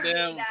booty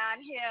down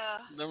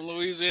here. Them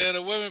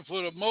Louisiana women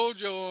put a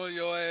mojo on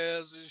your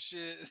ass and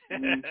shit.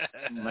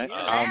 Man,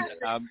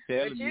 I'm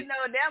telling you. But you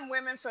know them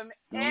women from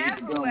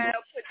everywhere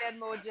put that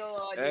mojo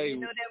on. Hey, you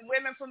know them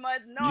women from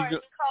us north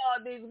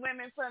call these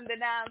women from the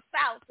down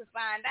south to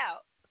find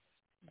out.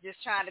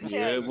 Just trying to tell you.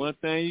 Yeah, one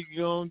thing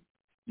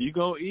you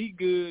gonna eat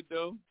good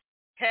though.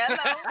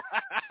 Hello.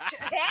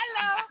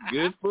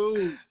 Good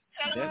food.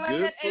 That's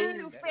good food. Ain't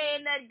you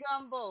fed that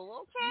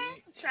gumbo, okay?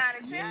 I'm trying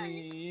to tell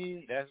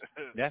you.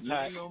 That's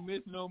how you don't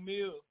miss no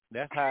meal.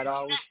 That's how it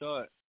always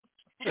starts.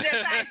 That's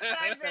how it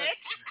starts,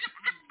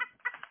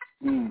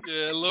 man.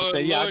 Yeah, Lord,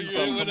 you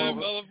ain't with that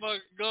motherfucking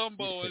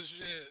gumbo and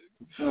shit.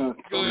 Go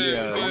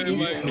ahead,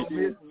 Mike. Don't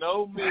miss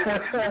no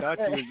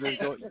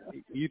meal.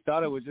 You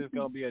thought it was just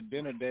gonna be a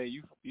dinner day.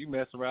 You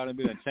mess around and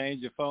be gonna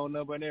change your phone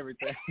number and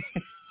everything.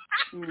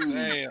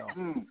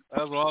 Damn,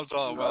 that's what I'm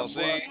talking about. See,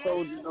 I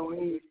told you don't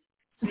eat.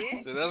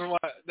 That's why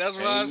I said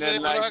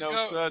when I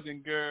come. Southern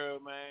girl,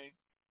 man.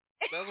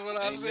 That's what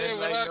I said when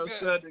like I no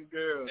Southern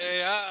girl.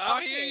 Hey,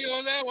 I hear you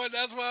on that one.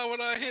 That's why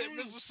when I hit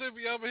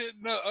Mississippi,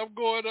 I'm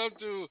going up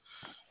to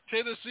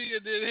Tennessee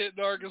and then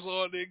hitting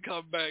Arkansas and then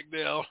come back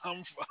down. I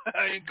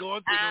ain't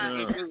going to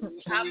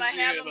Mississippi. I'm gonna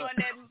have him on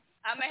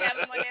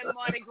that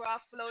Mardi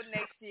Gras float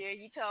next year.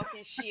 He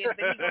talking shit, but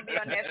he gonna be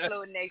on that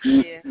float next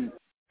year.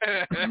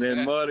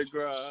 Then Mardi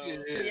Gras.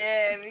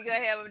 Yeah, we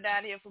gonna have him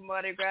down here for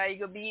Mardi Gras. He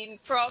gonna be eating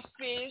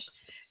crawfish.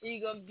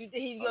 He's gonna be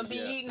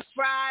eating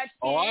fried fish.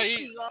 Oh, I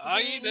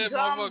eat that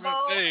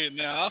motherfucking thing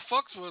now. I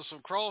fucks with some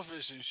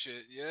crawfish and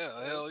shit.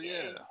 Yeah, hell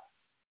yeah.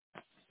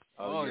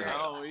 Oh yeah, I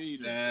don't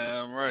eat it.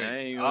 Damn right. I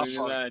ain't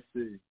gonna lie to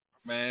you.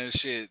 Man,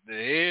 shit, the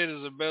head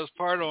is the best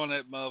part on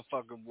that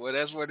motherfucker, boy.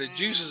 That's where the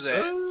juice is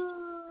at.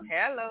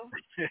 Hello.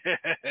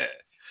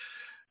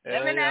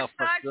 Let me not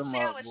start to say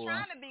I was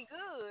trying to be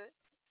good.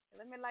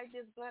 Let me light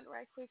this blunt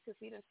right quick because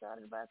he done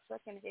started about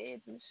sucking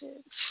heads and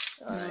shit.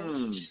 All right.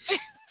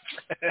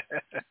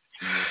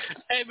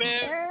 Hey,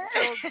 man,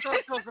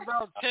 talk to us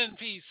about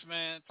 10-piece,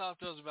 man. Talk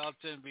to us about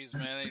 10-piece,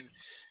 man.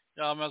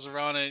 Y'all mess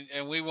around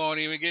and we won't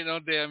even get no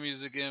damn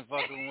music in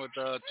fucking with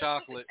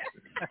chocolate.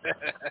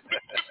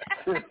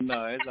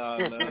 No, it's all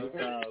love.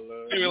 It's all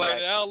love. They were like,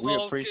 the Outlaws we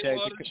appreciate came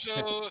on the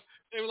show.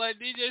 They were like,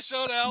 DJ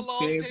Show, the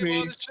Outlaws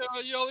came on the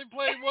show. You only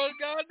played one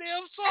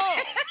goddamn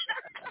song.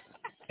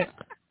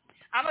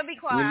 I'm going to be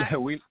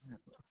quiet.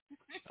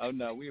 Oh,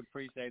 no, we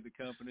appreciate the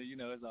company. You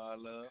know, it's all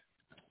love.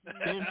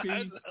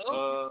 10-piece.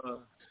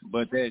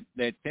 But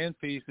that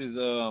 10-piece is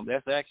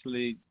that's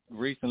actually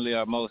recently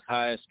our most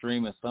highest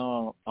streaming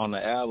song on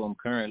the album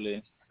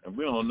currently. And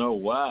we don't know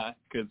why,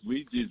 because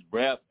we just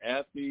rapped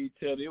after each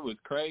other. It was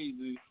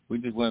crazy. We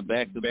just went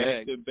back to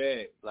back,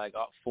 like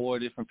 4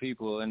 different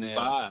people, and then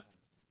 5.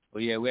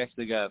 Well, yeah, we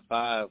actually got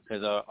 5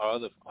 because our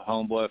other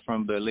homeboy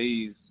from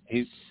Belize,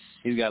 he's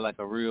got like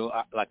a real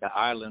like an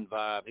island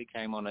vibe. He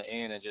came on the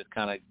end and just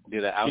kind of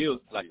did a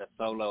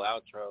solo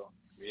outro.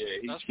 Yeah,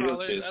 that's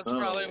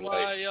probably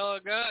why y'all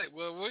got it.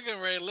 Well, we're getting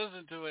ready to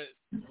listen to it.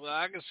 Well,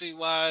 I can see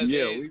why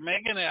they're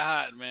making it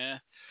hot, man.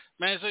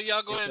 Man, so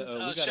y'all go ahead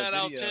and shout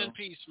out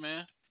 10-piece,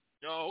 man.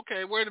 Oh,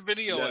 okay. Where's the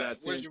video at?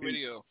 Where's your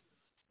video?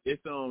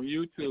 It's on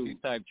YouTube. If you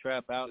type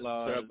Trap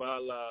Outlaws.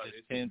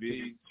 It's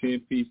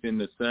 10-piece in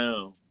the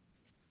sound.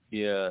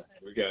 Yeah.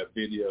 We got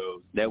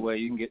videos. That way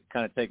you can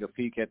kind of take a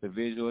peek at the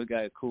visual. It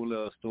got a cool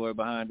little story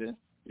behind it.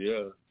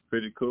 Yeah,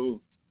 pretty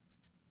cool.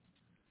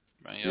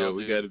 Man,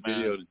 we got a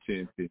video to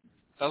 10-piece.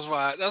 That's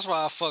why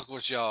I fuck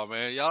with y'all,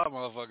 man. Y'all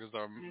motherfuckers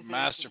are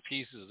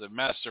masterpieces and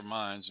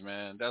masterminds,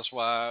 man. That's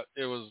why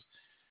it was,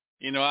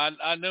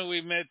 I knew we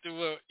met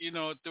through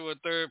a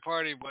third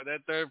party, but that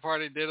third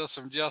party did us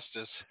some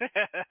justice.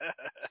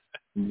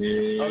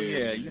 Yeah. Oh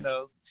yeah,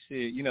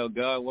 shit,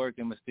 God work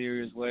in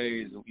mysterious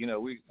ways.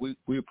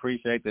 We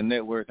appreciate the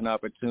networking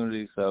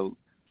opportunity. So,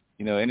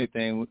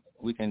 anything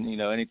we can,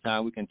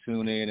 anytime we can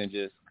tune in and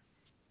just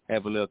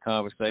have a little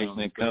conversation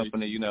and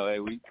company, hey,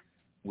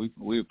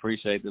 we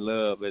appreciate the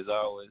love as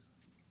always.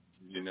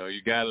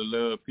 You gotta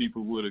love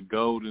people with a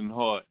golden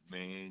heart,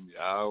 man.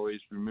 I always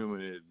remember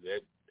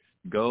that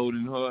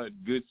golden heart,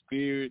 good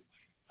spirit,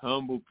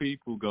 humble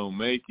people gonna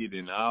make it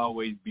and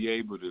always be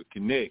able to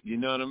connect. You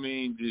know what I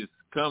mean? Just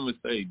come and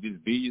say,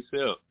 just be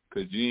yourself,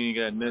 because you ain't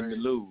got nothing to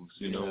lose.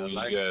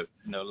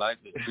 Life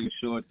is too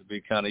short to be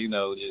kind of,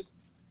 just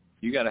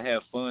you got to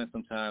have fun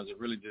sometimes and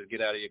really just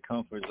get out of your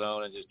comfort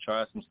zone and just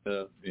try some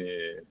stuff.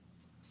 Yeah.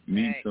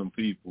 Meet some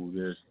people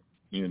that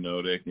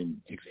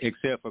can.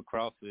 Except for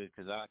CrossFit,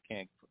 because I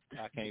can't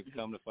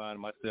come to find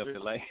myself to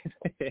like.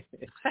 He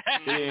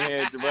ain't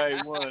had the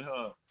right one,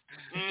 huh?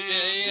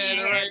 Yeah, he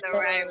had the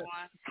right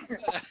one.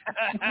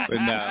 But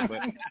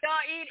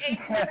don't eat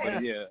 8.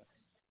 But yeah.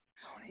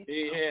 He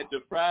had the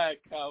fried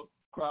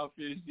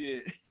crawfish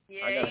yet.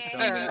 Yeah,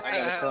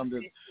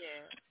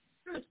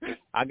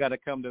 I gotta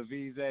come to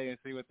Visa and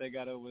see what they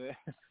got over there.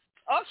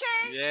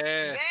 Okay.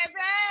 Yeah.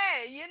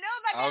 Baby, you know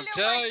about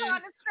that little white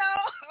corner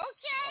store.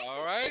 Okay.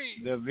 All right.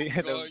 You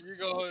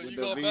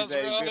gonna mess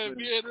around and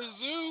be in the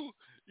zoo.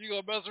 You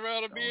gonna mess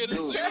around and be in a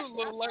zoo,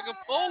 look like a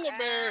polar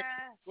bear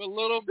with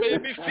little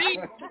baby feet.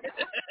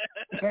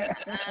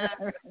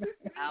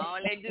 I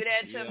only do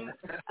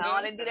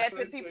that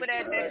to people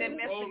that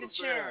mess with the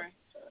children.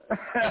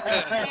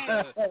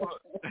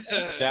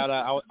 Shout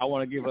out! I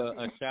want to give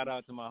a shout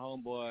out to my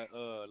homeboy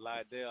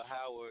Lydell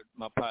Howard,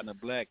 my partner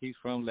Black. He's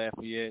from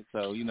Lafayette,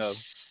 so you know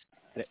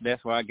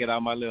that's where I get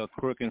all my little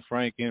Crook and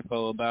Frank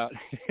info about.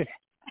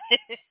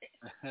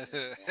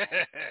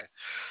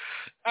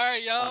 All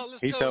right, y'all.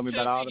 Let's he go told me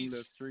about all them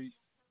little streets.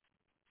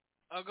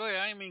 Oh, go ahead.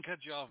 I didn't mean to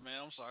cut you off,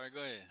 man. I'm sorry. Go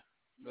ahead.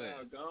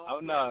 Oh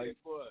no,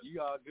 you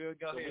all good?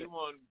 Go ahead. We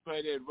want to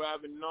play that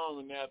Robin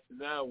Norman after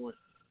that one.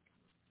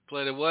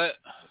 Play the what?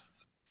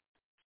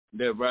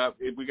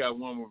 If we got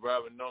one with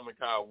Robin Norman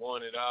called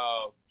 "Want It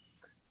All"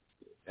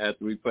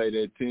 after we play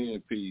that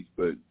 10-piece,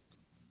 but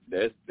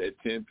that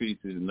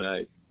 10-piece is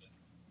nice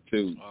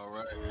too. All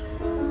right.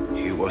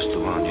 You was the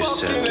one you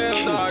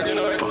said.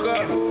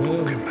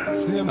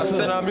 I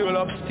said I'm people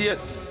upstate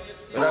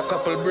with a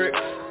couple bricks.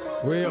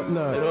 Way up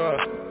now. You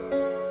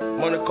know,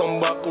 money come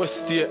back, we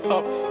stay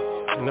up.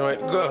 You know it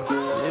go.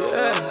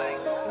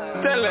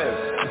 Yeah. Tell them.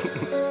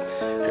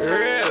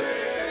 Real.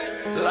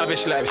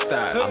 Lavish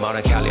lifestyle. I'm out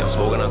in Cali, I'm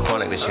smoking on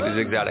chronic. This shit is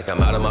exotic, I'm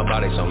out of my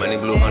body. So many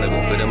blue honey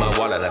won't fit in my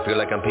wallet. I feel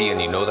like I'm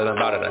peeing, you know that I'm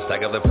about it. I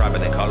stack up the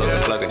profit, they call it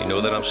the plug. You know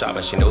that I'm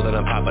shopping, she know that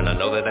I'm popping. I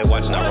know that they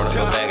watching, I run up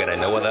a bag. I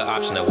no other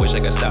option, I wish I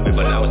could stop it,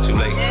 but now it's too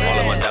late. All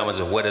of my diamonds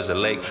are wet as a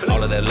lake.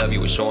 All of that love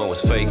you was showing was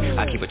fake.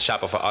 I keep a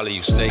chopper for all of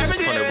you snakes.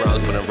 100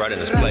 rounds, put him right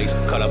in his place.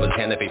 Cut up his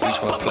hand if he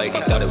reached for a plate.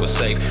 He thought it was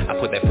safe. I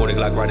put that 40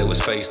 Glock right in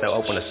his face. Now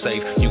open the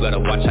safe. You gotta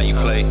watch how you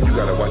play. You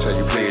gotta watch how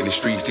you play in the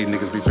streets. These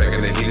niggas be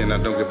packing the heat, and I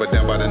don't give a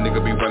damn about a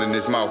nigga be running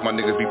his mouth. My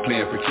niggas be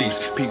playing for keeps.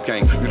 Peep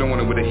gang, you don't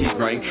want it with a heat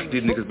ring.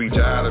 These niggas be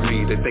tired of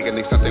me. They thinking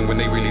they something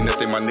when they really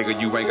nothing. My nigga,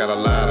 you ain't gotta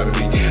lie to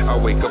me. I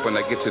wake up and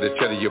I get to the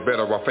cheddar. You're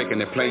better off faking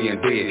than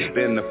playing dead.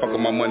 Then the fuck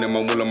with my money, my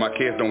will, and my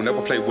kids don't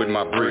never play with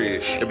my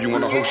bread. If you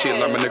want a whole shit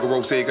like my nigga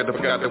Rose, got to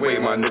forget the way,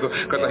 my nigga.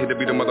 Cause I hate to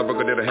be the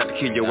motherfucker that'll have to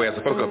kill your ass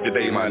and fuck up your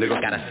day, my nigga.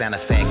 Got a Santa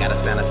sack,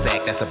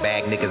 that's a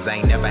bag niggas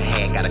ain't never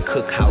had. Got a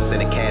cookhouse and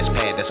a cash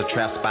pad, that's a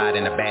trap spot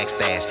and a bag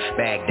stash.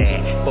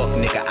 Baghdad, fuck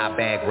nigga, I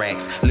bag racks.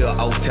 Lil'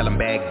 O tell him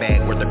bag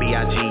worth the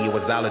B.I.G. It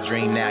was all a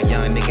dream, now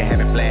young nigga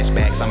having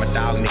flashbacks. I'm a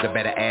dog, nigga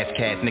better ass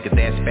cats, nigga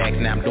that's facts.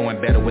 Now I'm doing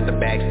better with the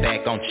bag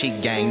stack on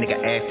cheek gang, nigga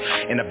ass.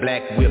 In a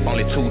black whip,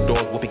 only 2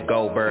 doors, Whoopi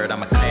Goldberg.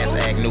 I'm a class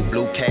act, new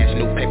blue cash,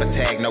 new paper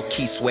tag, no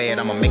key sweat,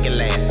 I'ma make it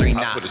last 3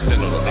 knots. I put a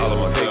cent on all of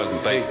my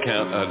cousins, bank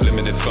account,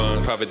 unlimited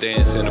funds, private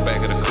dance in the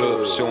back of the club,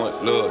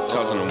 showing love,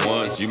 talking to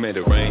ones. You made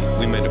it rain,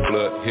 we made the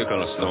blood, here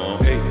come the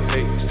storm. Hey,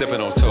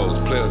 stepping on toes,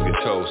 players get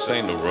toes,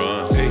 ain't no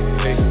run. Hey,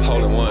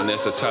 hole in one,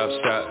 that's a top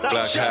shot,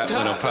 block hot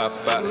when I pop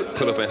out,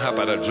 pull up and hop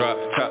out of drop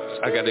tops.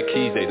 I got the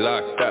keys, they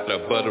locked out, the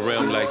butter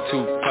around like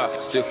 2 pop,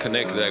 still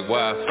connected like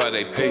Wi-Fi.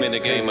 They put me in the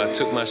game, I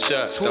took my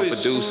shot, don't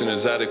produce an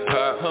exotic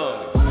pop.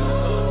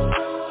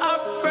 I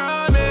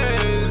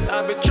promise,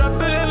 I'll be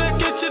trapping in the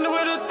kitchen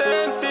with a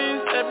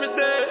 10-piece every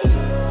day.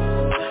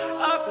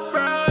 I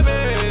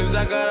promise,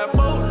 I got a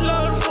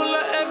boatload full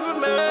of every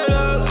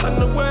metal on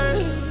the way.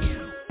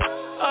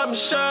 I'm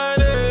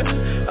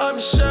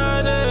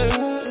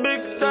shining,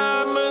 big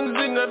diamonds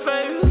in the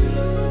face.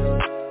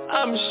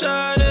 I'm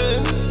shining,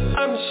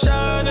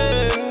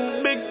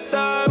 big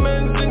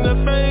diamonds in the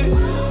face.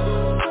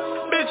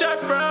 Bitch, I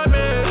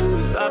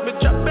promise, I'll be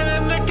trapping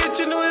in the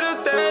kitchen with a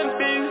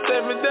 10-piece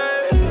every day.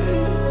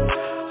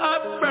 I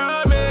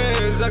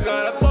promise, I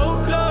got a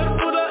boatload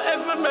full of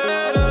every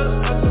metal.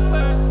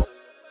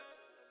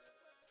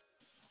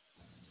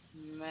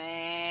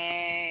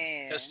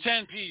 Man. That's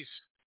 10-piece.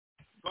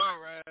 Go ahead,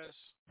 Raz.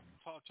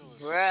 Talk to us.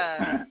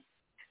 Bruh.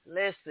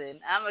 Listen,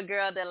 I'm a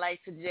girl that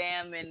likes to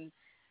jam in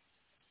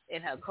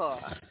her car.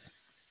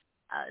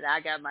 I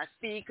got my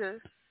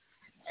speakers,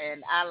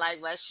 and I like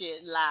my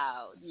shit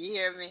loud. You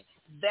hear me?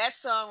 That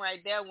song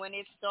right there, when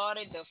it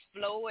started, the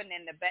flow and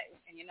then the back,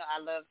 and you know, I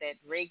love that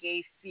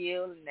reggae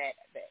feel and that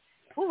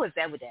who was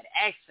that with that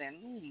accent?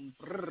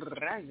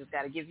 I just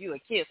got to give you a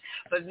kiss.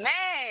 But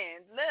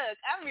man, look,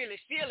 I'm really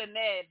feeling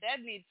that.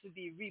 That needs to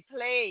be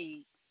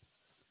replayed.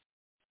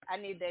 I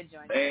need that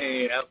joint.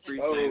 Hey, I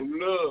appreciate it.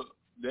 Look,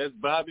 that's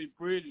Bobby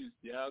Bridges.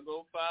 Y'all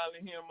go follow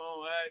him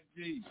on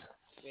IG.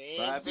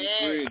 Bobby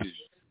Bridges.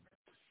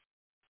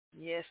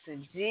 Yes,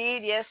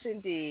 indeed. Yes,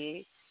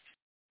 indeed.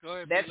 Go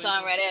ahead, that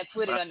song right there,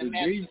 put it on the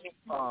map.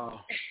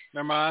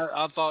 Never mind.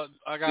 I thought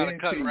I gotta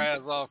cut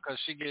Raz off because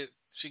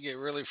she get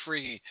really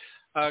freaky.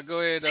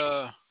 Go ahead,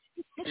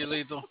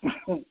 Lethal.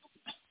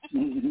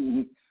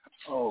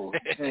 Oh,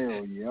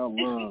 hell yeah. I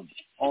love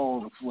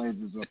all the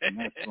flavors up in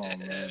that song,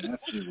 man. That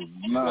shit was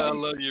nice. I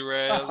love you,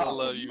 Raz. I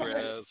love you,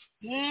 Raz.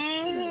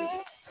 Yeah.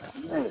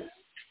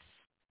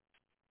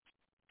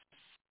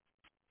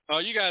 Oh,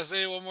 you gotta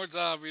say it one more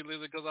time, Lethal,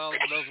 because I was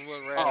messing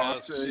with Raz.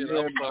 I'm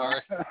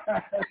sorry.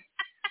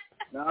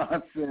 No,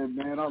 I said,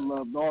 man, I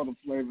loved all the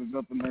flavors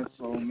up in that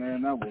song,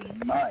 man. That was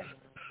nice.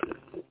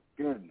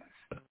 Goodness.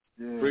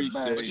 Yeah,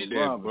 appreciate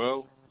that,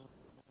 bro.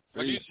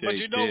 But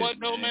you know what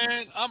though,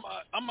 man? I'm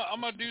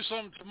gonna do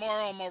something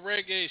tomorrow on my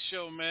reggae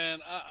show, man.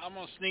 I'm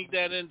gonna sneak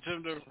that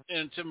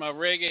into my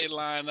reggae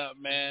lineup,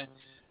 man.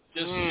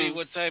 Just see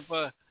what type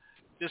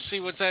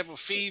of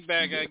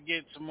feedback I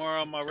get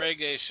tomorrow on my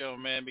reggae show,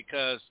 man.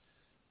 Because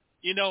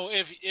you know,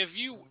 if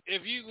you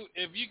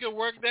can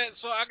work that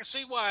song, I can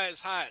see why it's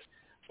hot.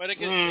 But if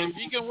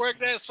you can work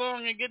that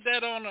song and get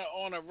that on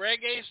a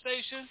reggae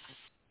station,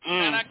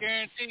 and I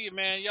guarantee you,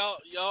 man,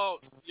 y'all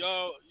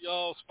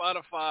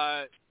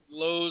Spotify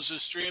loads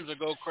of streams will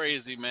go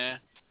crazy, man.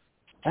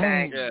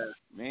 Thanks. Yeah,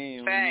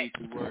 man, we need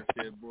to work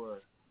that boy.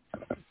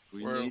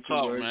 We need to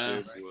work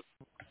that boy.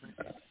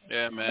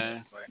 Yeah,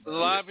 man. A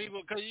lot of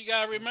people, because you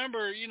gotta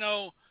remember, you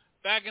know,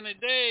 back in the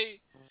day,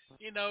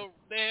 you know,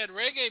 they had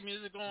reggae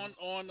music on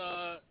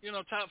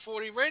Top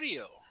 40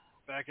 radio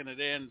back in the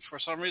day, and for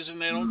some reason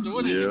they don't do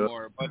it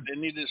anymore. But they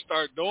need to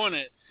start doing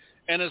it.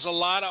 And there's a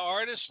lot of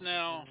artists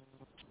now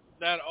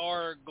that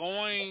are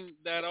bringing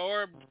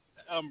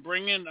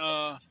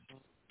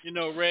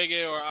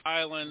reggae or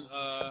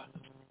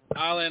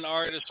island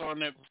artists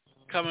on it,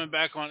 coming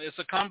back on. It's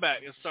a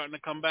comeback. It's starting to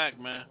come back,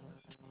 man.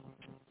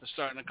 It's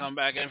starting to come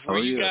back. And for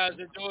you guys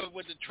that do it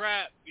with the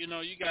trap, you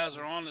know, you guys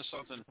are on to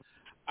something.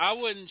 I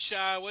wouldn't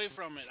shy away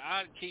from it.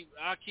 I keep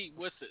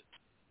with it.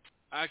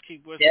 I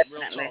keep with it,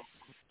 real talk.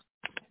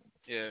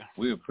 Yeah.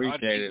 We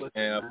appreciate it,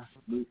 man.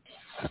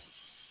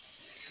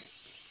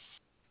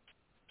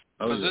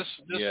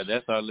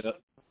 That's our little.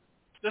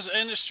 This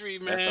industry,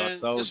 man,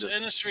 this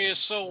industry is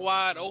so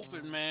wide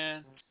open,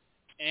 man,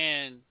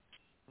 and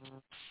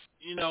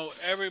you know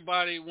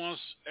everybody's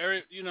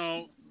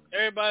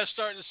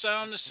starting to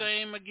sound the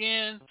same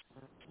again,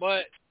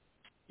 but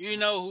you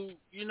know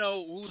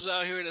who's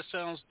out here that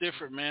sounds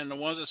different, man. The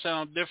ones that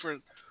sound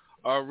different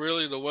are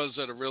really the ones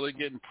that are really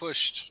getting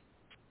pushed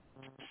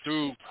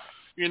through,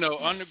 you know,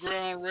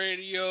 underground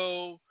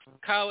radio,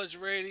 college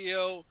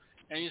radio,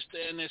 and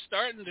they're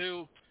starting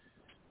to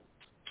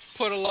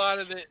put a lot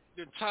of the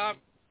top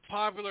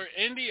popular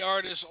indie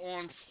artists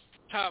on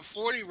Top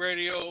 40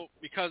 radio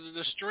because of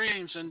the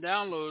streams and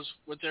downloads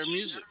with their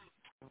music.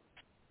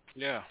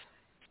 Yeah.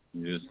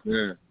 Yes,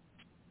 sir.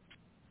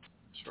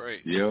 That's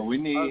right. Yeah, we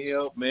need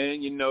help,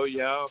 man. You know,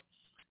 y'all.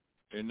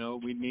 You know,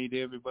 we need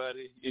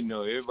everybody. You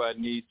know, everybody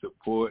needs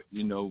support,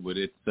 you know, but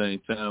at the same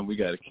time, we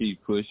got to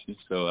keep pushing.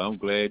 So I'm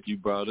glad you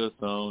brought us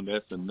on.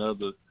 That's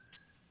another,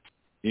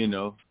 you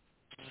know,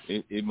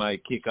 it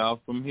might kick off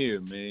from here,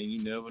 man.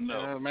 You never know.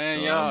 Yeah, man,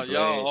 so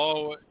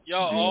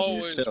y'all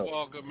always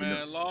welcome, man.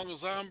 As long as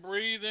I'm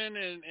breathing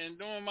and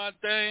doing my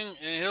thing,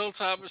 and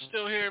Hilltop is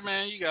still here,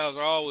 man, you guys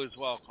are always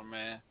welcome,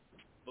 man.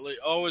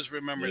 Always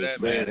remember that,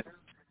 man.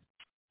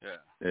 Yeah.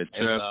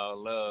 That's all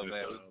love,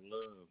 man.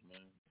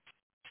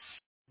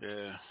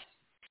 Yeah.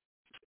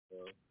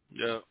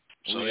 Yeah.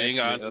 So you ain't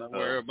got to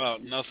worry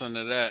about nothing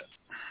of that.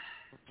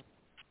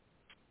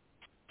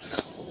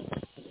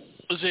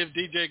 Let's see if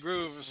DJ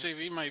Groove, let's see if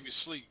he might be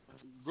asleep.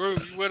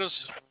 Groove, you with us?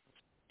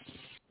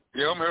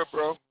 Yeah, I'm here,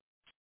 bro.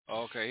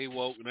 Okay, he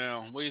woke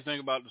now. What do you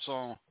think about the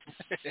song?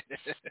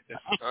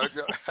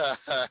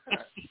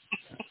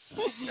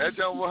 That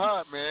joke was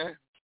hot, man.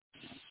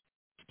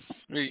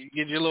 You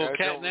get your little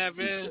cat nap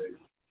in?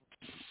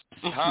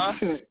 Huh?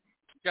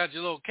 Got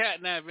your little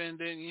cat nap in,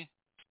 didn't you?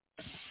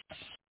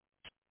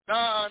 No,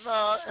 I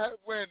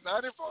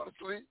didn't fall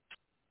asleep.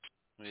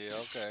 Yeah,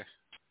 okay.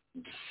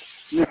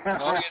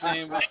 Call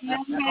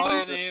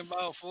your name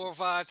about 4 or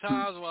 5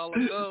 times a while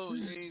ago.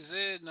 You ain't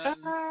said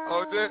nothing.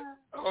 Oh,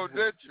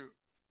 did you?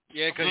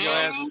 Yeah, because your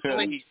ass was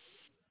asleep.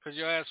 Because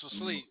your ass was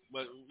asleep.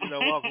 But, you know,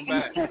 welcome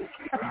back.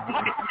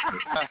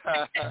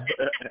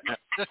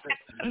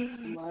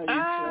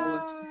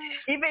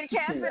 You've been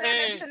casting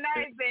it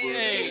tonight,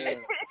 baby.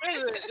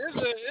 It's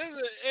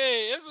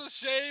a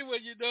shame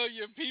when you know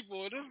your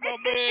people. This is my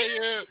man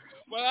here,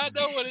 but I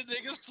know when a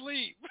nigga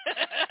sleep.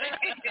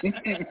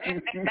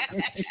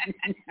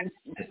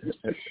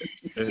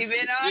 You've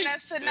been on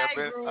us tonight,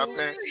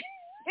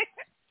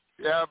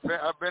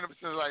 I've been up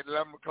since like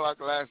 11 o'clock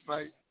last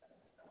night.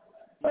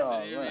 He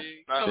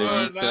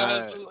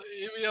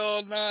be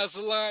all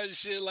nonchalant and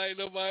shit like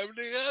nobody.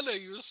 Nigga, I know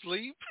you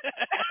asleep.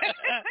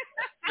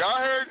 Y'all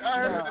heard the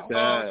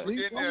song.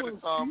 Getting there, the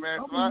song, man.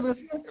 So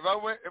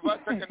if I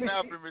took a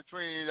nap in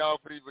between, y'all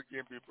please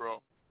forgive me,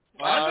 bro.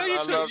 I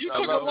know you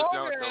took a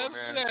long ass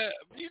nap.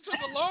 You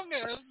took a long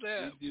ass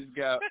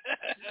nap.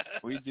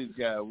 We just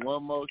got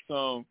one more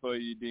song for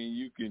you. Then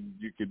you can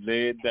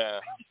lay it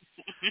down.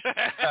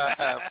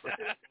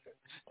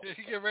 You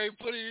get ready to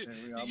put it.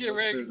 You get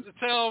ready to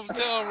tell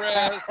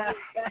Raz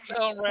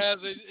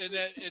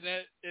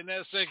in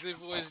that sexy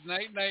voice,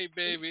 night night,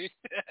 baby.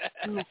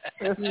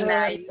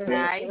 Night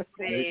night,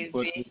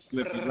 baby.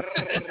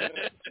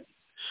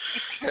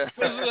 This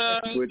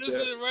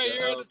is right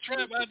here on the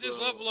trap. I just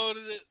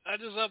uploaded it.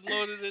 This is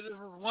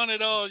one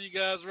and all, you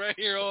guys, right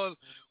here on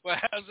What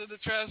Happens in the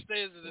Trap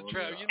Stays in the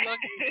Trap. You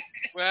lucky.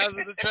 What Happens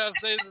in the Trap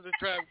Stays in the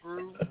Trap,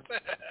 Groove.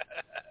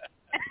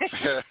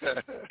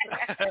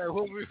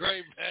 We'll be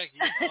right back,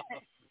 y'all.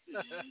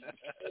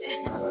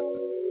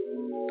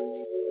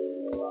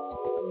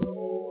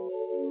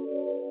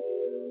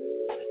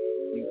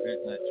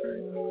 That's not true.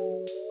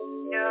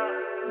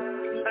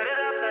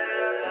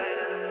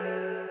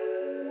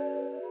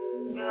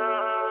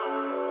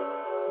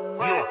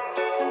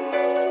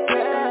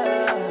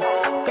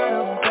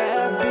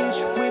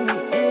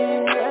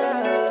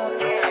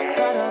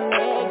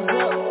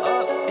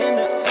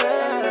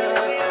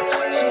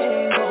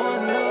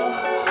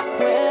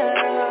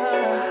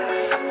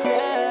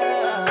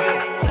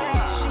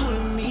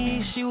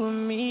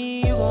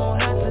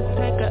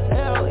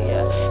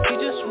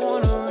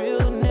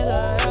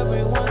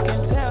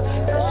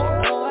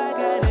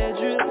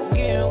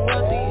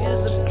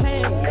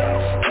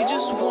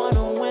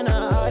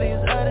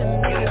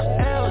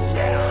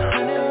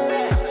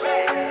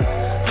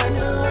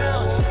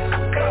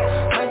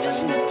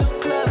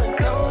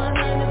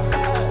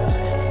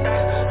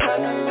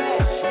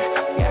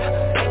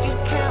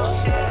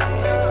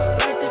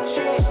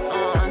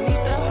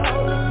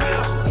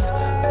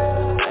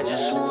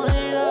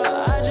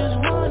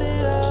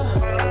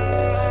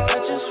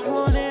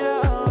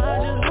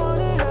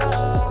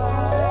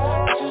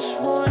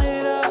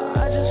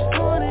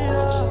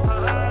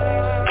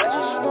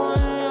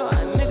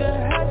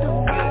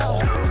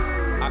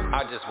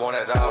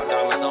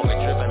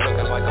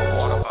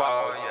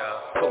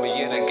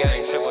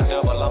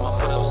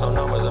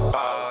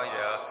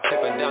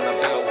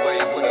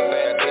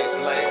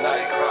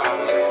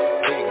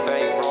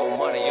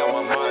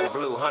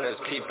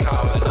 Keep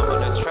calling,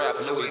 I'm in the trap,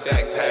 Louis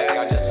backpack.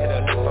 I just hit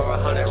a new for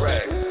 100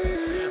 racks.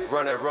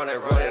 Run it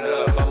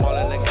up. I'm all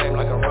in the game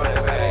like a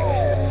running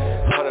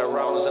back. 100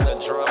 rounds in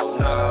the drum.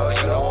 No,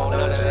 you don't want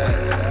none of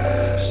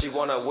that. She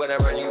wanna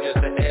whatever, you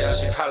just an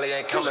L. She probably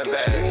ain't coming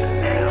back.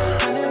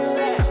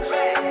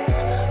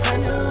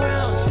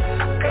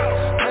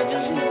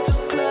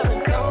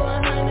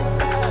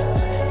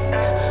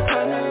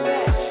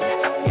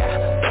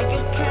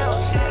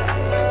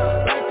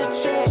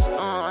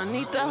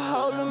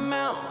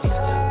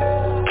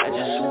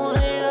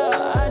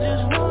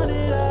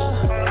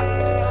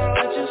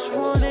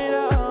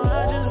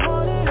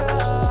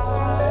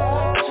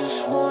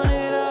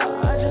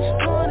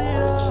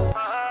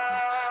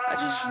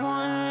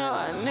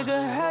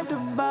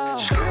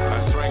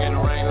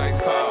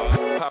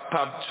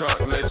 Pop the truck,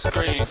 let the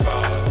screen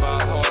fall.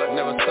 Ball hard,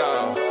 never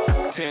stop.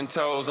 10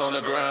 toes on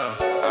the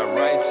ground. I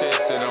write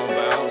checks that don't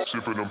bounce.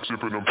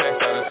 Sippin' them. Packs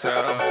out of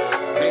town.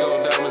 Big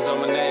old diamonds on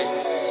my neck.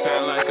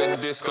 Sound like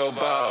a disco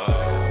ball.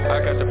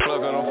 I got the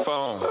plug on the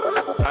phone.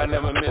 I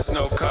never miss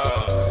no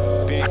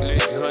call. Big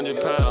lick,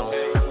 100 pounds.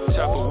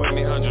 Chopper with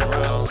me, 100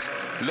 rounds.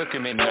 Look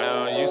at me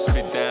now, used to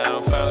be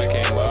down, finally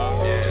came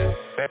up. Yeah.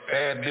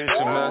 Bad bitch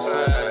on my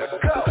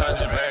side.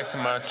 100 racks in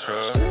my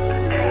truck.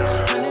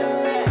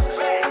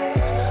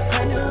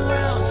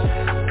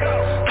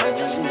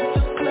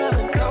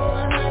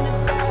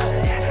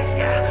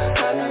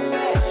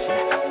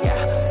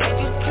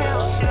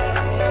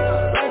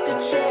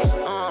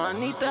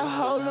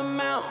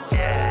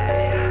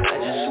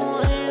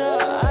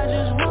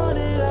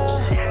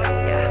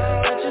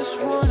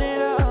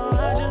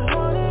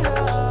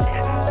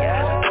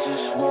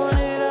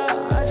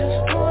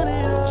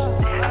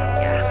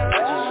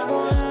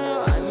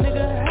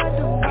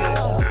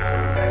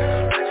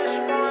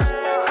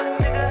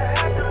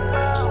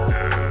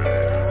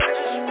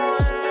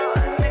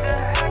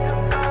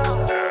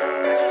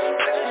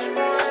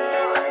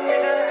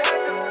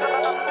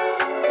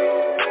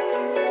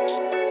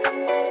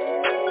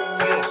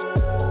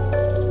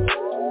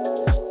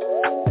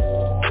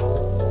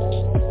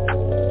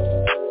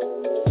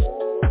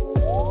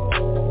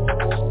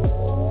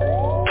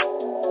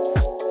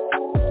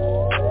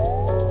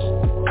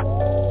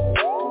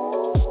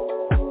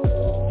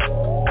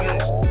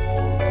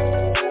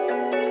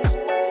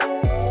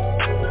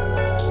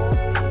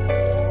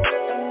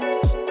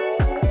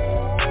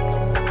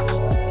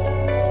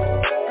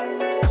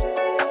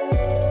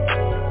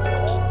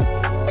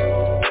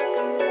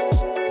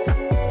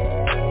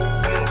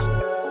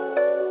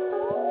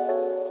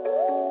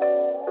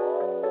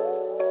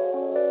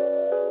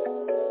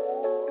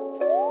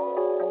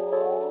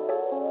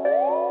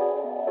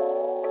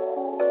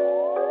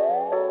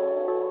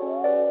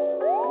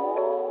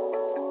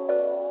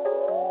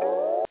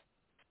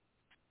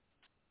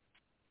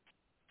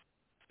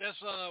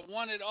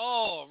 Want It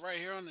All right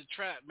here on the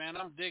trap, man.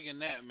 I'm digging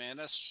that, man.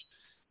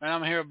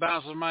 I'm here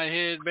bouncing my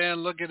head, man.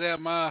 Looking at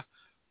my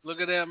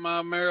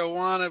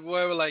marijuana,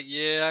 boy. We're like,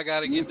 yeah, I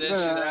gotta get that shit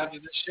after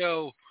the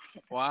show.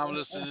 Well, I'm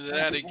listening to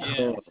that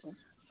again.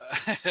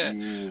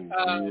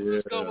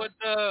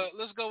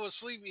 Let's go with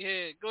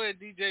Sleepyhead. Go ahead,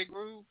 DJ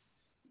Groove.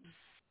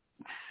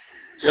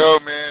 Yo,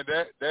 man,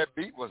 that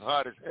beat was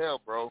hot as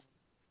hell, bro.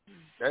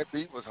 That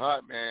beat was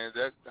hot, man.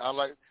 That's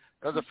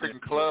a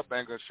freaking club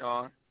banger,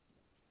 Sean.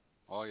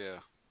 Oh yeah.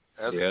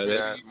 That's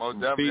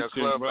most definitely a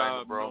club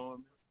banger, bro.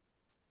 Norman.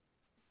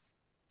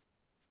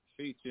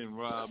 Featuring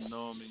Rob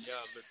Norman,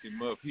 y'all look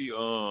him up.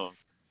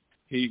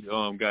 He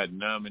got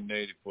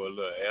nominated for a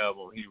little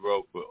album he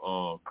wrote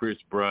for Chris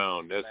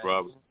Brown. That's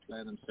Robert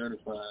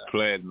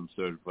Platinum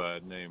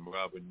certified name,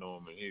 Robert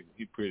Norman.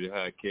 He pretty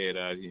high cat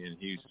out here in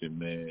Houston,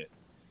 man.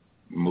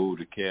 moved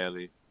to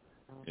Cali,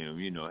 and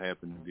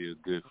happened to be a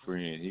good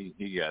friend.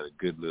 He got a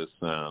good little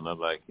sound. I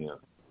like him.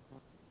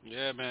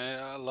 Yeah,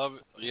 man, I love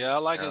it. Yeah, I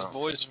like his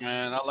voice,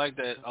 man. I like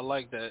that.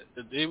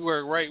 They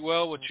work right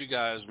well with you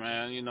guys,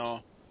 man.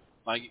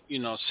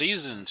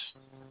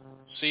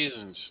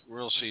 Seasoned,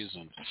 real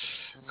seasoned.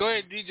 Go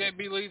ahead, DJ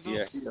B. Lethal.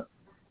 Yeah.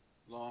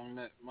 Long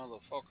neck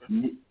motherfucker.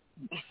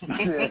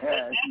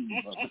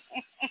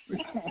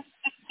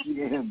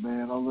 Yeah,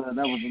 man.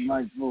 That was a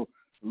nice little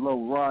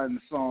low riding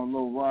song,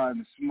 low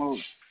riding smoke.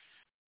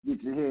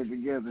 Get your head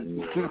together.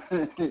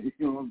 Yeah. You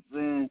know what I'm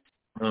saying?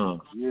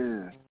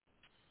 Yeah.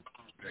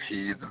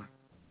 Heathen.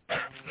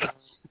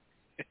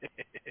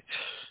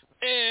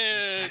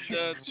 And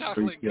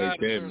chocolate god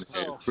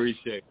herself.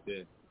 Appreciate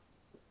that.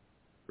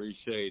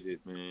 Appreciate it,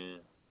 man.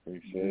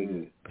 Appreciate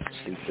it.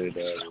 Appreciate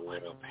that. I don't wear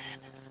no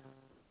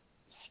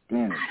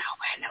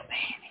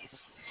panties.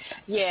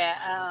 Yeah,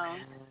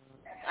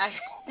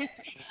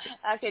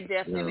 I could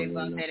definitely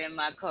bump that in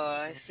my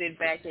car. Sit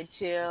back and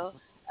chill.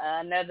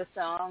 Another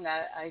song,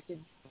 I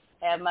could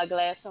have my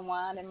glass of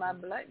wine and my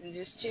blunt and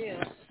just chill.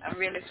 I'm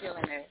really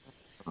feeling it.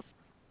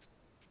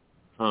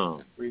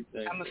 I'm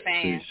a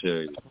fan.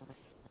 Appreciate it.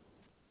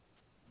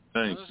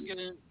 Thank Let's get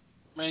in.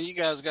 Man, you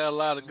guys got a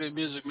lot of good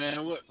music,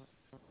 man.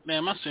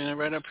 Man, I seen it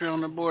right up here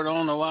on the board. I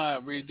don't know why I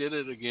redid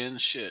it again.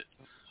 Shit.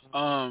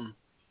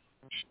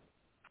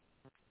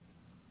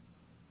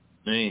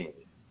 Man.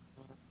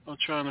 I'm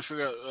trying to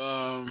figure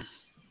out.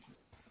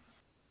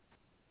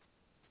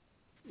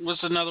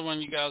 What's another one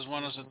you guys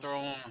want us to throw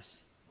on?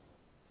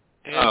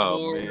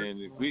 Headboard,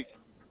 man,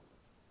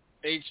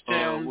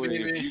 H-Town,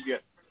 baby. You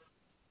got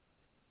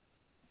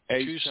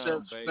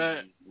H-Town, baby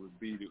back. Would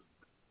be the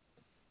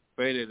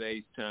faded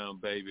H-Town,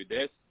 baby.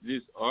 That's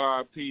this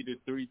RIP to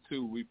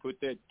 3-2. We put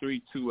that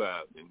 3-2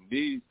 out, and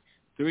these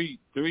 3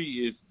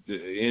 is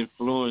the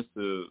influence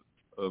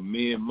of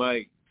me and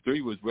Mike.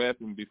 3 was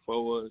rapping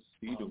before us.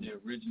 He the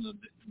original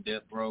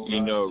Death Row.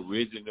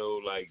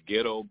 Original like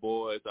Ghetto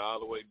Boys all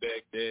the way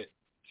back there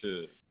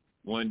to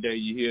one day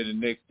you hear, the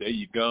next day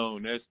you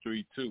gone. That's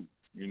 3-2.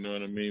 You know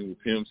what I mean? With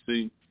Pimp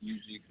C,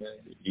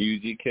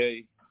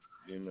 UGK.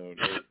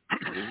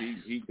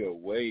 He go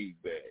way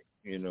back.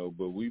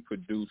 But we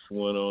produced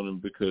one on him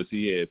because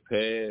he had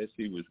passed.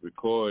 He was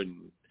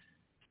recording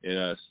in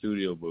our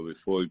studio, but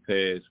before he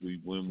passed, we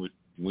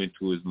went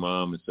to his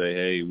mom and say,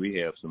 hey, we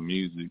have some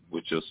music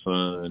with your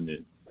son,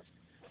 and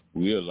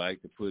we'd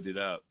like to put it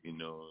out,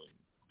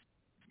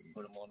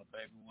 Put him on the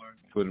paperwork.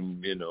 Put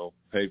him,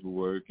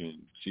 paperwork,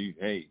 and she,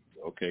 hey,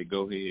 okay,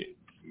 go ahead.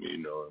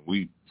 And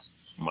we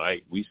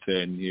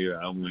sat in here,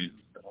 I went,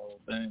 the whole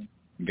thing.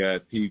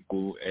 Got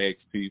people,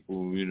 asked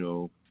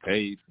people,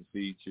 paid for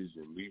features,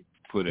 and we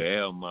put an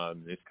album out,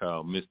 and it's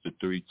called Mr.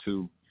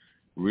 3-2,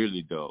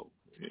 really dope,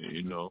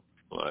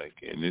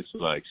 and it's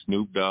like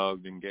Snoop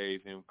Dogg then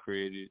gave him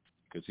credit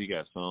because he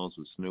got songs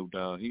with Snoop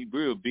Dogg. He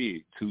real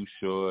big, Too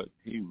Short.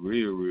 He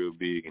real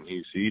big, and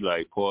he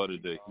like part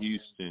of the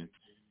Houston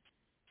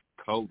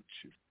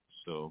culture.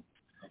 So,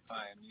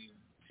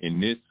 in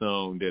this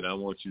song that I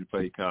want you to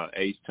play called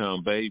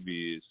H-Town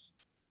Baby is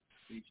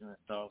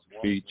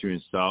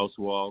featuring Sauce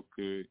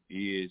Walker,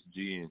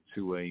 ESG, and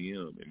 2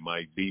 AM. And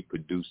Mike B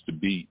produced the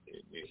beat.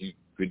 And he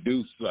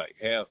produced like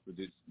half of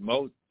this,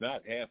 not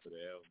half of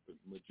the album, but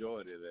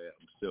majority of the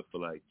album, except for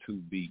like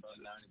 2 beats.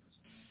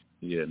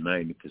 90%. Yeah,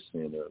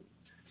 90% of it.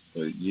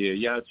 But yeah,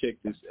 y'all check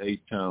this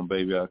H-Town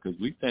Baby out because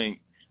we think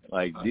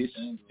like this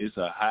is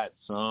a hot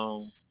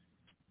song.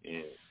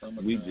 And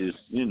we just,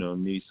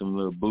 need some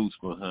little boost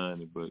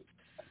behind it, but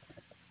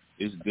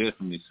it's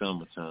definitely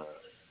summertime.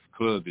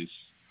 Clubbish.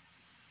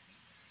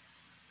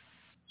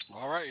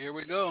 All right, here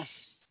we go.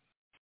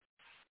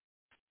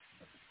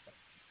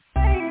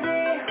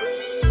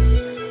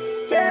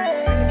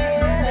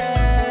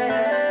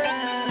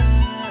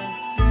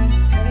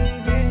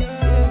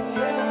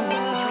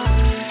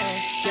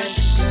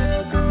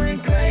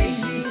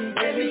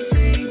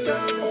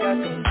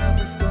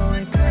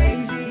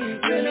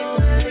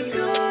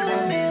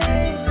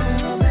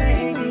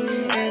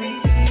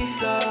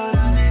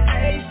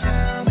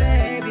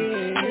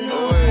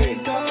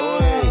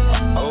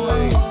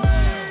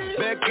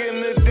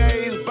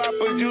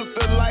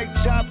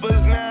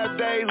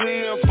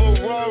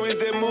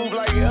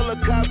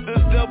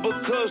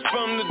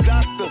 From the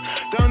doctor,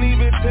 don't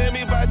even tell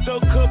me about your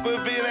cup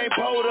if it ain't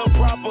pulled up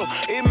proper.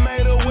 It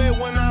made a wet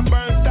when I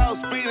burnt out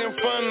speeding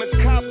from the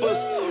coppers.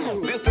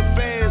 This a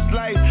fast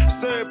life,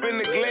 syrup in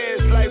the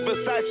glass like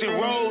Versace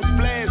Rose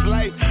splash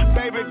life.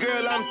 Baby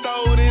girl, I'm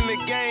throwed in the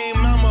game,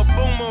 I'm a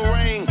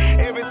boomerang.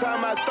 Every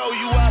time I throw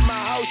you out my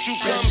house, you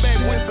come back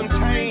with some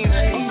change.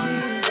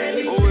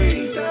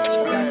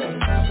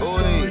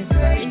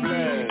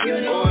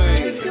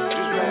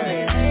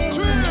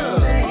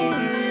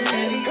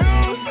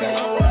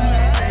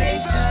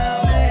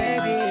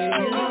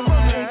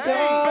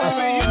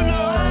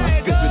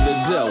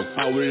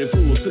 Already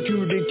full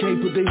security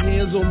can't put their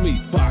hands on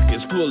me.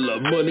 Pockets full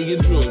of money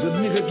and drugs. A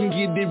nigga can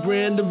get it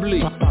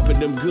randomly. Popping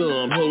them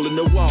gum, holding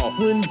the wall.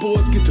 When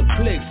boys get to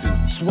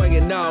flexing,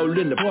 swinging all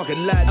in the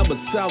parking lot. I'm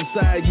a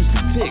Southside, used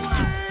to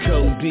Texas.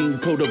 Codeine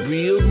pulled up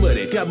real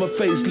muddy. Got my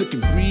face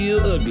looking real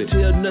ugly.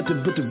 Tell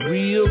nothing but the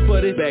real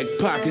buddy. Back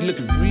pocket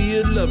looking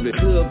real lovely.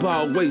 Club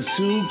always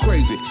too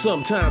crazy.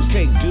 Sometimes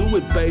can't do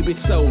it, baby.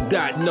 Sold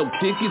out, no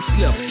tickets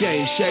left.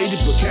 Game shady,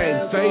 but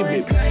can't fade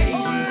me.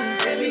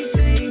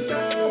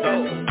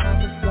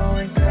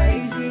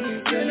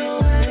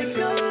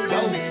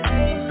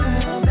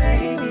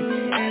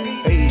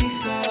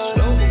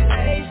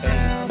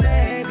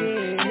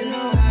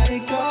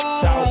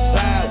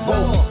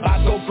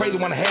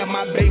 Wanna have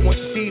my baby, once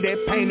you see that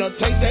pain or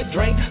taste that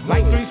drink.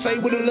 Like 3 say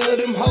with a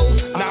love them hoes.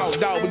 Nah,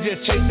 dawg, we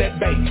just chase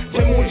that bait.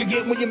 Tell me what you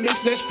get when you mix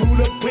that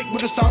screwed up quick with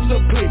the sauce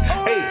up quick.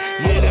 Hey,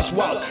 yeah, that's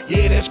Walt,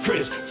 yeah, that's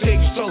Chris.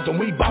 Take your souls and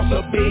we boss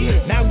up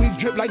big. Now we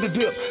drip like the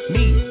drip.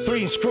 Me,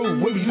 3 and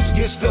Screw, when we used to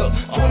get stuck.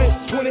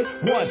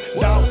 2021,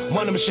 dawg,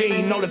 money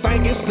machine, know the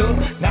thing is stuck.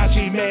 Now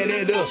she mad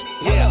at us,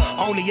 yeah,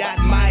 only out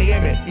in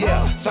Miami,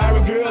 yeah. Sorry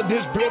girl,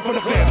 this bread for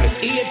the family.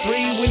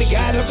 E3 when he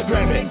got us a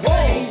Grammy.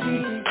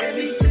 Whoa.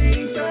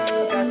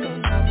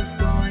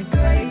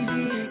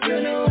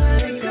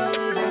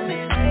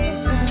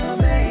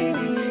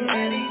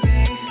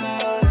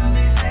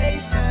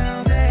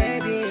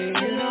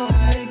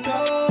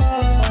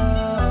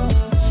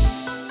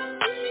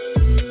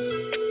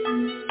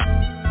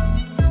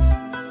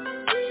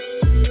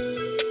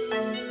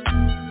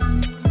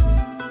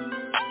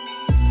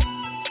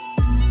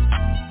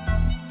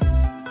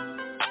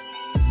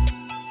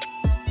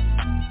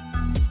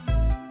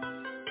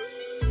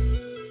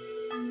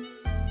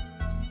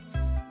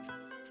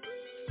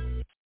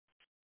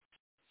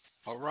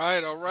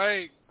 All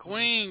right.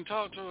 Queen,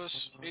 talk to us.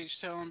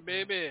 H-Town,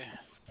 baby.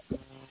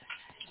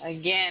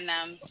 Again,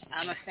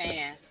 I'm a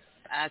fan.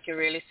 I can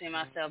really see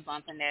myself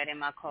bumping that in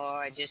my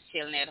car, just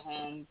chilling at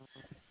home,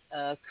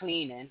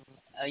 cleaning,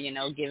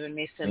 giving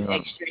me some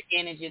extra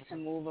energy to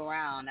move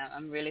around.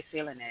 I'm really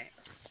feeling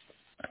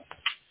that.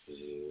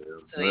 Yeah,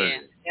 so, yeah,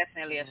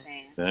 definitely a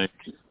fan. Thank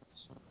you.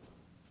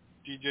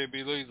 DJ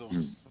B. Lethal.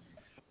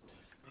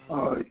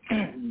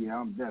 Yeah,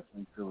 I'm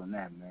definitely feeling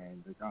that,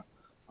 man.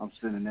 I'm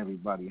sending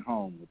everybody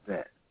home with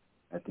that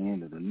at the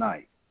end of the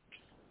night.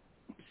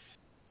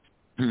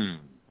 Yeah.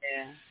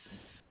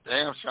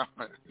 Damn, Sean.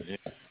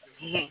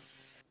 Yeah.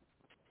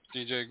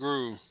 DJ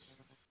Groove.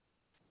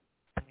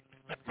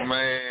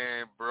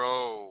 Man,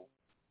 bro.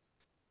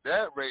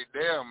 That right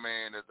there,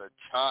 man, is a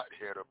chart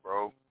hitter,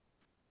 bro.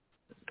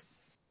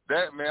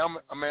 That, man,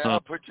 I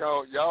put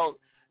y'all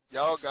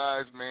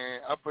guys, man,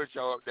 I put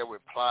y'all up there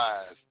with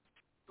Plies.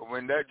 But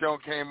when that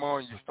joint came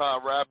on, you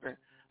start rapping,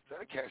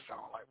 that can't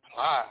sound like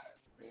Plies,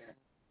 man.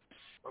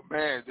 But,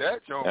 man,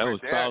 that joint that right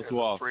was there is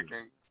Walker.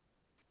 freaking...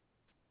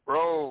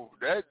 Bro,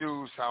 that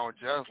dude sounds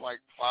just like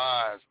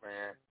Plies,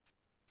 man.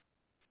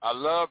 I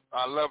love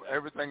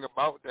everything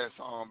about that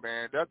song,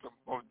 man. That's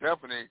most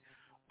definitely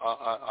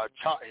a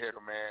chart hitter,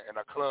 man, and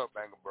a club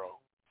banger, bro.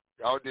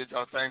 Y'all did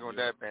y'all thing on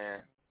that, man.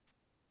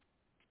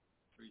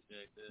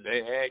 Appreciate that.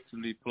 They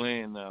actually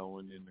playing that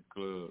one in the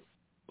club,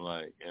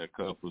 like in a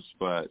couple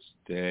spots.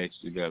 They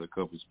actually got a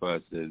couple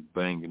spots that's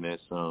banging that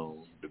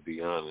song, to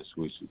be honest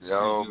with you.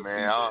 Yo,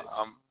 man,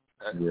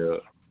 yeah.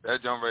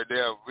 That joint right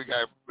there, we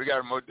got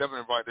to most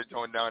definitely invite that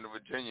joint down to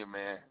Virginia,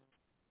 man.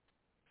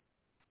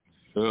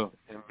 Sure.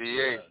 In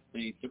VA.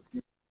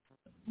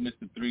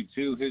 Mr.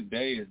 3-2, his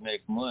day is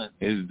next month.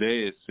 His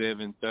day is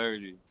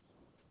 7:30.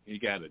 He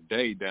got a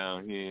day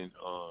down here in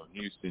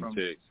Houston,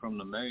 Texas. From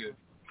the mayor.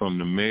 From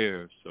the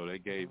mayor, so they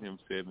gave him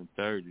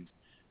 7:30.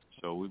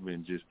 So we've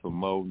been just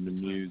promoting the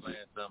music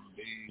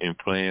and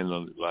playing,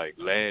 like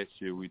last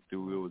year it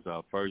was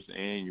our first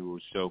annual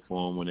show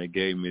for him when they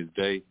gave him his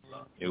day.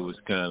 It was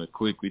kind of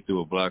quick. We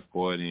threw a block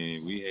party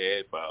and we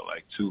had about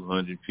like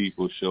 200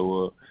 people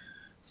show up.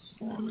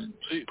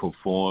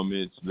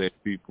 Performance,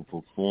 let people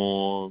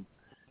perform,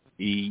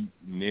 eat,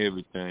 and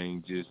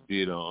everything. Just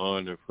did an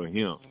honor for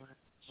him.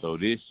 So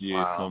this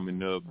year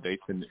coming up, they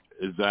finna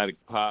Exotic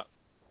Pop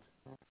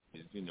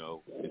is,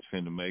 it's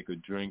finna make a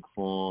drink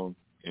for him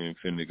and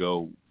finna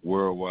go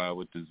worldwide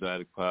with the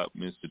Exotic Pop,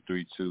 Mr.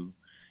 3-2,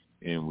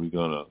 and we're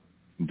gonna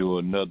do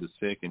another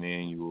second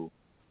annual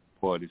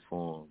party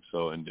for him.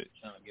 So and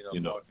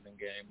marketing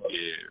game up.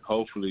 Yeah,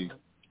 hopefully.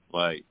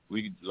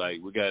 We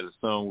got a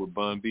song with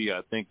Bun B.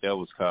 I think that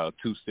was called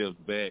 2 Steps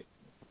Back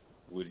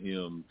with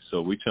him.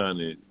 So we trying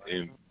to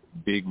and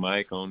Big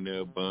Mike on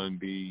there, Bun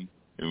B,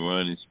 and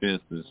Ronnie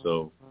Spencer.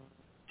 So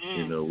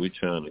we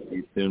trying to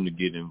get them to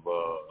get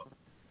involved,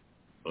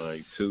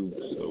 too.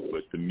 So,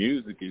 but the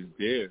music is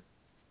there.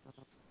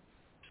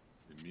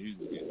 The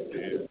music is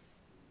there.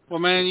 Well,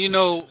 man,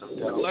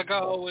 like I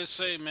always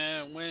say,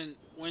 man,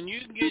 when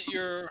you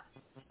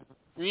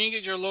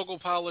get your local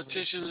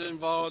politicians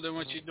involved in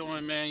what you're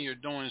doing, man, you're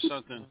doing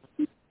something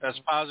that's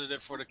positive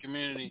for the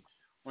community.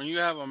 When you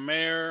have a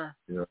mayor,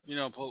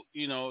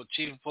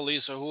 chief of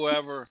police or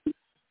whoever,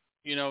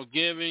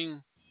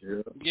 giving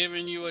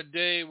giving you a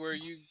day where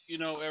you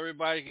know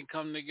everybody can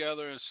come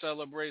together and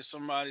celebrate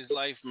somebody's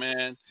life,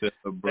 man.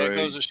 Celebrate. That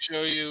goes to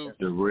show you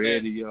the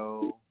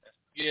radio.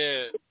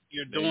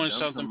 You're doing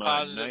something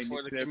positive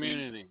for the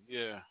community.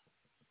 Yeah.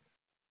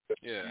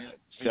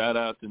 Shout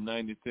out to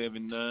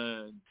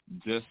 97.9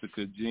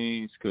 Jessica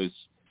Jeans, because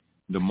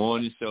the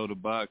morning show, The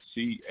Box,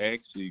 she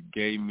actually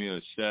gave me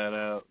a shout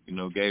out.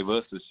 Gave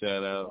us a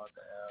shout out.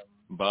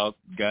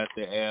 Got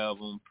the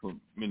album,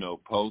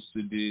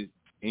 posted it,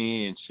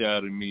 and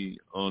shouted me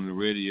on the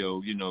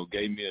radio,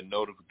 gave me a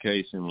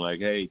notification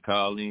like, hey,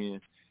 call in.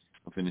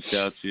 I'm finna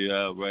shout you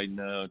out right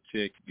now,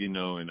 check, and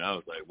I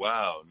was like,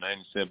 wow,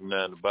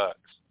 97.9 The Box,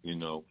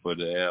 for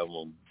the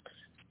album,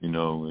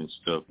 and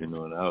stuff, and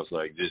I was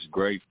like just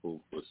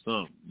grateful for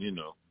something,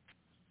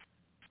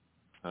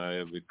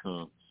 however it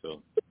comes,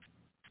 so.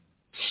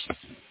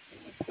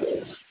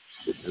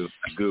 It was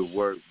good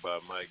work by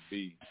Mike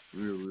B.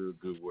 Real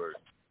good work,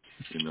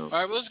 All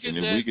right, let's get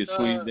and that. We could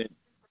squeeze that.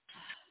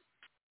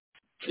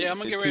 Yeah, I'm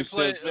gonna get ready to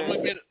play it. I'm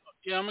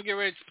gonna get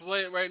ready to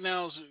play it right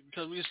now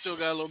because we still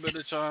got a little bit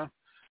of time.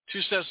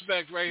 2 steps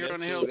back, right here on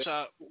the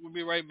hilltop. We'll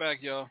be right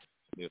back, y'all.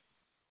 Yep.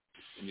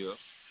 You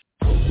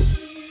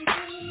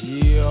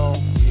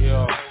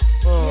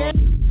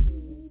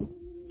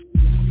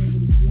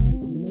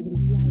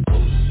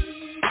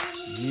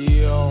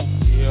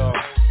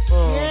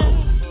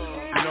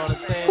know what I'm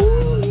saying?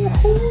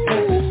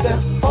 Every step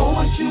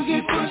forward you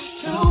get pushed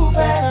too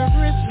back.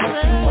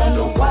 Make you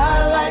wonder why,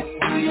 like,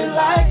 do you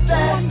like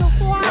that? Now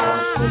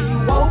pull you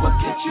over,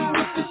 get you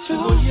with the 2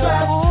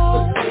 straps,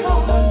 but they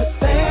don't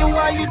understand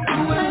why you do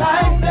it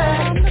like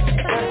that.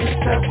 Every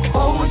step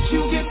forward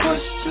you get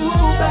pushed too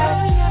back.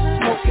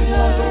 Smoking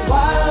wonder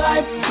why,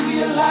 like, do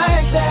you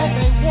like that?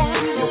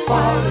 You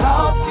fall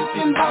off, you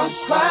can bounce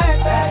right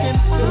back.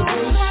 The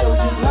real show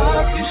you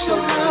love, you show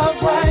love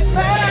right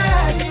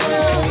back.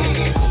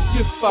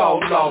 You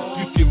fall off,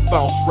 you can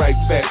bounce right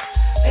back.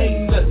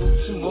 Ain't nothing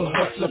to a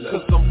hustler,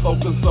 cause I'm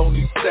focused on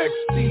these stacks.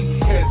 These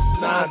cats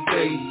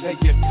nowadays, they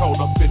get caught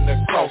up in the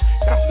cross.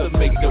 Got to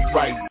make the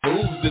right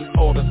moves in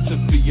order to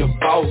be a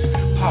boss.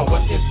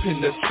 Power and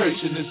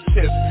penetration is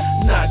chess,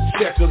 not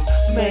checkers.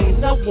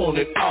 Man, I want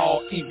it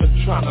all, even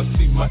trying to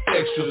see my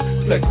extras.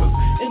 Flexers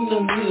in the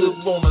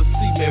hood wanna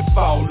see me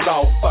fall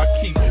off. I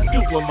keep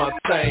doing my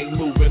thing,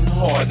 moving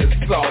hard and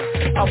soft.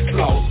 I'm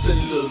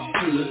flossing, look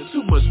good,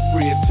 too much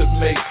bread to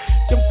make.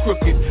 Them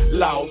crooked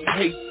laws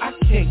hate, I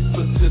can't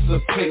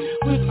participate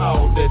with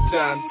all that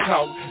down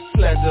talk.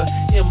 Slander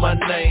in my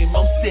name,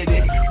 I'm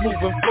steady,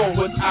 moving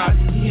forward out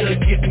here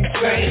getting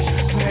change.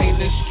 Pain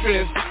and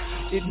stress,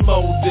 it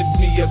molded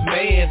me a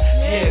man,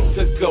 had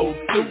to go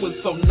through it,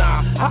 so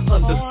now I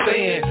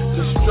understand.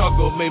 The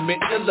struggle made me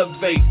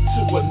elevate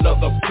to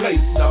another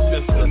place. Now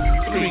Mr.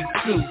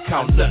 3-2,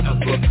 count nothing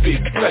but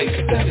big place.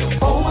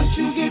 Forward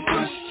you get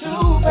pushed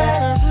too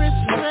back.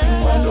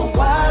 You wonder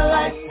why,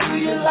 like, do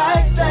you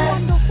like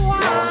that? Now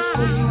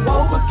pull you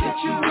over, get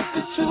you with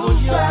the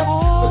 2 straps,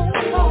 but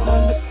they don't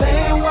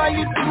understand why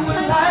you do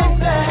it like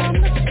that.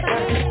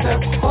 Every step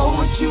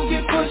forward you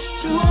get pushed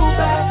too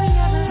back.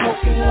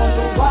 Smoking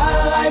wonder why,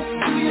 like,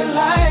 do you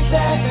like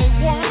that?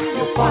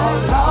 You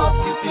fall off,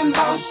 you can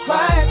bounce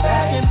right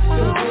back.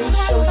 The real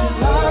show you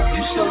love,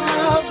 you show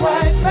love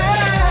right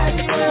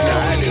back.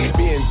 Now I done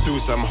been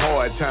through some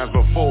hard times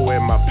before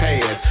in my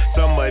past.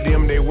 Some of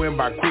them they went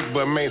by quick,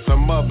 but man,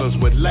 some others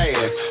would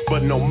last.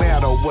 But no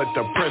matter what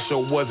the pressure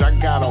was, I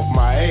got off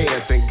my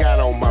ass and got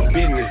on my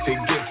business to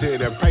get to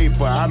the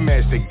paper. I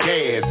matched the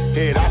gas,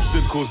 had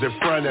obstacles in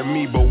front of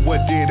me, but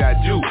what did I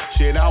do?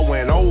 Shit, I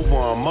went over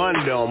them,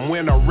 under them,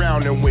 went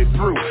around and went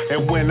through.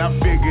 And when I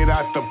figured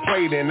out the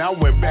play, then I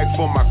went back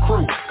for my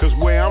crew. Cause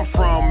where I'm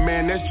from,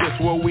 man, that's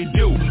just what we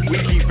do. We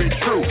keep it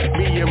true.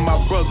 Me and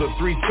my brother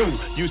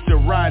 3-2 used to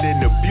ride in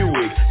the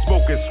Buick,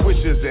 smoking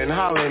swishers and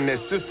hollering at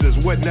sisters,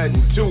 wasn't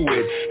nothing to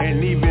it.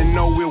 And even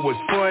though it was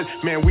fun,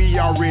 man, we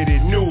already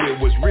knew it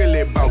was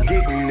really about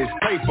getting this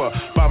paper,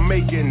 by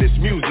making this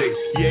music.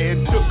 Yeah,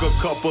 it took a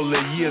couple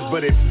of years,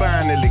 but it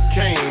finally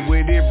came,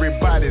 with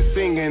everybody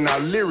singing our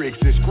lyrics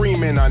and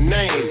screaming our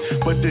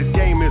names. But this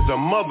game is a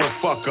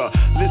motherfucker,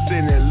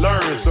 listen and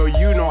learn, so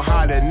you know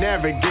how to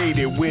navigate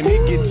it when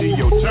it gets to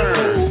your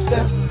turn.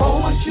 Step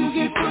forward, you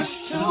get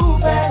pushed too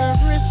back.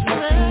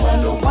 You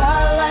wonder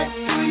why, like,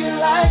 do you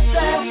like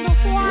that?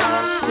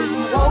 Now pull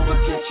you over,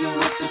 get you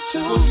with the 2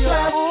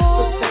 straps,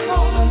 but they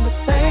don't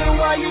understand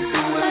why you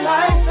do it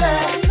like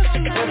that.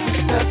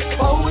 Every step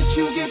forward,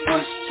 you get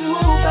pushed too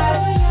back.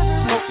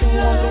 Smoking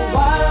wonder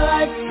why,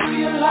 like, do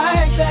you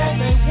like that?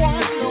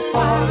 You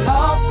fall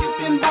off, you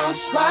can bounce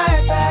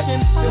right back. The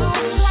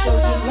real show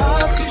you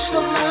love, you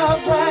show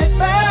love right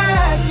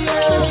back.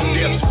 2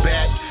 steps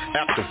back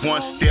after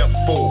 1 step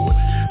forward.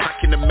 How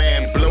can a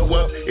man blow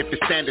up if the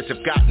standards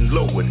have gotten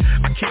lowered?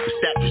 I keep the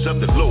statues of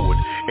the Lord,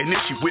 and if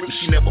she with me,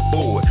 she never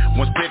bored.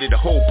 Once bedded a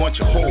whole bunch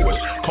of whores,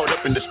 caught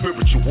up in the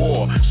spiritual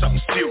war,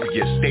 something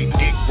serious. They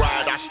dick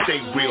ride, I stay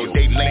real.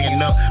 They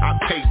laying up, I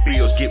pay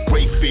bills, get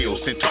break fills,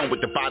 sent home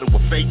with the bottle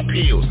of fake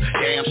pills.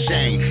 Damn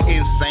shame,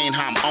 insane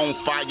how I'm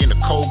on fire in the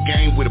cold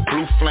game with a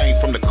blue flame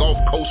from the Gulf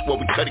Coast where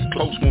we cut it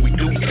close when we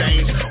do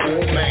things.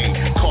 Ooh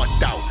man, caught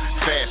out,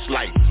 fast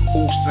life,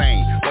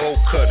 Usain, old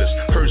cutters.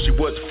 Heard she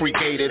was free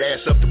gated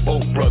ass up to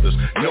both brothers.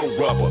 No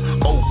rubber,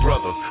 old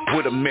brother,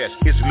 what a mess.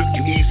 It's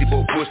looking easy,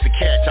 but what's the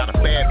catch? Out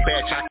of bad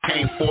batch, I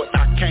came forth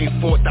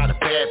out of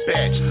bad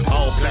batch.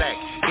 All black,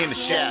 in the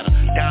shadow,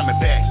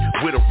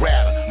 Diamondback with a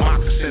ratter.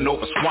 Moccasin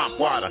over swamp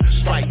water,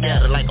 strike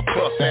at her like a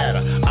puff at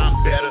her.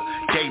 I'm better,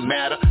 they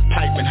matter,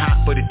 piping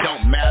hot, but it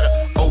don't matter.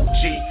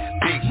 OG,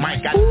 Big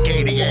Mike, got the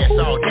gated ass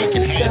all they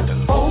can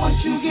handle. Oh,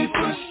 once you get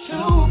pushed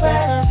too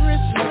bad,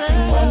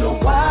 you wonder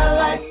why,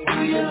 like,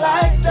 do you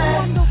like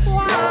that? Now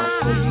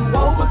pull you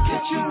over,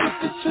 catch you with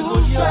the two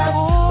strap,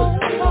 but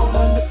they don't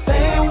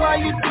understand why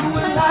you do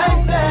it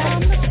like that.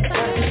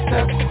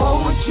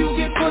 Oh, once you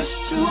get pushed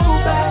too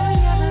bad,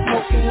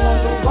 smoking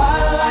wonder why,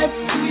 like,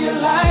 do you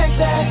like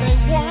that?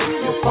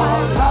 You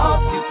fall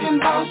off, you can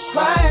bounce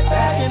right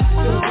back.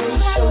 So you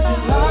show you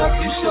love,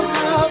 you show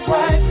love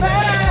right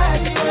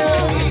back.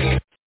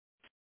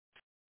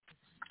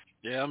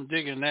 Yeah, I'm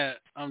digging that.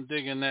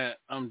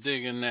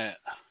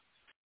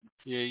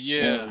 Yeah.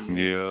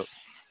 Yeah.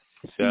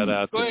 Shout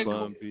out to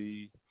Bun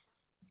B,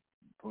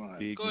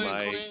 Big Go ahead,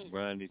 Mike, Queen.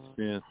 Ronnie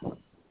Smith.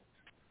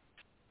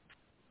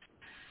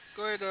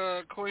 Go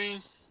ahead,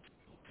 Queen.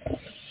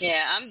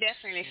 Yeah, I'm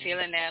definitely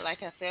feeling that.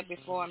 Like I said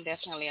before, I'm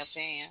definitely a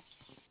fan.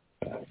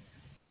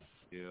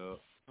 Yeah.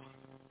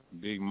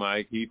 Big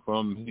Mike, he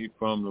from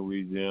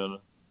Louisiana.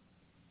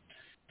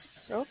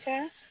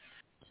 Okay.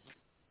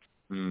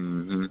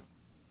 Mm-hmm.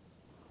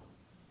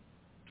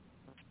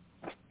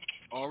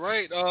 All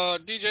right,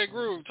 DJ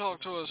Groove,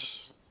 talk to us.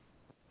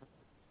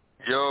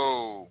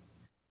 Yo,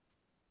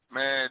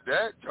 man,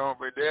 that joint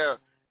right there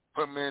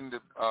put me in the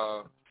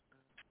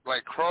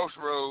like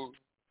Crossroads,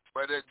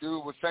 where that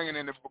dude was singing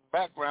in the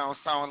background,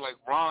 sounding like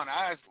Ron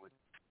Isley,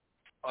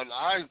 or the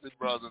Isley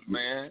Brothers,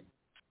 man.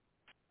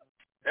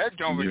 That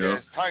joint right there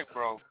is tight,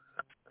 bro.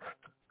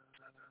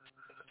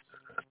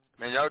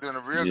 Man, y'all doing a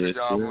real good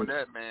job on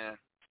that, man.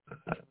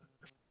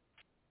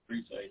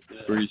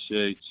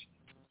 Appreciate you.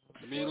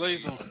 Be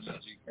lethal.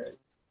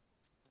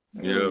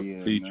 Yeah,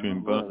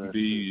 featuring Bun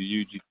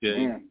B,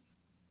 UGK.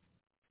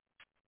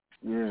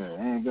 Yeah,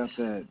 ain't got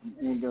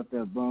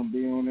that Bun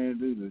B on there,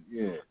 dude.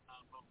 Yeah,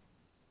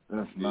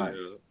 that's nice.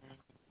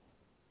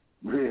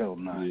 Real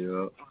nice.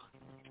 Yeah.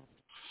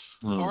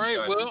 All right,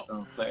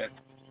 well,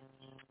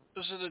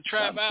 this is the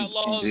Trap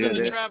Outlaws in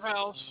the Trap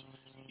House.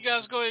 You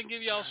guys go ahead and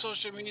give y'all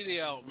social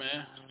media out,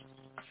 man.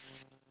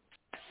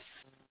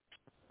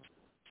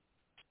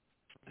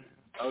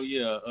 Oh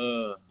yeah,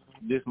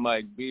 this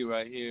might be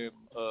right here.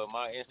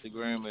 My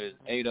Instagram is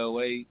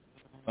 808_Marley,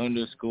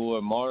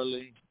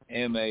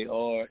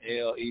 MARLE,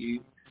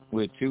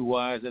 with 2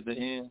 Y's at the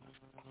end.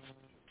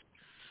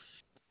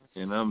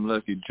 And I'm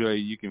Lucky Dre.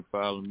 You can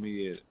follow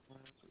me at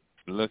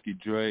Lucky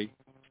Dre,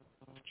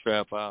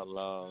 Trap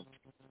Outlaws,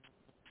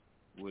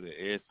 with an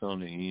S on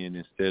the end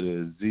instead of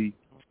a Z.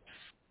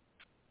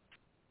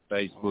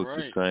 Facebook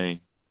the same.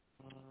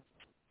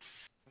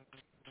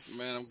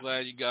 Man, I'm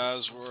glad you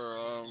guys were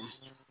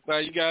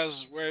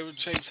able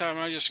to take time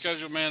out of your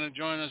schedule, man, to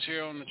join us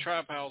here on the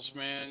Trap House,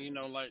 man. You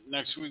know, like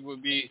next week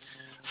would be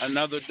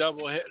another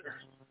double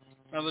hitter.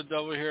 Another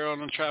double here on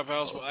the Trap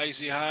House with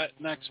Icy Hot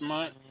next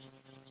month.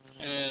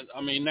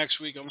 Next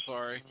week, I'm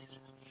sorry.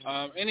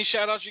 Any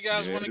shout outs you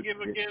guys want to give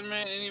again,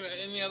 man?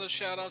 Any other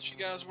shout outs you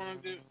guys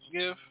want to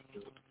give?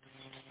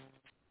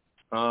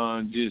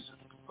 Just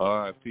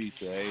RIP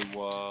to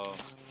AWOL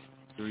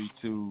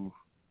 32.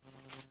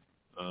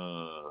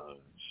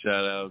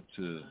 Shout out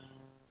to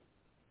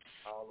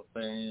all the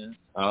fans,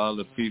 all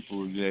the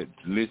people that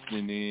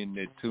listening in,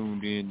 that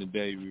tuned in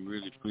today. We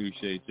really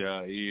appreciate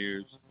y'all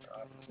ears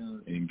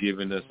and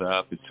giving us the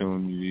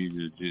opportunity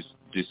to just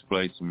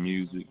display some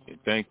music. And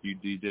thank you,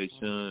 DJ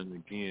Sean,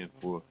 again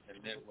for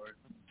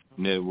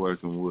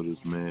networking with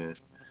us, man.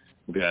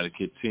 We got to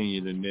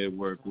continue to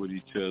network with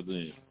each other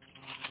and,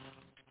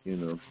 you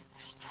know,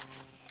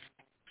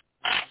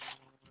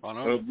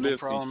 no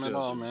problem at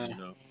all, man. You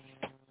know.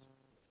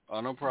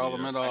 No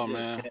problem at all,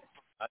 man.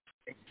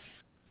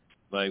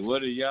 Like,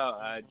 what are y'all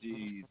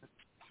IGs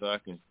so I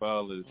can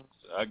follow?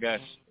 I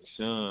got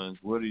Sean's.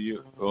 What are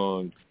your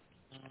Go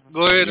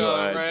ahead,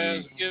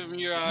 Raz. Give him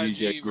your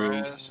IG,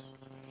 Raz.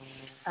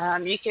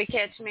 You can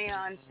catch me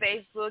on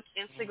Facebook,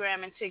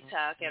 Instagram, and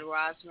TikTok at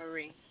Raz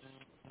Marie.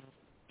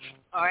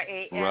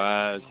 Raz.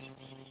 RAS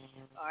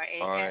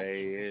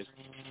MARIE.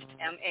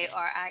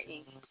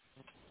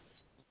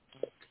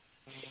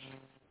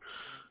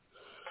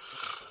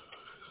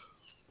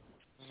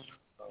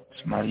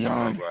 It's my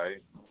young.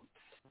 Right.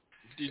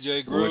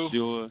 DJ Groove. What's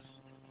yours?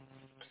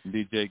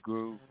 DJ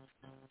Groove.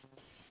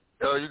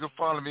 You can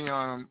follow me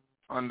on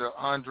the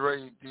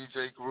Andre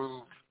DJ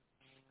Groove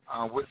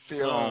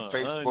Whitfield on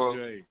Facebook.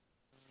 Andre.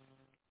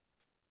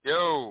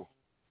 Yo.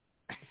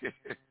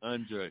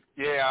 Andre.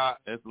 Yeah.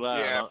 That's loud.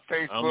 Yeah,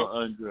 Facebook. I'm an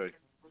Andre.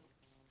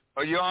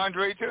 Are you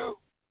Andre too?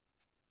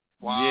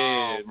 Wow,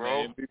 yeah,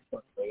 bro. Man.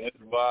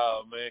 That's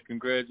wild, man.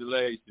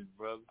 Congratulations,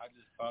 brother. I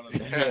just found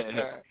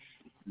out.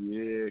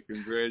 Yeah,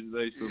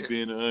 congratulations for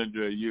being an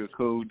Andre. You're a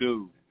cool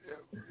dude.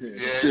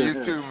 Yeah, you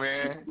too,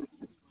 man.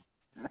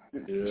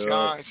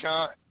 Yeah.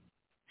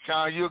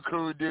 Sean, you're a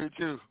cool dude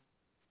too.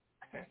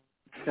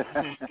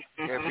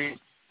 Yeah, be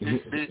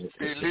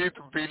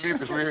lethal.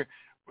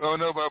 We don't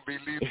know about be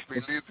lethal.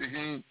 He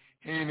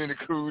ain't in the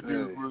cool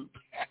dude group.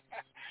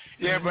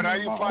 Yeah, but now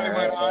you find him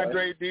at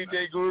Andre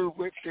DJ Groove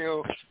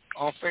Whitfield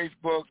on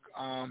Facebook,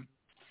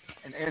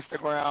 and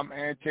Instagram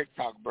and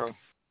TikTok, bro.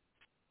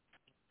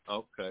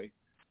 Okay.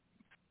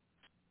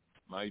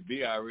 Might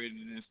be already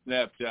in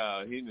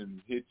Snapchat. He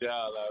done hit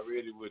y'all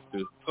already with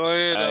the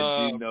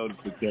IG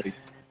notification.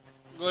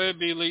 Go ahead,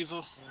 be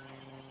lethal.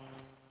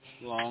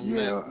 Long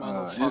neck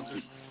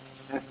motherfucker.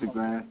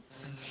 Instagram,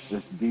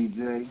 it's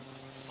DJ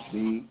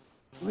B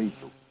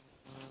Lethal.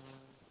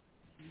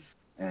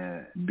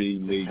 And B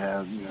Lethal.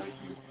 Have,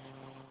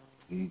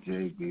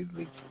 DJ B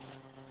Lethal.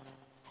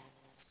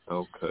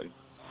 Okay.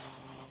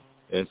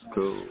 That's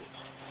cool.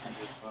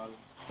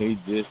 He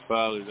just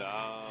followed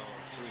all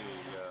three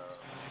of y'all.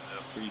 I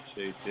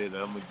appreciate that.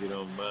 I'm going to get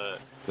on mine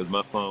because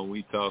my phone,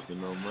 we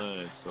talking on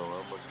mine, so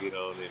I'm going to get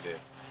on it and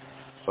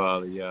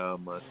follow y'all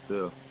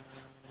myself.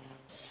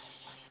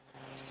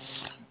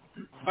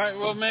 All right,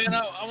 well, man,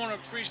 I want to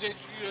appreciate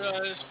you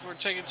guys for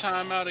taking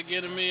time out of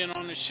getting me in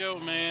on the show,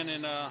 man,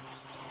 and,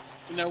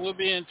 we'll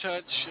be in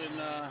touch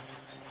and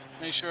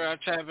make sure I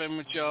tap in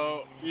with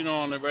y'all,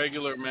 on the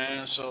regular,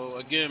 man. So,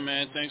 again,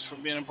 man, thanks for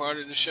being a part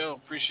of the show.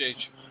 Appreciate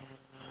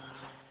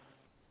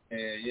you.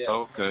 Yeah.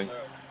 Okay.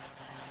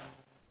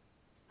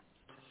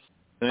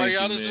 Thank you,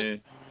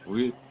 man.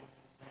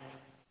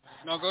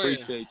 No, go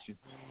ahead. Appreciate you.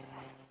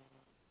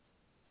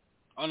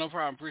 Oh, no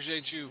problem.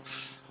 Appreciate you.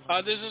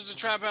 This is the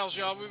Trap House,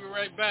 y'all. We'll be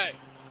right back.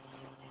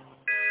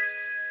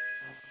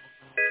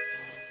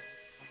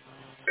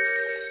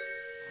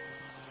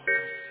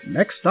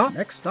 Next stop.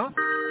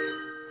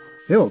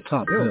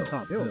 Hilltop.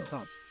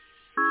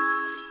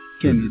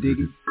 Can you dig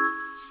it?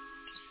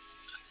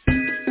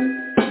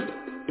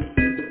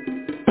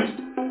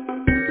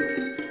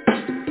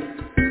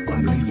 I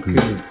know you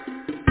could.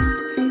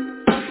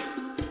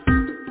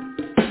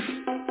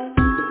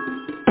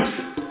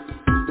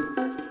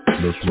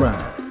 That's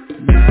right.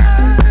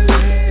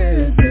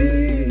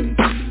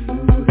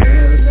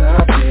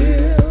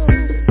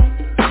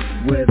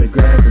 Where the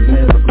grass is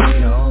never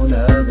green on the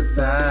other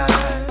side,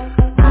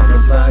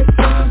 almost like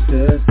time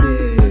stood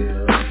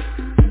still.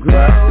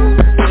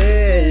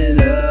 Growing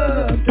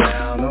up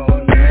down on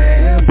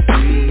Yam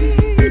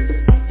Street,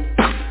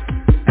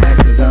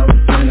 actors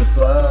always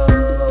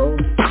plentiful.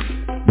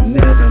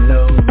 Never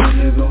know who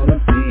you're gonna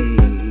see.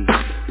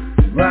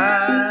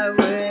 Ride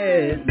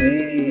with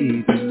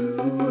me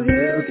through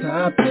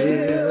Hilltop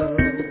Hill,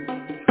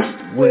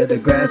 where the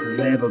grass is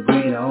never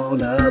green on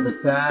the other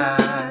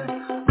side,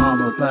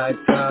 almost like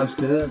time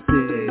stood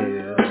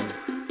still.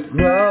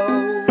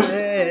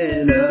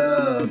 Growing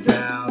up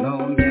down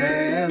on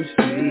Yam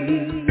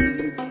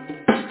Street,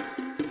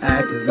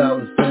 actors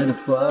always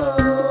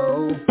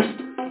plentiful.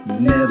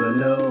 Never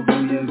know who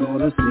you're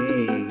gonna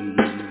see.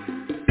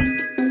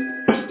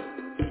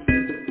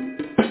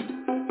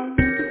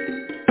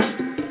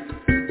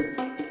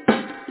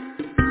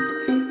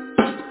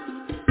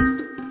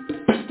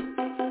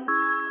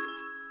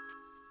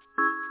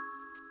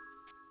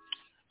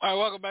 All right,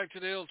 welcome back to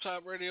the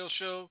Hilltop Radio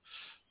Show.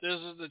 This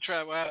is the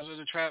Trap House in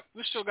the Trap.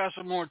 We still got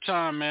some more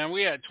time, man.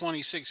 We at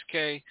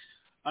 26K.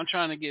 I'm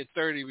trying to get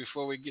 30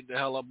 before we get the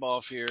hell up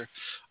off here.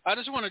 I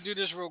just want to do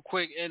this real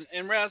quick.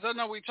 And Raz, I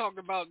know we talked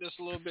about this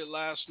a little bit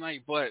last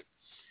night, but,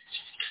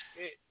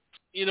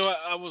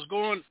 I was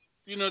going,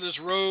 this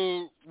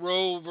Roe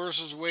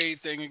versus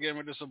Wade thing again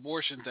with this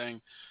abortion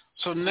thing.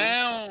 So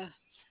now,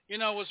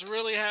 what's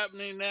really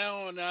happening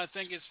now, and I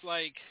think it's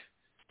like,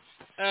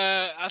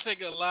 I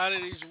think a lot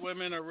of these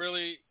women are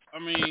really,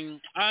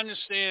 I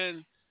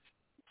understand,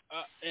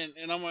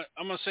 and I'm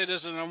gonna say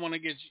this, and I want to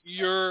get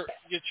your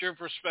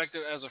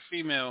perspective as a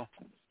female.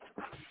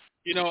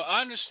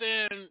 I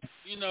understand,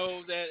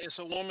 that it's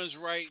a woman's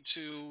right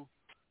to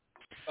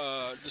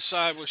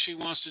decide what she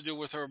wants to do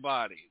with her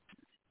body.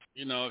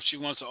 If she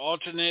wants to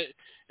alternate,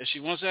 if she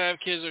wants to have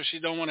kids or she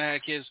don't want to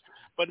have kids.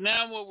 But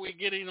now what we're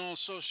getting on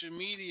social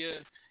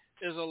media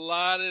is a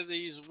lot of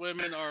these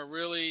women are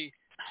really,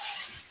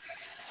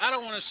 I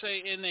don't want to say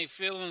in their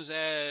feelings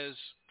as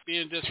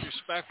being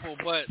disrespectful,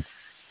 but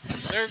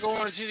they're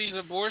going to these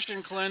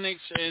abortion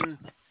clinics and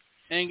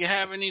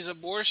having these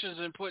abortions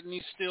and putting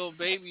these still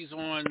babies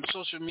on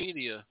social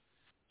media.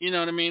 You know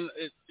what I mean?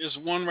 It's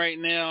one right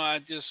now. I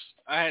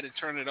had to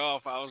turn it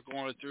off. I was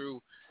going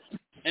through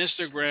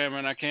Instagram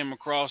and I came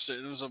across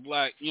it. It was a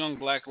young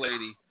black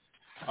lady.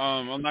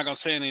 I'm not gonna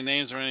say any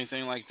names or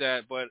anything like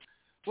that, but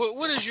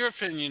what is your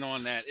opinion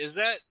on that? Is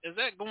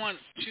that going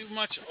too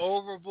much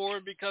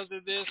overboard because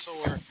of this,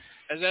 or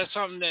is that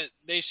something that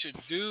they should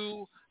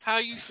do? How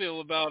you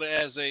feel about it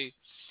as a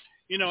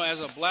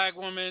black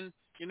woman?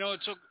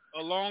 It took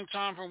a long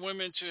time for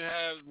women to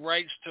have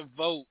rights to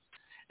vote,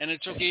 and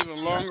it took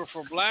even longer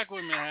for black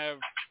women to have,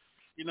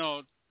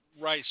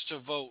 rights to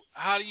vote.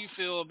 How do you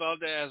feel about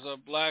that as a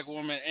black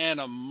woman and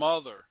a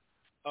mother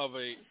of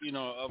a, you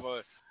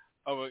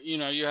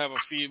have a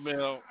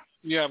female,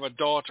 you have a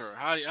daughter.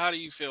 How do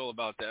you feel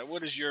about that?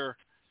 What is your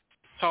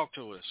talk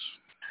to us?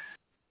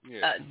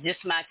 Yeah.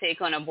 Just my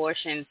take on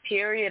abortion,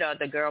 period, or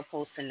the girl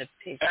posting the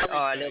picture?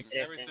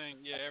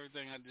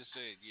 Everything I just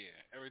said,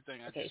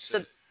 everything I just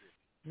said.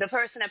 The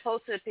person that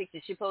posted the picture,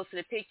 she posted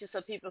a picture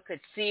so people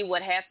could see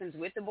what happens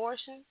with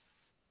abortion?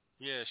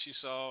 Yeah, she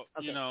saw,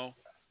 okay.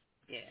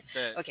 Yeah.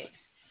 That. Okay.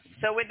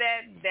 So with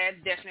that,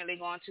 that's definitely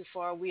gone too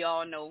far. We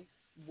all know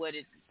what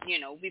it,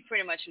 we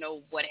pretty much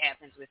know what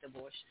happens with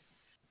abortion.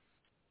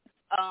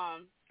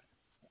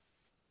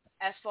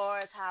 As far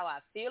as how I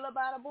feel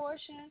about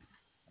abortion,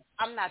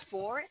 I'm not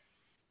for it,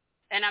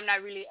 and I'm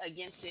not really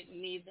against it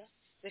neither,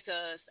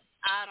 because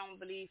I don't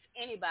believe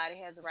anybody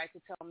has the right to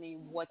tell me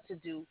what to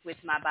do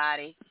with my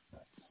body,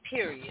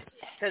 period,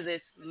 because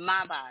it's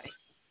my body.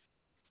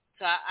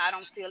 So I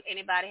don't feel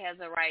anybody has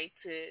a right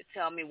to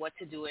tell me what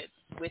to do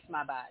with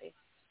my body.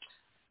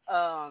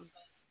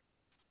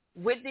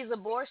 With these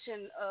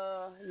abortion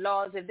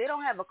laws, if they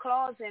don't have a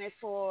clause in it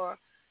for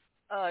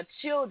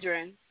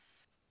children,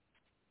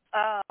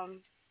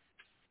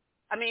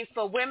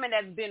 for women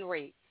that's been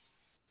raped,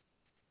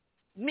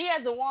 me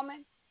as a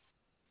woman,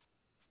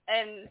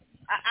 and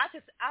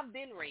I've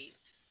been raped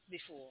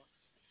before,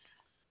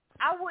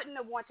 I wouldn't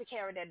have wanted to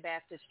carry that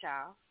bastard's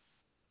child.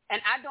 And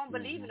I don't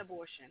believe in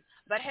abortion.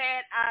 But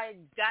had I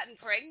gotten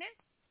pregnant,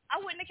 I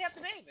wouldn't have kept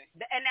the baby.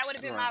 And that would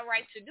have been my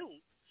right to do.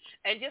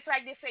 And just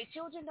like they say,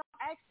 children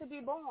don't ask to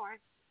be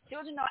born.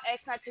 Children don't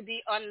ask not to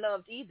be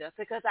unloved either.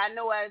 Because I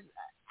know if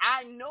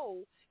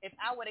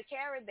I would have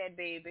carried that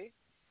baby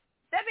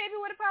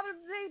would have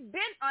probably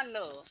been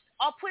unloved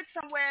or put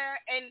somewhere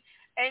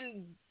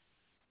and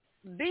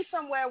be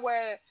somewhere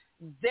where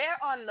they're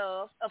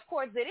unloved. Of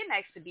course, they didn't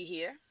ask to be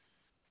here.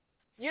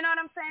 You know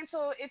what I'm saying?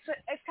 So it's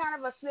kind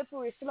of a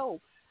slippery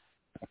slope.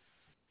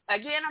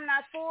 Again, I'm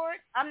not for it.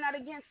 I'm not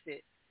against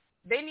it.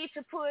 They need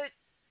to put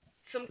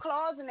some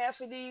clause in there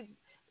for these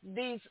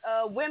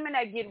women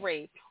that get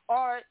raped,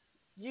 or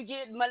you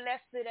get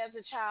molested as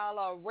a child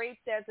or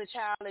raped as a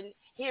child, and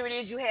here it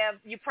is,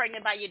 you're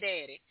pregnant by your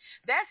daddy.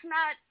 That's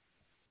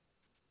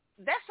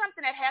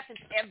something that happens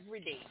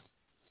every day.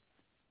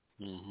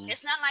 Mm-hmm. It's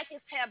not like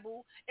it's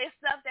taboo. It's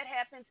stuff that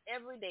happens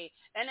every day.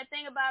 And the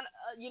thing about,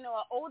 an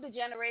older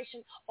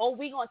generation,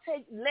 we're going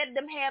to let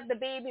them have the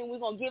baby and we're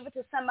going to give it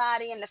to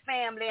somebody in the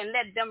family and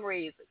let them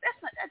raise it.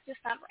 That's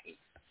just not right.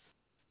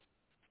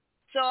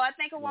 So I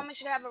think a woman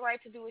should have a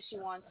right to do what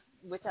she wants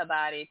with her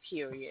body,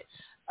 period.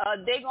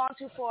 They're going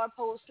too far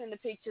posting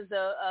the pictures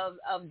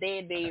of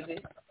dead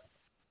babies.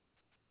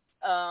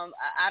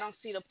 I don't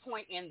see the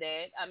point in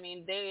that. I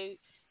mean, they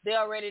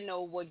already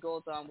know what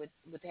goes on with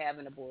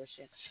having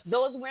abortion.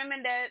 Those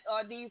women that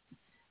are these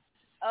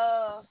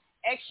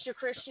extra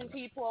Christian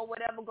people or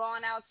whatever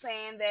going out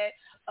saying that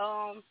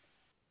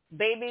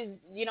babies,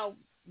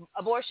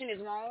 abortion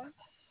is wrong,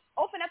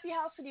 open up your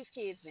house for these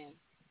kids then.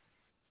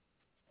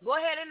 Go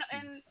ahead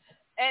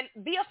and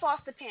be a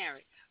foster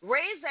parent.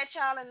 Raise that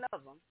child and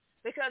love them.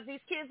 Because these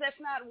kids that's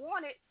not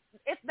wanted,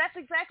 that's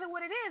exactly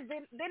what it is.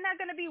 They're not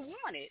going to be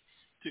wanted.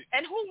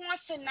 And who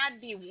wants to not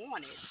be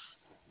wanted?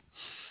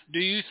 Do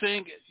you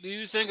think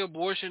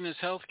abortion is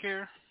health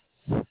care?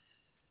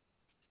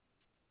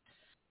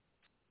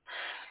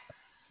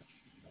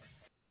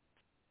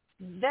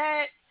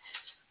 That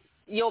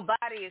your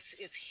body is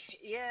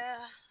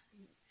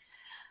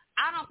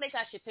I don't think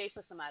I should pay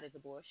for somebody's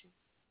abortion.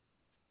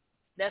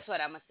 That's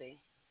what I'm gonna say.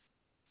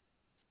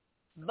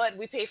 But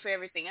we pay for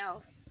everything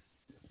else.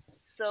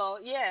 So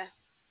yeah,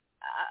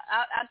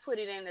 I'd put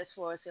it in as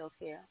far as health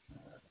care.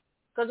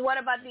 Because what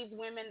about these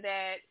women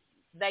that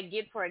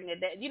get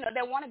pregnant,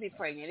 that want to be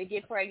pregnant. They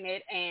get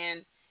pregnant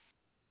and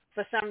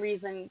for some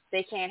reason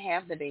they can't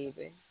have the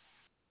baby.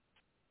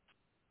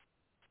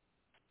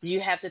 You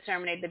have to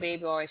terminate the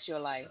baby or it's your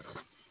life.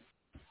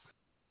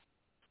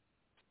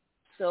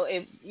 So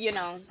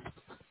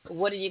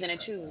what are you going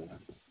to choose?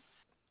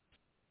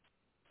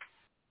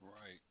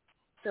 Right.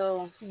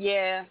 So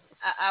yeah,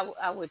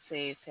 I would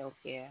say it's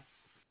healthcare.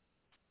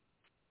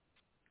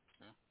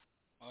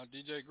 Okay.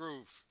 DJ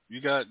Groove, you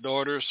got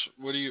daughters.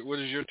 What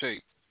is your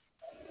take?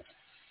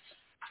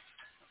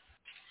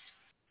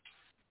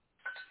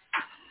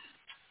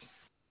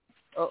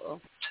 Uh-oh.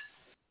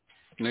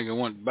 Nigga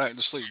went back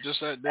to sleep just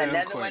that damn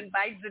Another quick. one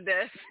bites the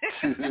dust.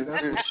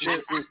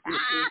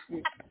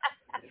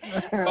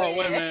 Oh,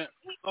 wait a minute.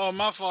 Oh,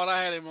 my fault.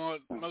 I had him on.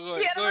 Go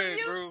ahead,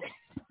 Groove.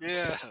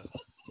 Yeah.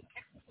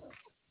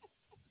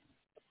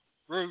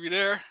 Groove, you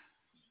there?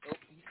 Oh,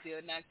 you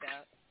still knocked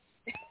out.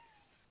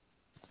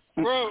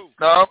 Groove.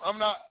 No, I'm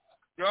not.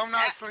 I'm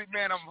not asleep,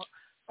 man.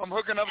 I'm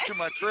hooking up to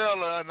my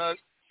trailer, and I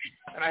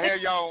hear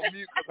y'all on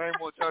mute because I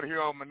didn't want y'all to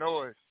hear all my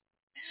noise.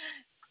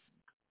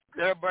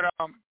 Yeah, but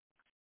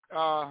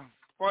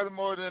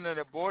furthermore than an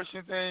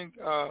abortion thing,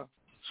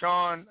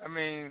 Sean, I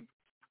mean,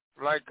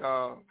 like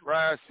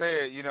Ryan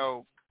said,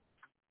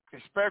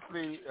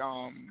 especially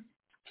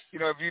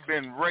if you've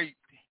been raped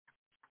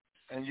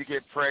and you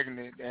get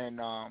pregnant, and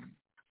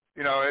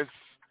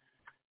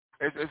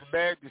it's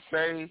bad to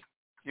say,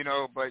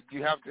 but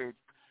you have to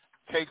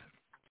take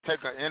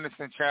an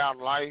innocent child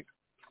life.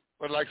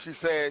 But like she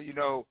said,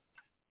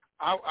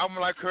 I'm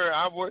like her.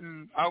 I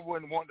wouldn't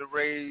want to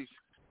raise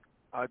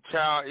a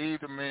child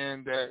either,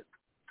 man, that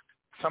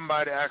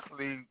somebody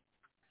actually,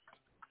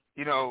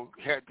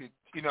 had to,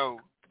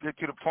 get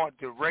to the point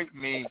to rape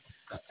me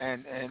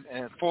and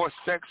force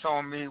sex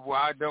on me where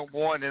I don't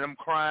want, and I'm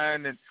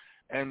crying, and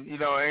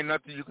ain't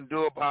nothing you can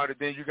do about it.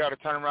 Then you got to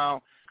turn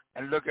around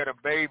and look at a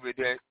baby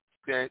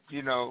that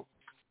you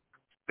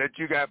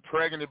got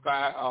pregnant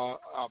by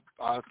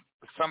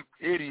some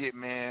idiot,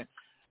 man.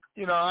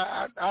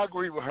 I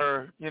agree with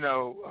her. A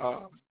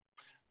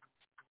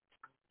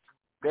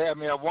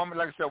woman,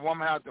 like I said, a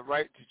woman has the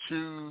right to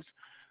choose,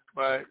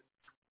 but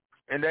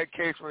in that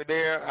case right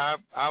there, I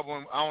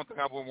don't think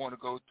I would want to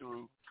go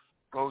through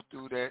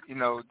that,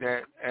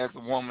 that as a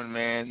woman,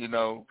 man,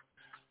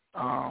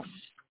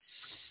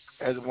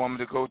 as a woman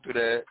to go through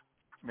that,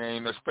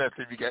 man,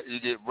 especially if you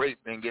get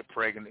raped and get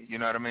pregnant, you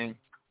know what I mean?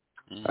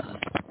 Mm-hmm.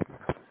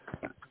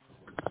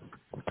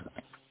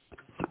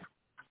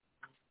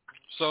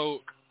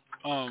 So,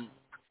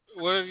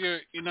 what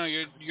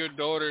if your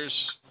daughters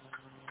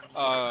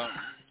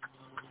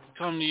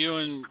come to you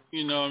and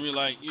be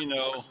like,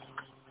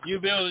 you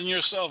building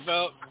yourself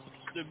out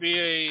to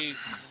be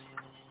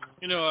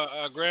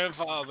a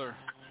grandfather,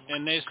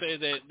 and they say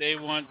that they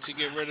want to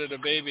get rid of the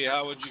baby?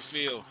 How would you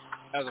feel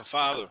as a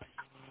father?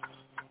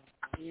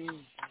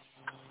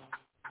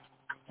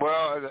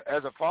 Well,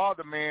 as a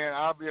father, man,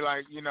 I'll be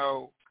like,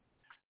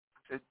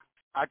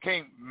 I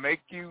can't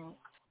make you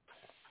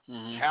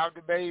have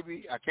the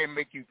baby. I can't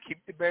make you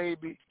keep the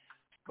baby,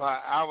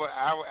 but I would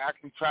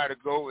actually try to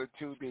go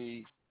into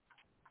the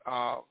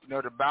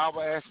the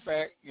Bible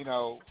aspect.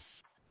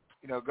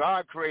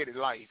 God created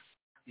life,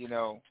 and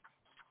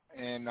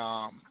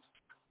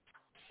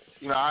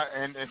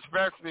and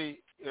especially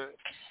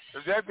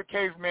if that's the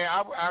case, man,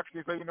 I would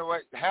actually say,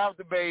 have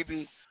the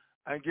baby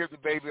and give the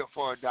baby up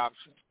for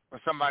adoption for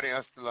somebody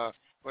else to love.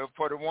 But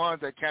for the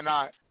ones that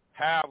cannot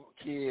have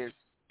kids,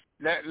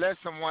 let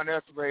someone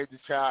else raise the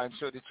child and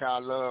show the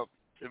child love.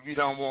 If you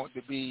don't want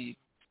to be,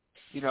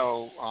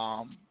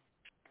 I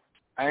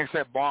ain't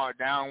said bar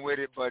down with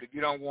it, but if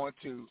you don't want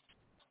to,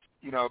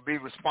 be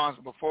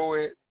responsible for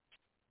it,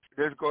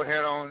 just go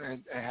ahead on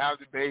and have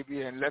the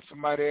baby and let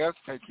somebody else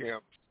take care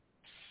of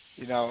it.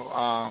 If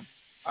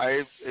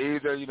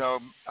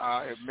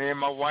me and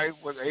my wife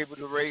was able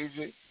to raise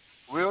it,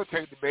 we'll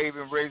take the baby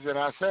and raise it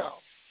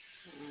ourselves.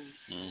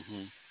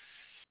 Mhm.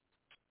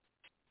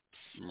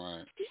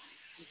 Right.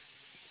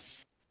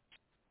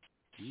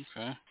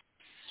 Okay.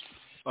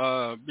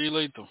 Be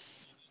Lethal.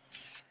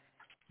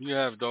 You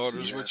have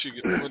daughters. Yeah. What you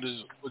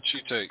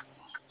take?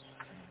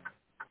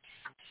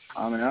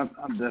 I mean, I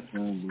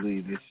definitely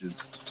believe they should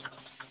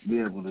be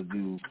able to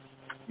do,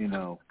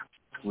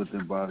 with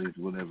their bodies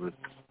whatever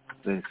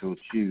they so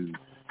choose.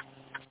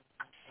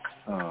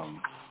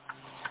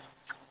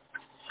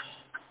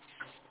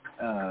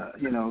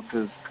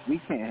 Because we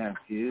can't have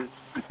kids.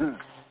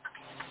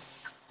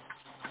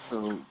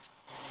 So,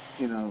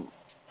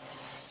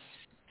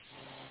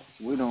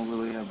 we don't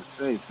really have a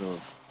say,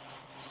 so.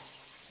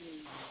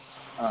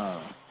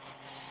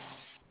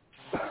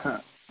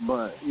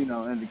 But, in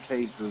the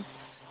case of,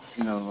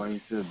 like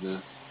you said,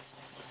 the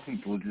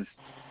people just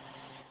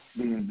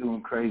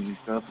doing crazy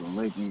stuff and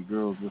raping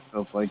girls and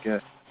stuff like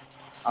that,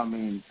 I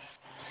mean,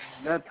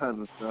 that type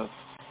of stuff,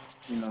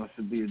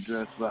 should be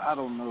addressed. But I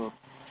don't know if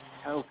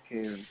health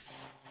care,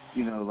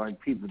 like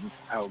people just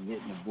out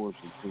getting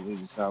abortions because they're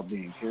just out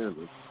being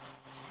careless.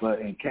 But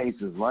in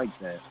cases like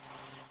that,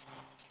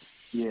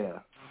 yeah.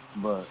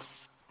 But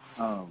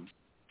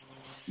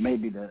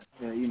maybe that,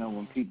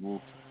 when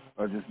people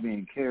are just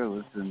being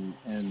careless and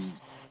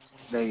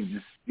they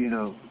just,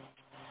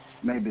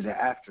 maybe the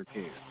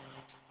aftercare.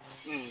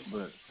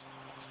 But,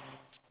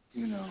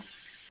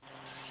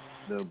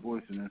 the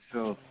abortion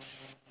itself,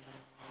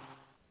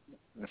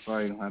 that's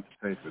why you don't have to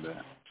pay for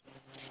that.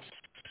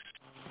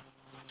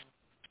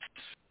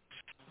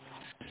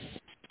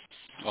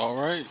 All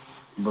right.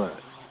 But,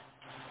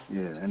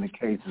 yeah, in the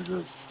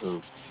cases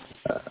of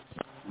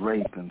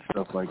rape and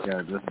stuff like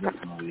that, that's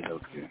definitely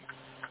health care.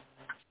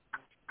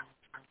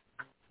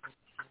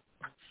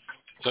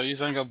 So you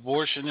think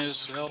abortion is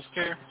health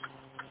care?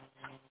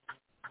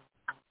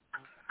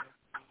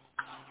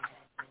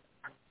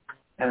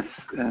 In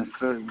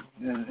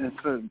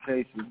certain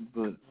cases,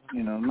 but,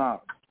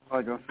 not,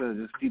 like I said,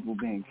 just people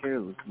being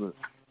careless, but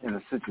in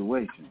a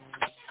situation.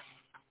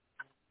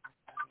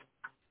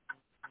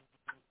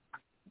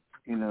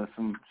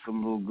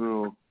 Some little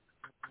girl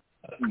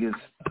gets,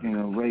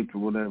 raped or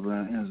whatever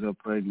and ends up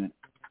pregnant.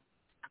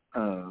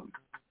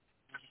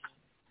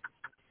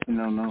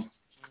 No,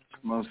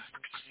 most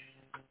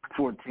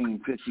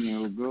 14,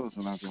 15-year-old girls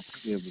are not going to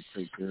be able to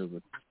take care of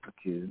a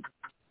kid.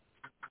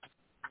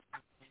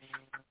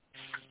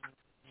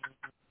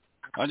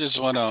 I just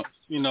want to,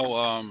 we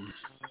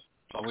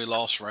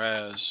lost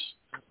Raz.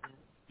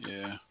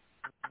 Yeah.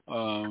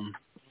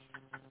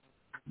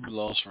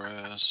 Lost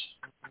Raz.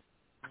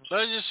 So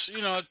I just,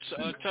 it's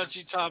a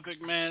touchy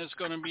topic, man. It's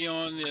going to be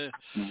on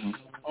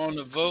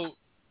the vote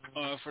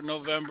for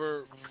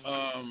November.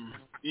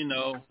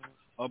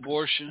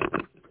 Abortion.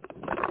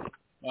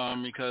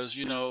 Because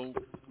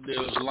there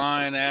was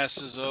lying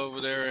asses over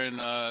there, and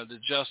the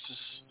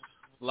justice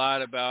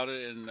lied about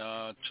it and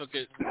took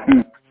it.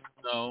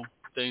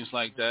 Things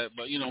like that.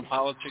 But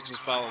politics is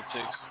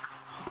politics.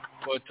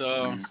 But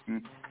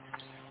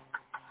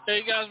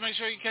hey, guys, make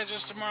sure you catch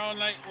us tomorrow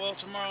night. Well,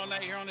 tomorrow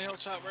night here on the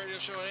Hilltop Radio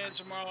Show, and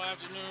tomorrow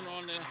afternoon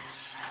on the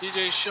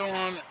DJ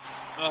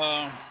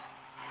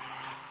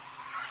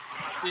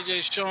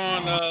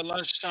Sean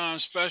lunchtime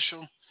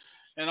special.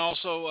 And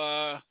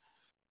also,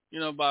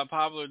 by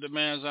popular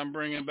demands, I'm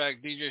bringing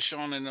back DJ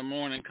Sean in the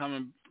morning,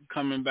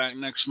 coming back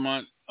next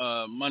month.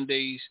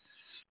 Mondays,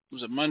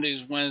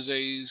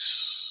 Wednesdays,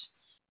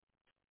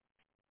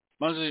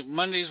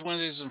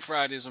 and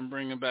Fridays. I'm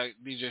bringing back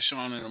DJ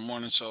Sean in the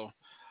morning. So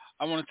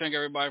I want to thank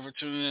everybody for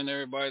tuning in,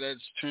 everybody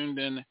that's tuned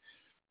in,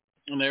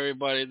 and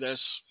everybody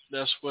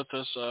that's with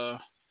us.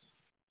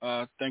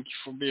 Thank you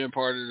for being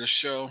part of the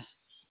show.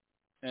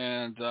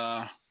 And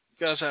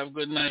you guys have a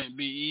good night.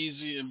 Be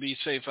easy and be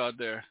safe out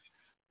there.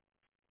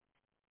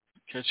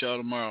 Catch y'all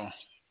tomorrow.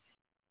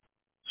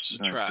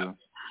 It's a trap. Where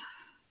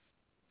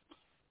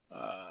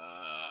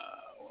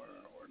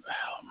the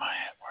hell am I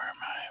at? Where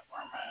am I at?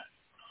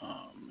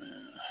 Oh,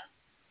 man.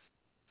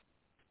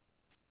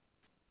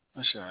 I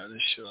should have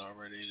this shit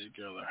already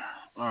together.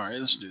 All right,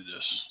 let's do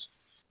this.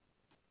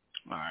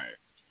 All right.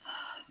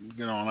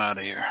 Get on out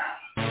of here.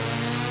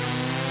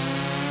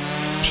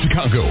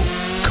 Chicago,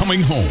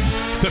 coming home,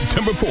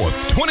 September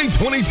 4th,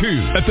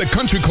 2022, at the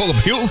Country Club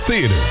Hills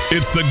Theater.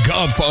 It's the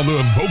godfather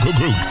of vocal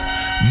groups,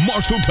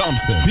 Marshall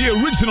Thompson, the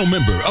original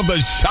member of the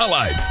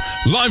Shy-Lites,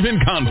 live in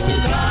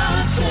concert.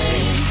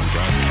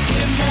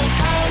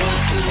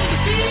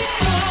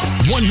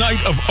 One night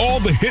of all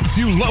the hits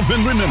you love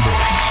and remember.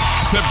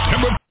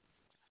 September